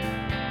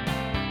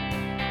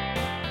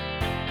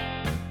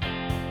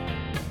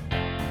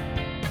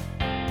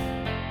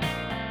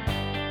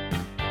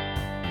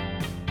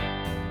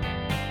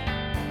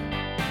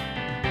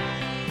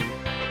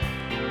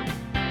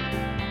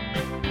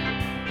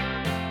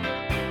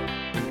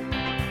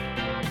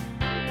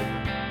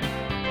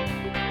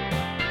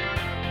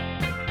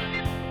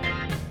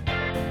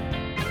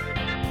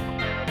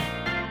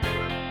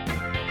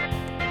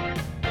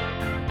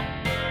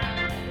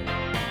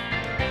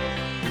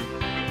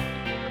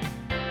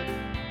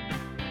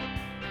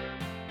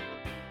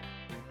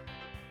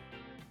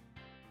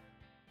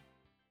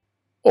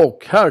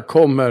 Och här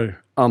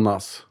kommer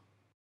Annas.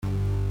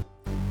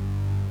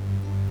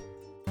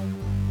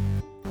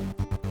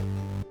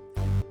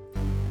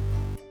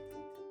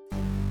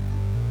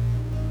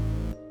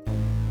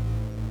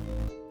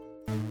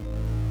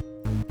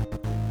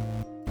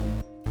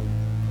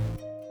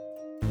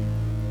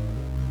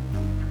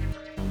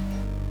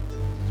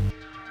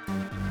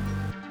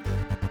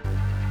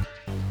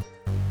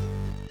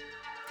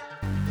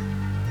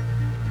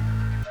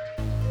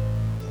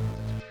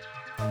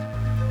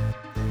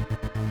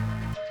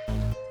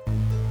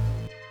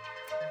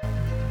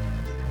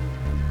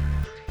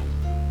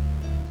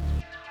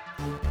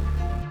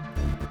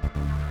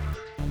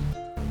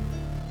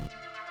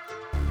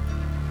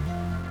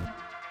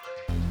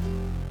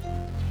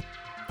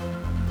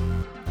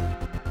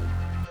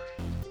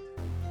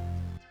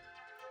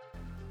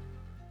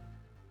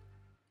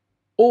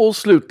 Och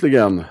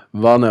slutligen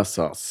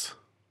Vanessas.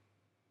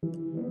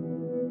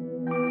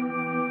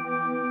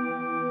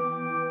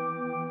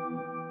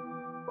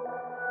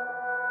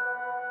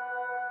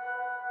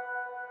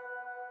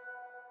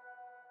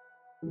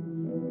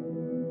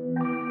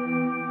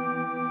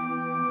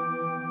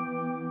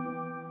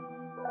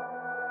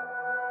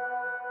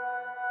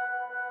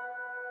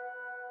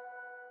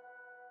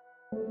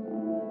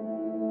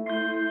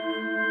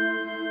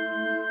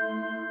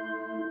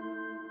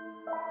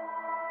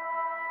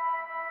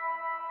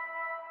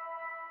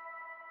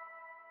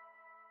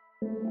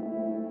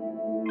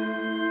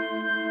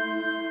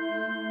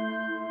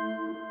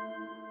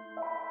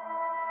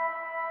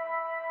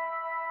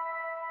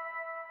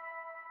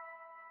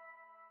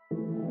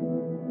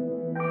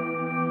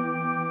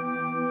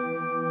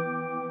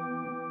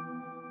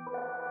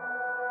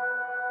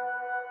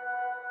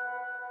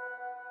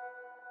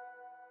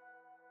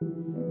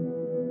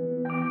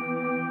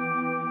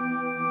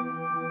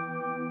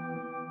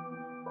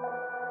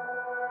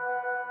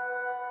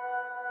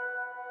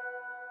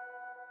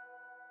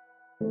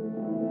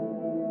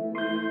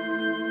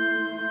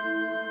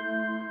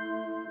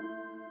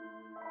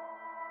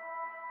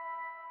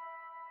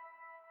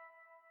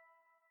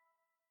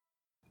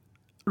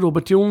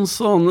 Robert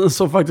Jonsson,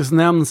 som faktiskt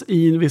nämns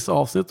i vissa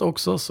avsnitt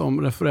också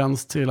som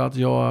referens till att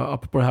jag,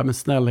 apropå det här med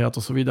snällhet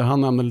och så vidare,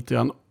 han nämnde lite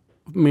grann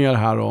mer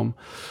här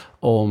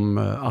om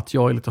att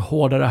jag är lite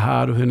hårdare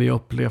här och hur ni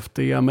upplevt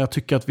det. Men jag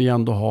tycker att vi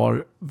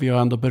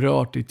har ändå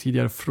berört det i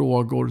tidigare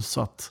frågor,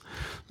 så att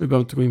vi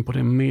behöver inte gå in på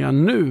det mer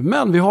nu.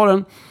 Men vi har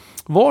en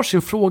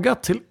varsin fråga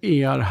till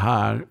er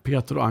här,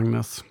 Peter och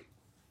Agnes,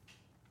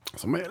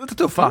 som är lite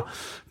tuffa.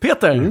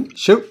 Peter,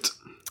 shoot!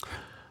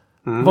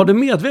 Var det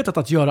medvetet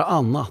att göra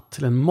Anna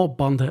till en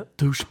mobbande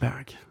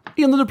douchebag?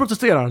 Innan du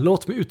protesterar,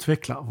 låt mig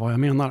utveckla vad jag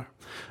menar.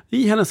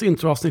 I hennes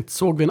introavsnitt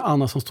såg vi en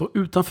Anna som står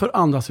utanför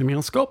andras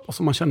gemenskap och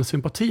som man känner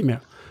sympati med.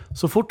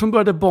 Så fort hon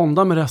började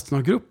bonda med resten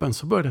av gruppen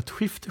så började ett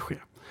skifte ske.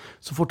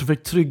 Så fort hon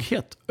fick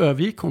trygghet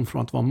övergick hon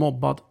från att vara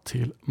mobbad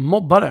till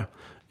mobbare.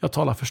 Jag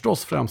talar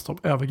förstås främst om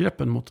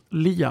övergreppen mot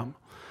Liam.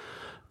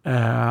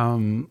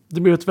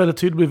 Det blir ett väldigt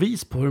tydligt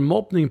bevis på hur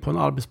mobbning på en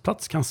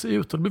arbetsplats kan se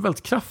ut, och det blir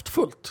väldigt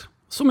kraftfullt.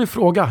 Så min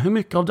fråga, hur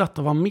mycket av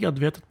detta var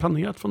medvetet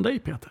planerat från dig,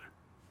 Peter?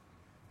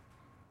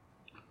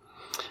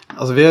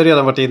 Alltså vi har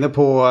redan varit inne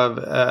på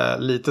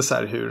lite så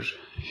här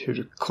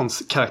hur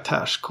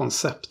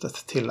karaktärskonceptet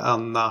till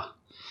Anna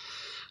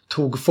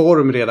tog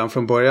form redan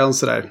från början.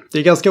 Så där. Det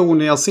är ganska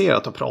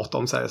onyanserat att prata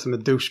om så här, som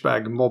en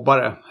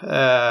douchebag-mobbare.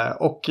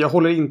 Och jag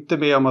håller inte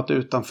med om att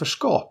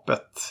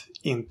utanförskapet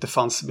inte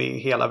fanns med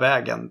hela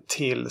vägen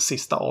till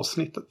sista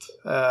avsnittet.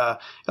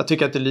 Jag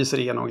tycker att det lyser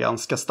igenom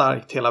ganska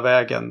starkt hela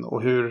vägen.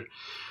 Och hur...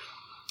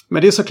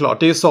 Men det är såklart,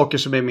 det är saker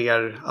som är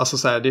mer, alltså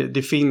så här,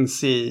 det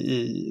finns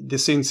det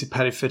syns i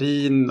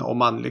periferin. Om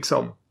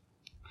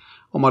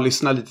man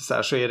lyssnar lite så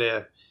här, så är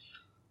det,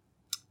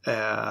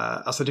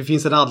 alltså det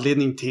finns en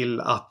anledning till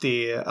att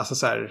det är, alltså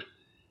så här,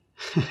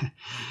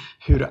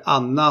 hur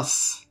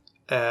Annas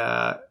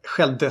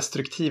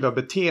självdestruktiva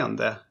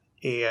beteende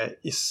är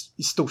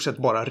i stort sett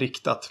bara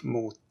riktat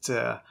mot,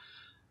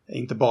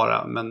 inte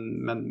bara,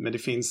 men det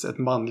finns ett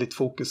manligt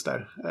fokus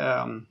där.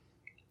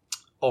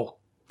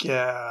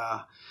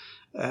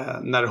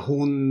 När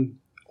hon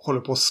håller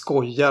på och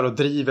skojar och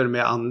driver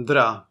med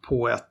andra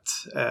på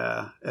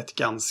ett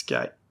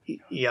ganska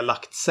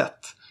elakt sätt,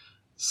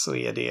 så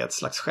är det ett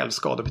slags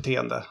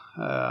självskadebeteende.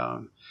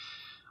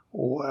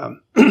 Och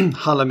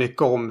handlar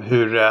mycket om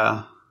hur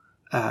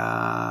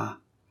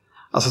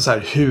alltså så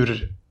här,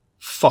 hur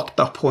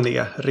fucked up hon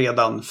är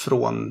redan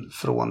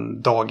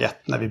från dag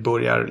ett när vi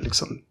börjar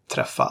liksom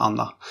träffa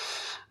Anna.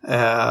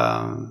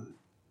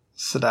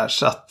 Så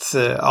att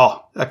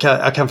ja,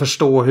 jag kan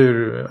förstå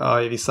hur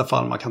i vissa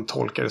fall man kan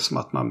tolka det som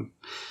att man,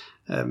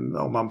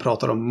 om man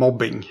pratar om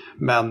mobbing,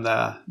 men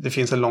det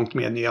finns en långt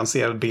mer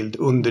nyanserad bild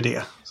under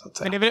det. Så att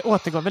säga. Men det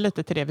återgår väl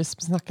lite till det vi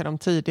snackade om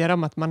tidigare,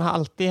 om att man har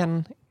alltid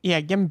en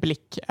egen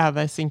blick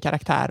över sin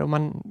karaktär, och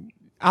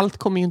allt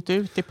kommer ju inte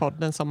ut i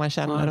podden som man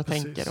känner och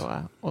tänker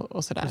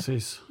och sådär.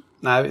 Precis.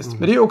 Nej, visst.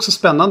 Men det är också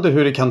spännande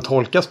hur det kan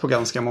tolkas på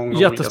ganska många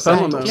olika sätt.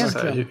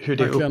 Jättespännande. Hur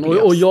det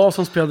upplevs. Och jag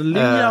som spelade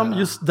Liam,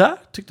 just där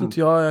tyckte inte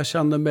jag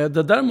kände med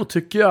det. Däremot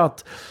tycker jag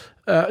att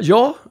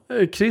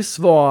Chris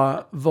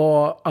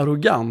var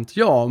arrogant.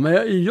 Ja,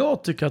 men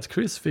jag tycker att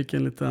Chris fick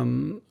en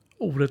liten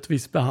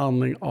orättvis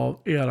behandling av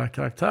era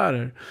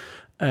karaktärer.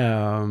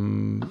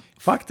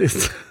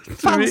 Faktiskt.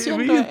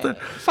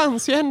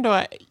 Fanns ju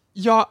ändå...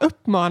 Jag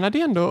uppmanade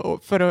ändå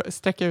för att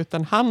sträcka ut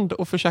en hand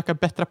och försöka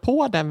bättra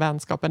på den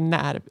vänskapen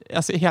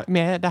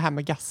med det här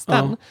med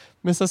gasten. Ja.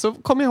 Men sen så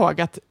kom jag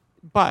ihåg att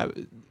bara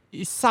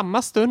i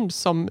samma stund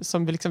som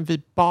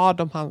vi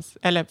bad om hans...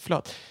 Eller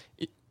förlåt.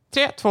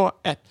 3, 2,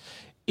 1.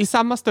 I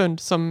samma stund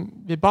som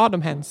vi bad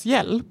om hans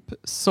hjälp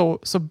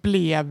så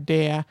blev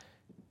det...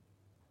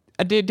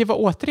 Det var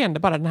återigen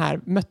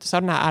möttes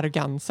av den här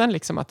arrogansen.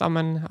 Liksom, att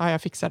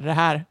jag fixade det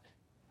här.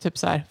 Typ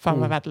så här, fan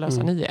vad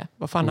värdelösa ni är.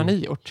 Vad fan har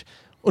ni gjort?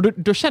 Och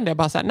då kände jag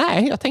bara så här,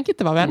 nej, jag tänker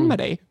inte vara vän med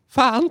dig.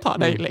 Fan ta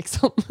dig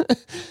liksom.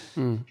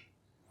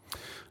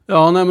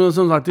 Ja, nej, men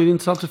som sagt, det är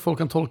intressant hur folk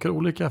kan tolka det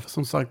olika. För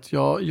som sagt,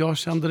 jag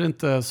kände det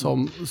inte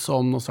som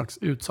någon slags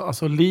utsatt.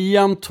 Alltså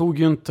Liam tog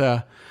ju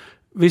inte...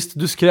 Visst,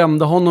 du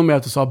skrämde honom med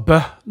att du sa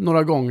bö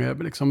några gånger.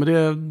 Liksom. Men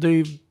det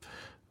är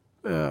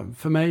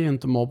för mig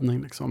inte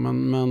mobbning.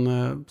 Liksom.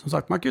 Men som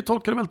sagt, man kan ju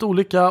tolka det väldigt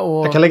olika.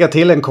 Och... Jag kan lägga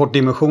till en kort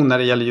dimension när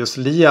det gäller just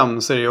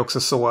Liam. Så är det ju också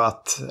så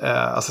att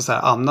alltså så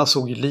här, Anna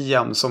såg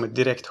Liam som ett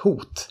direkt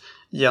hot.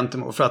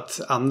 Gentemot, för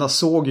att Anna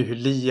såg ju hur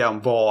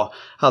Liam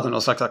hade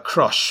någon slags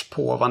crush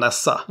på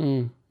Vanessa.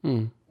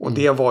 Och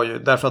det var ju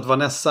därför att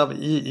Vanessa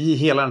i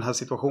hela den här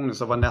situationen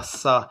så var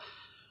Vanessa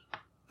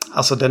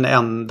alltså den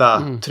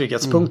enda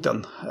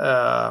trygghetspunkten.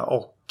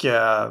 Och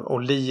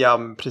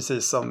Liam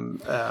precis som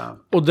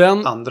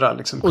andra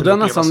liksom, och den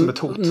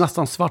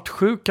nästan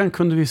svartsjukan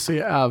kunde vi se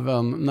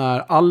även när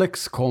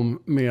Alex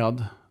kom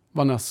med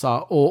Vanessa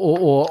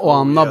och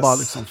Anna bara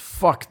liksom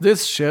fuck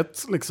this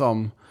shit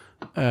liksom.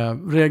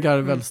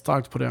 Reagerar väldigt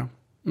starkt på det.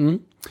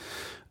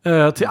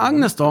 Till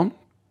Agnes då.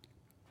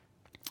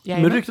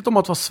 Med ryktet om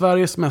att vara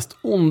Sveriges mest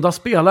onda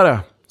spelare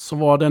så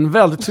var det en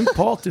väldigt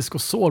sympatisk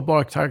och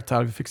sårbar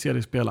karaktär vi fick se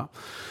dig spela.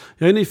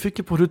 Jag är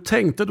nyfiken på hur du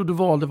tänkte då du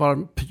valde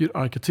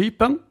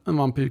vampyrarketypen. En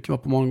vampyr kan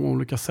vara på många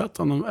olika sätt,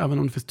 även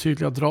om det finns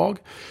tydliga drag.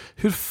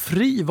 Hur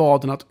fri var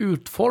den att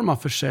utforma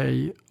för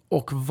sig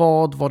och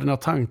vad var dina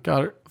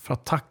tankar för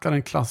att tackla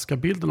den klassiska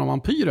bilden av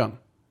vampyren?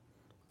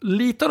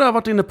 Lite har jag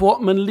varit inne på,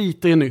 men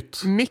lite är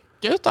nytt.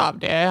 Mycket av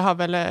det har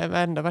väl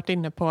ändå varit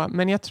inne på.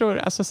 Men jag tror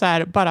alltså så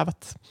här, bara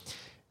att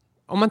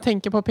om man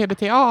tänker på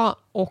PBTA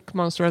och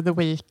Monster of the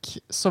Week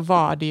så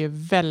var det ju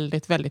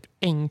väldigt, väldigt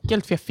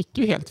enkelt. För jag fick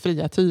ju helt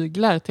fria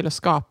tyglar till att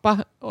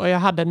skapa. Och jag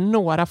hade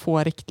några få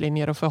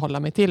riktlinjer att förhålla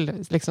mig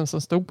till liksom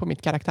som stod på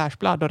mitt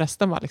karaktärsblad. Och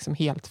resten var liksom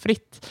helt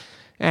fritt.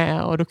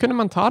 Och då kunde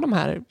man ta de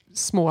här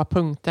små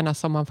punkterna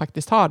som man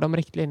faktiskt har, de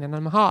riktlinjerna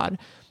man har.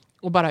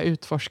 Och bara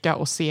utforska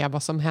och se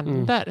vad som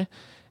händer.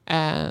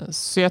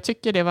 Så jag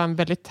tycker det var en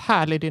väldigt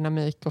härlig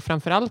dynamik. Och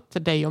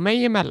framförallt dig och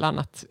mig emellan.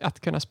 Att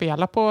kunna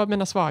spela på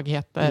mina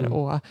svagheter.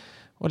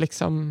 Och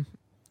liksom...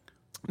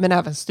 Men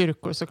även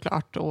styrkor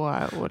såklart. Och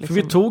liksom, för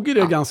vi tog ju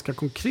det ganska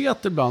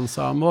konkret ibland.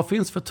 Så här, men vad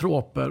finns för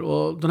tråper?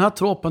 Och den här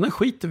tråpen, den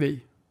skiter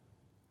vi.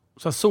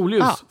 Så här,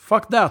 solljus,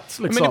 fuck that.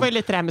 Liksom. Men det var ju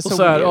lite det här med solljus.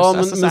 Så här, ja,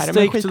 alltså, men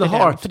stake to the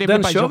heart,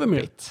 den kör jobbigt. vi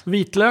med.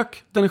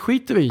 Vitlök, den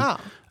skiter vi.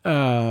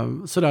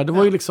 Sådär, det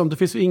var ju liksom, det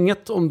finns ju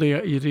inget om det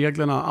i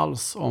reglerna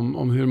alls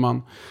om hur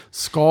man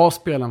ska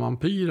spela en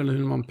vampyr eller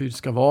hur en vampyr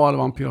ska vara eller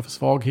vampyr har för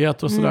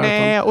svagheter och sådär.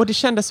 Nej, och det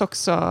kändes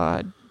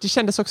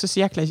också så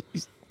jäkla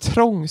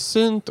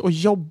trångsynt och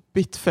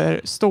jobbigt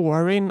för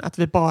storyn att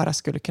vi bara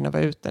skulle kunna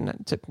vara ute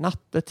en typ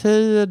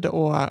nattetid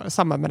och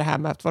samma med det här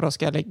med att vadå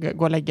ska jag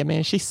gå och lägga mig i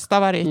en kista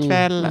varje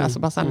kväll. Alltså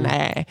bara så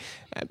nej.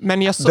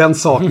 Men den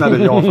saknade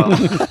jag.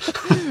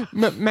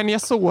 Men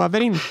jag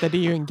sover inte, det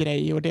är ju en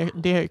grej och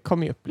det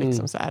kommer ju upp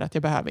liksom så här att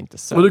jag behöver inte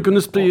sova. Och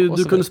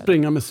du kunde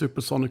springa med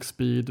supersonic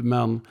speed,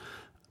 men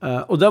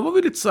och där var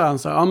vi lite så här,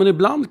 ja men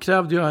ibland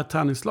krävde jag ett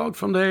tärningsslag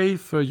från dig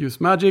för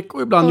use magic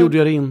och ibland gjorde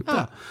jag det inte.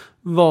 Ja.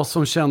 Vad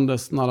som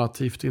kändes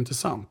narrativt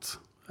intressant.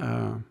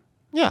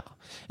 Ja,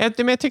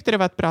 men jag tyckte det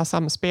var ett bra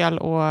samspel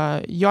och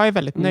jag är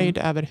väldigt nöjd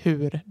över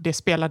hur det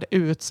spelade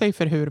ut sig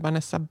för hur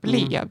Vanessa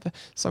blev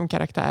som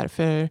karaktär.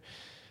 För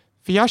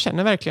jag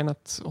känner verkligen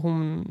att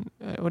hon,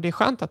 och det är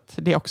skönt att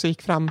det också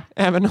gick fram,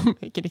 även om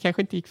det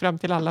kanske inte gick fram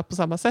till alla på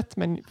samma sätt,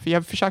 men för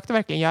jag försökte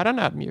verkligen göra en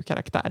ödmjuk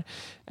karaktär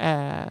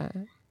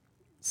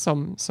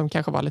som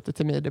kanske var lite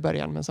timid i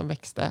början men som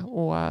växte.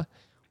 Och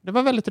det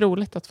var väldigt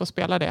roligt att få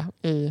spela det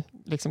i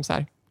liksom så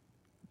här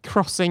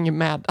crossing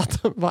med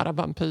att vara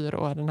vampyr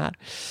och den här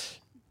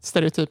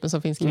stereotypen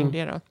som finns kring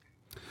det då.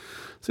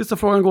 Sista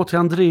frågan går till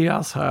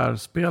Andreas här.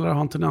 Spelare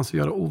har en tendens att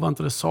göra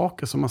oväntade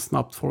saker som man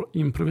snabbt får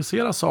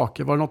improvisera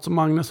saker. Var det något som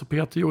Magnus och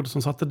Peter gjorde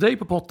som satte dig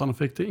på pottan och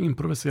fick dig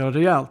improvisera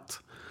rejält?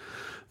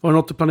 Var det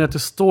något du planerade till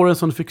storyn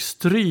som du fick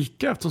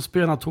stryka eftersom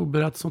spelarna tog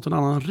berättelsen åt en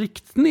annan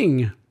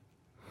riktning?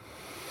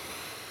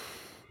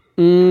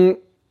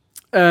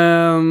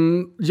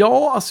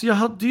 Ja, alltså jag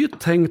hade ju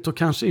tänkt att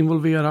kanske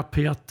involvera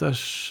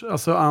Peters,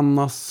 alltså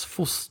Annas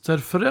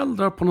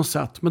fosterföräldrar på något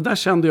sätt. Men där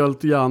kände jag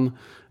lite grann,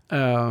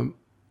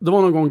 det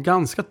var någon gång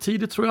ganska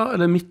tidigt tror jag,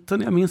 eller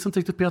mitten, jag minns inte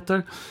riktigt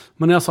Peter.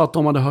 Men när jag sa att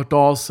de hade hört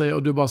av sig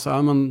och du bara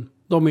sa, men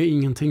de är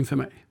ingenting för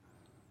mig.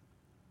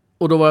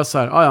 Och då var jag så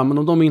här, ja men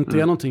om de inte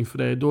är någonting för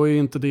dig, då är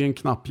inte det en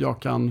knapp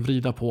jag kan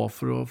vrida på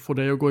för att få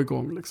dig att gå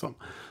igång liksom.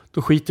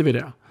 Då skiter vi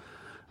det.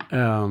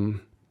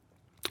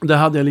 Där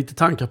hade jag lite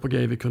tankar på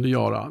grejer vi kunde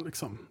göra.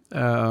 Liksom.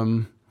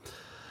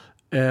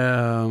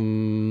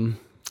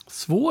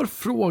 Svår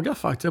fråga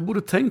faktiskt. Jag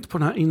borde tänkt på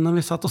den här innan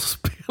vi satt och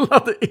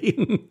spelade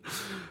in.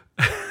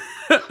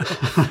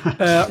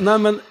 Nej,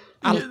 men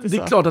det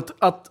är klart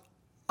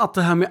att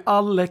det här med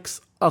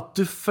Alex, att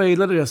du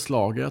failade det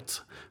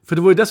slaget. För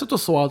det var ju dessutom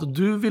så att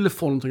du ville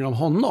få någonting av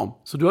honom.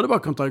 Så du hade bara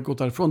kunnat gå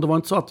därifrån. Det var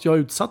inte så att jag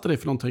utsatte dig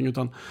för någonting,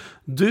 utan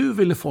du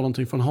ville få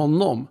någonting från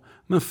honom.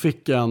 Men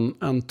fick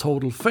en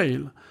total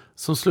fail.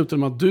 Som slutade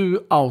med att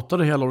du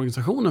outade hela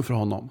organisationen för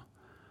honom.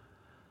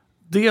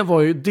 Det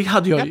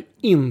hade jag ju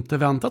inte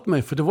väntat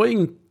mig. För det var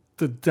inte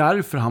inte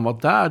därför han var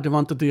där. Det var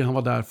inte det han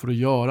var där för att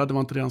göra. Det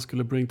var inte det han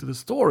skulle bring to the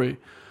story.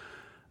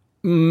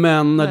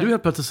 Men när du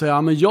helt plötsligt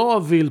säger men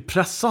jag vill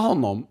pressa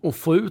honom och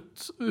få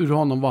ut ur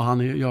honom vad han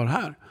gör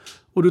här.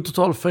 Och du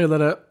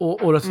totalfailade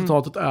och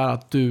resultatet är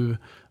att du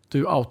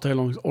outar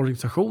hela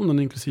organisationen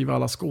inklusive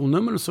alla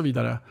skonummer och så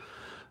vidare.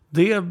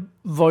 Det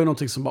var ju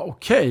någonting som var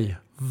okej,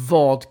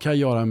 vad kan jag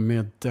göra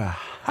med det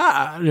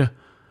här?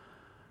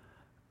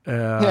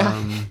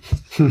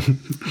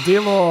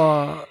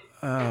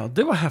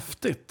 Det var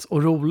häftigt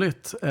och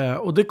roligt.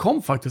 Och det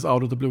kom faktiskt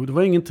out of the blue. Det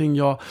var ingenting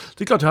det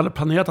är klart jag hade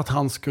planerat att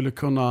han skulle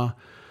kunna...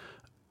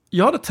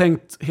 Jag hade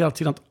tänkt hela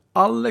tiden att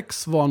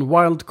Alex var en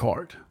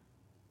wildcard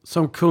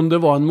som kunde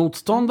vara en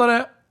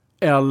motståndare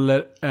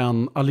eller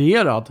en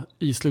allierad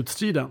i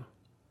slutstriden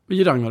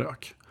i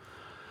Ragnarök.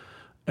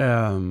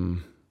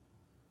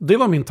 Det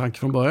var min tanke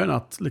från början,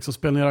 att liksom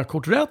spela era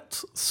kort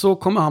rätt så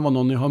kommer han vara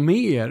någon ni har med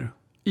er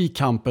i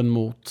kampen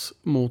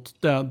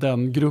mot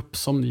den grupp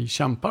som ni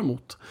kämpar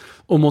mot.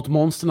 Och mot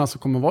monsterna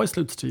som kommer vara i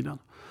slutstriden.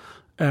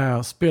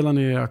 Spelar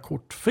ni era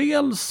kort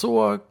fel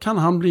så kan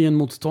han bli en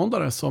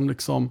motståndare som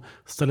liksom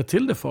ställer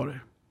till det för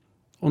er.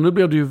 Och nu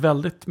blev det ju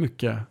väldigt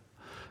mycket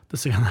det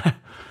senare.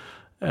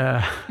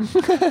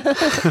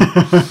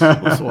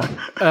 Och så.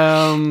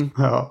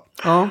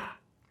 Ja.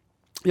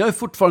 Jag är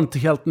fortfarande inte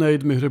helt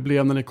nöjd med hur det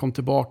blev när ni kom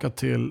tillbaka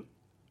till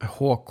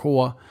HK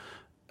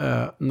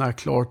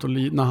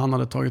när han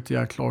hade tagit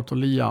ihjäl Klart och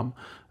Liam.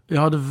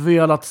 Jag hade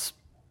velat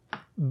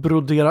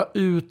brodera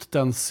ut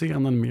den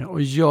scenen mer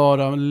och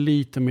göra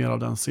lite mer av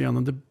den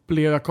scenen.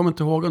 Jag kommer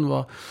inte ihåg om det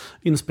var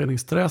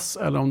inspelningsstress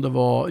eller om det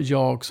var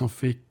jag som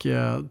fick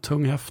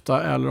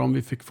tunghäfta eller om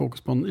vi fick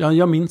fokus på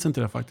jag minns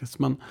inte det faktiskt,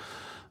 men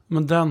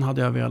den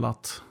hade jag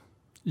velat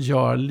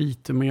göra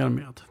lite mer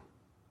med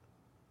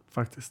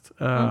faktiskt.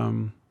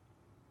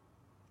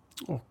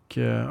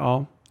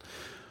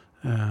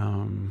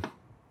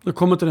 Det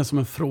kommer inte det som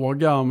en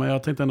fråga, men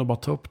jag tänkte ändå bara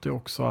ta upp det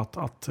också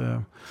att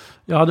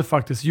jag hade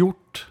faktiskt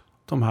gjort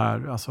de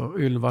här, alltså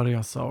Ylva,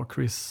 Reza och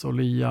Chris och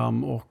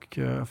Liam och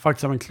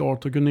faktiskt även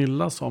Klart och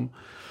Gunilla som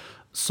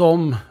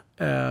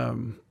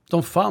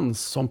de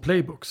fanns som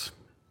playbooks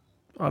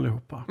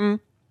allihopa.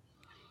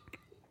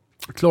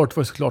 Klart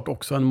var såklart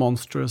också en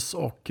Monstrous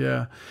och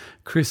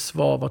Chris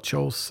var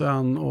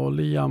Chosen och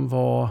Liam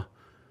var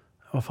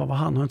vad fan var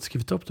han? Har inte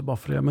skrivit upp det bara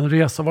för det. Men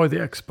Reza var ju the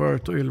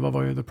expert och Ylva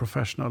var ju the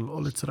professional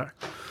och lite sådär.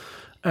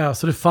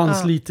 Så det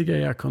fanns lite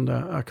grejer jag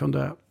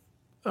kunde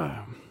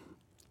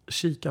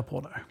kika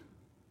på där.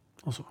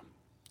 Och så.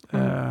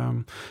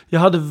 Jag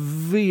hade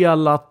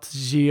velat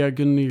ge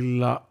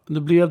Gunilla,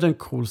 det blev den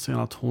cool scen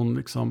att hon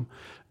liksom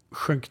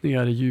sjönk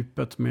ner i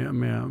djupet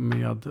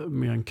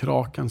med en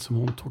kraken som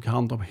hon tog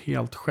hand om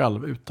helt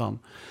själv utan,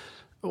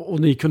 och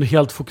ni kunde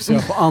helt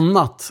fokusera på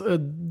annat.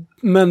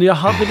 Men jag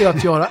hade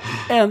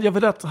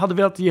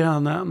velat ge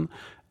henne en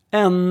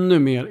ännu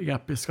mer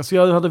episk. Alltså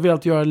jag hade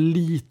velat göra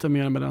lite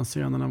mer med den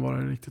scenen än vad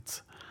det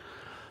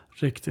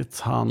riktigt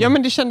han. Ja,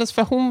 men det kändes,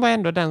 för hon var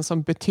ändå den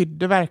som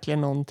betydde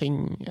verkligen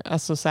någonting.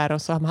 Alltså så här,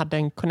 och så hade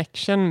en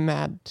connection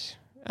med,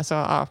 alltså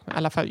ja, i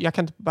alla fall, jag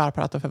kan inte bara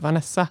prata för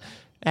Vanessa.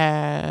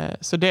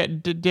 Så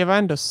det var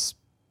ändå,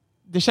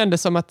 det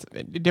kändes som att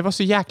det var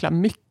så jäkla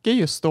mycket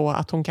just då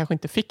att hon kanske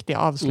inte fick det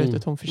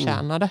avslutet hon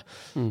förtjänade.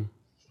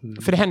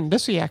 För det hände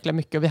så jäkla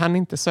mycket och vi hann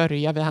inte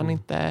sörja, vi hann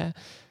inte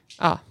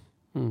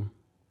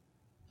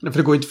För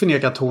det går inte att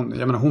förneka att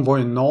hon var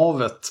ju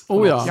navet.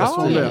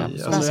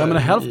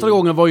 Hälften av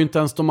gången var ju inte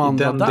ens de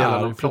andra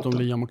där förutom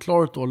Liam och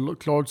Klart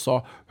och Klart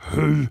sa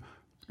hej,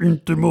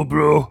 inte må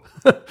bra.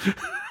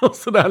 Och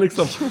sådär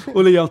liksom.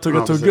 Och Liam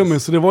tog tuggummi.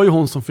 Så det var ju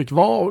hon som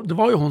det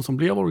var ju hon som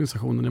blev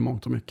organisationen i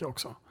mångt och mycket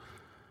också.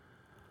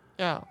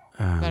 Ja,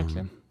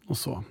 verkligen. Och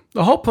så.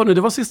 Jaha, hörni,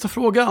 det var sista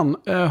frågan.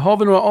 Har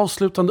vi några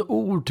avslutande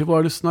ord till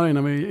våra lyssnare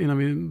innan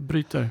vi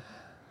bryter?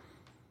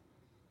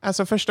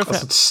 Alltså först och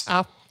främst.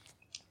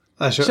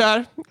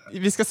 Kör.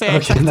 Vi ska säga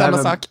exakt samma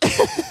sak.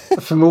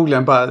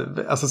 Förmodligen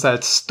bara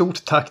ett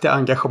stort tack till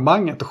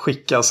engagemanget och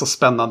skicka så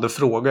spännande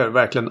frågor.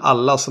 Verkligen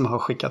alla som har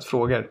skickat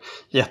frågor.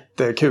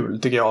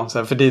 Jättekul tycker jag.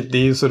 För det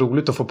är ju så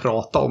roligt att få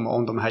prata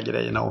om de här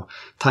grejerna och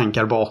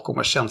tankar bakom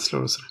och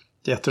känslor och så.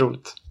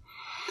 Jätteroligt.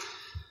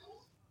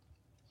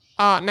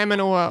 Ja, nej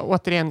men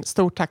återigen,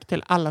 stort tack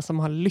till alla som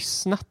har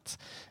lyssnat.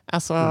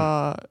 Alltså,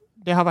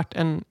 det har varit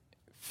en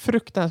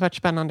fruktansvärt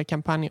spännande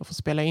kampanj att få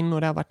spela in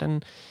och det har varit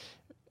en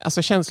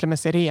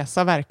känslomässig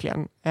resa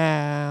verkligen.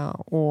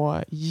 Och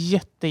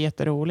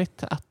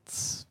jätteroligt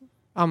att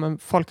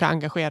folk har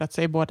engagerat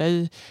sig både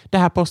i det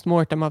här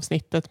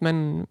postmortem-avsnittet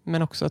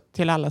men också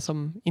till alla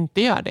som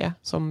inte gör det,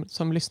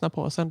 som lyssnar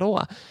på oss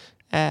ändå.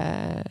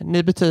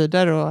 Ni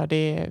betyder och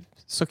det är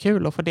så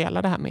kul att få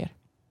dela det här med er.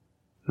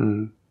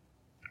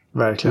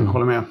 Verkligen,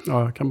 håller med.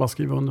 Ja, jag kan bara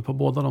skriva under på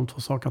båda de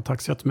två sakerna.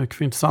 Tack så jättemycket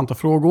för intressanta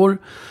frågor.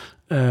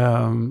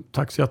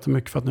 Tack så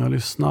jättemycket för att ni har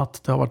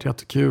lyssnat. Det har varit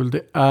jättekul.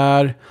 Det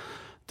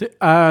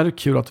är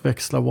kul att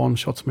växla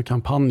one-shots med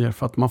kampanjer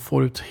för att man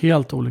får ut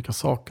helt olika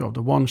saker av det.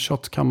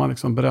 One-shot kan man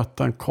liksom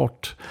berätta en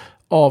kort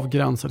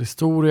avgränsad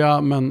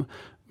historia men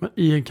Men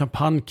i en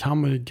kampanj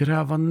kan man ju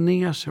gräva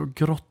ner sig och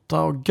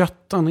grotta och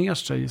götta ner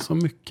sig så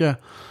mycket.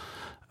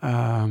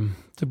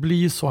 Det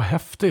blir så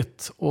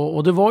häftigt.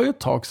 Och det var ju ett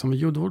tag som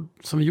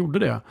vi gjorde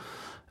det.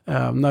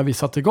 När vi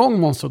satte igång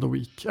Monster of the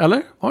Week.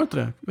 Eller? Var det inte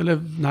det?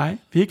 Eller nej,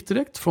 vi gick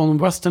direkt från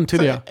Western till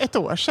det. Ett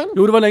år sedan?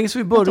 Jo, det var länge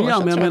sedan vi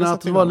började. Men jag menar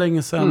att det var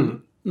länge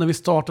sedan. När vi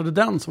startade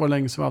den så var det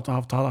länge sedan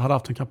vi hade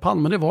haft en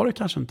kampanj. Men det var det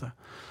kanske inte.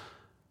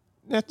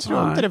 Jag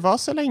tror inte det var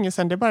så länge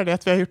sedan. Det är bara det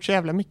att vi har gjort så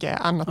jävla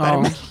mycket annat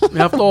däremellan. Vi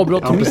har haft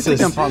avbrott till mitt i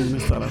kampanjen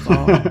istället.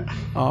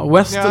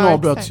 Western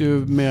avbröts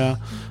ju med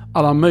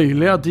alla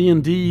möjliga.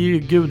 D&D,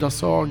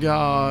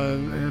 Gudasaga,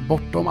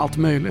 bortom allt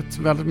möjligt.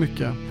 Väldigt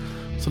mycket.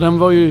 Så den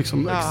var ju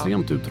liksom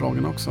extremt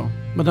utdragen också.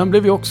 Men den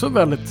blev ju också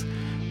väldigt,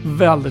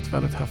 väldigt,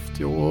 väldigt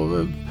häftig.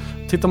 Och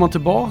tittar man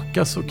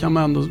tillbaka så kan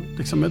man ändå,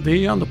 liksom, det är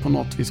ju ändå på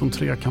något vis de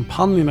 3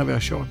 kampanjerna vi har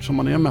kört som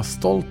man är mest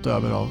stolt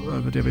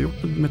över det vi har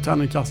gjort med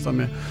Tärningkastaren,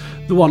 med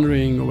The One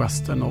Ring och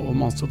Western och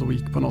Monster of the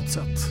Week på något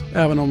sätt.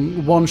 Även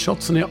om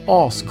one-shotsen är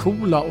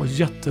ascoola och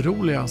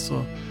jätteroliga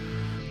så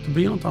det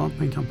blir något annat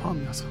med en kampanj.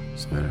 Alltså.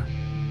 Så är det.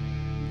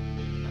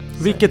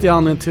 Vilket är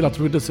anledningen till att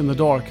Riddles in the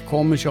Dark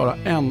kommer köra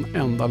en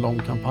enda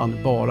lång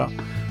kampanj bara.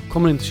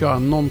 Kommer inte köra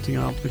någonting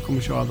annat. Vi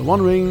kommer köra The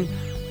One Ring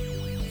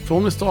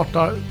från vi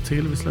startar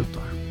till vi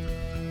slutar.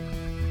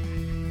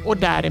 Och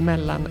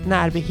däremellan,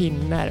 när vi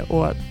hinner,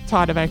 och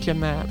ta det verkligen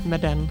med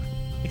den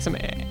liksom,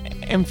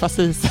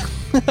 emfasis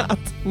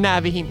att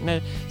när vi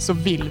hinner så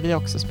vill vi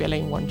också spela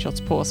in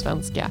one-shots på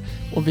svenska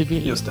och vi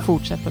vill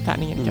fortsätta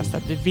tärningen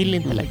kastat. Vi vill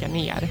inte lägga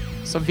ner.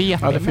 Så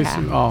vet ni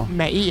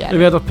med er. Jag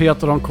vet att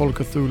Peter har en Call of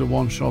Cthulhu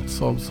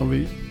one-shot som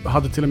vi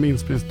hade till och med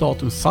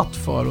inspelningsdatum satt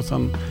för och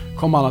sen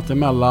kom annat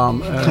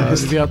emellan.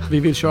 Vi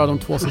vill köra de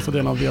 2 sista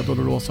delarna av Via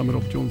Dolorosa med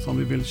Rob Jonsson.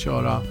 Vi vill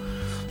köra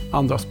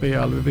andra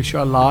spel. Vi vill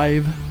köra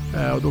live.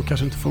 Och då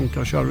kanske inte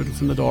funkar att köra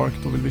Riddles in the Dark.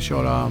 Då vill vi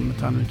köra med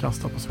tärningen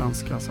kastat på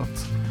svenska. Så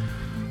att,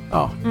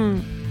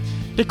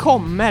 Det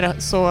kommer,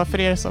 så för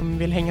er som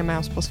vill hänga med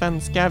oss på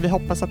svenska, vi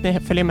hoppas att ni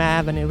följer med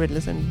även i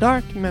Riddles in the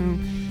Dark, men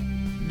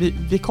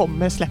vi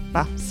kommer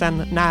släppa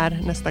sen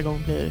när nästa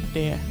gång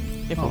blir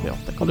det får vi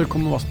återkomma. Och det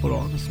kommer vara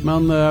sporadiskt.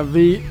 Men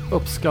vi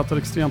uppskattar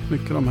extremt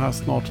mycket de här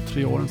snart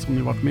 3 åren som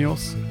ni varit med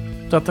oss.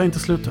 Detta är inte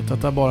slutet,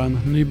 detta är bara en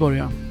ny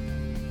början.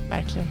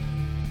 Verkligen.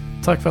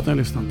 Tack för att ni har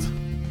lyssnat.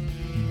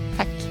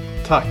 Tack.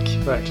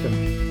 Tack,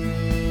 verkligen.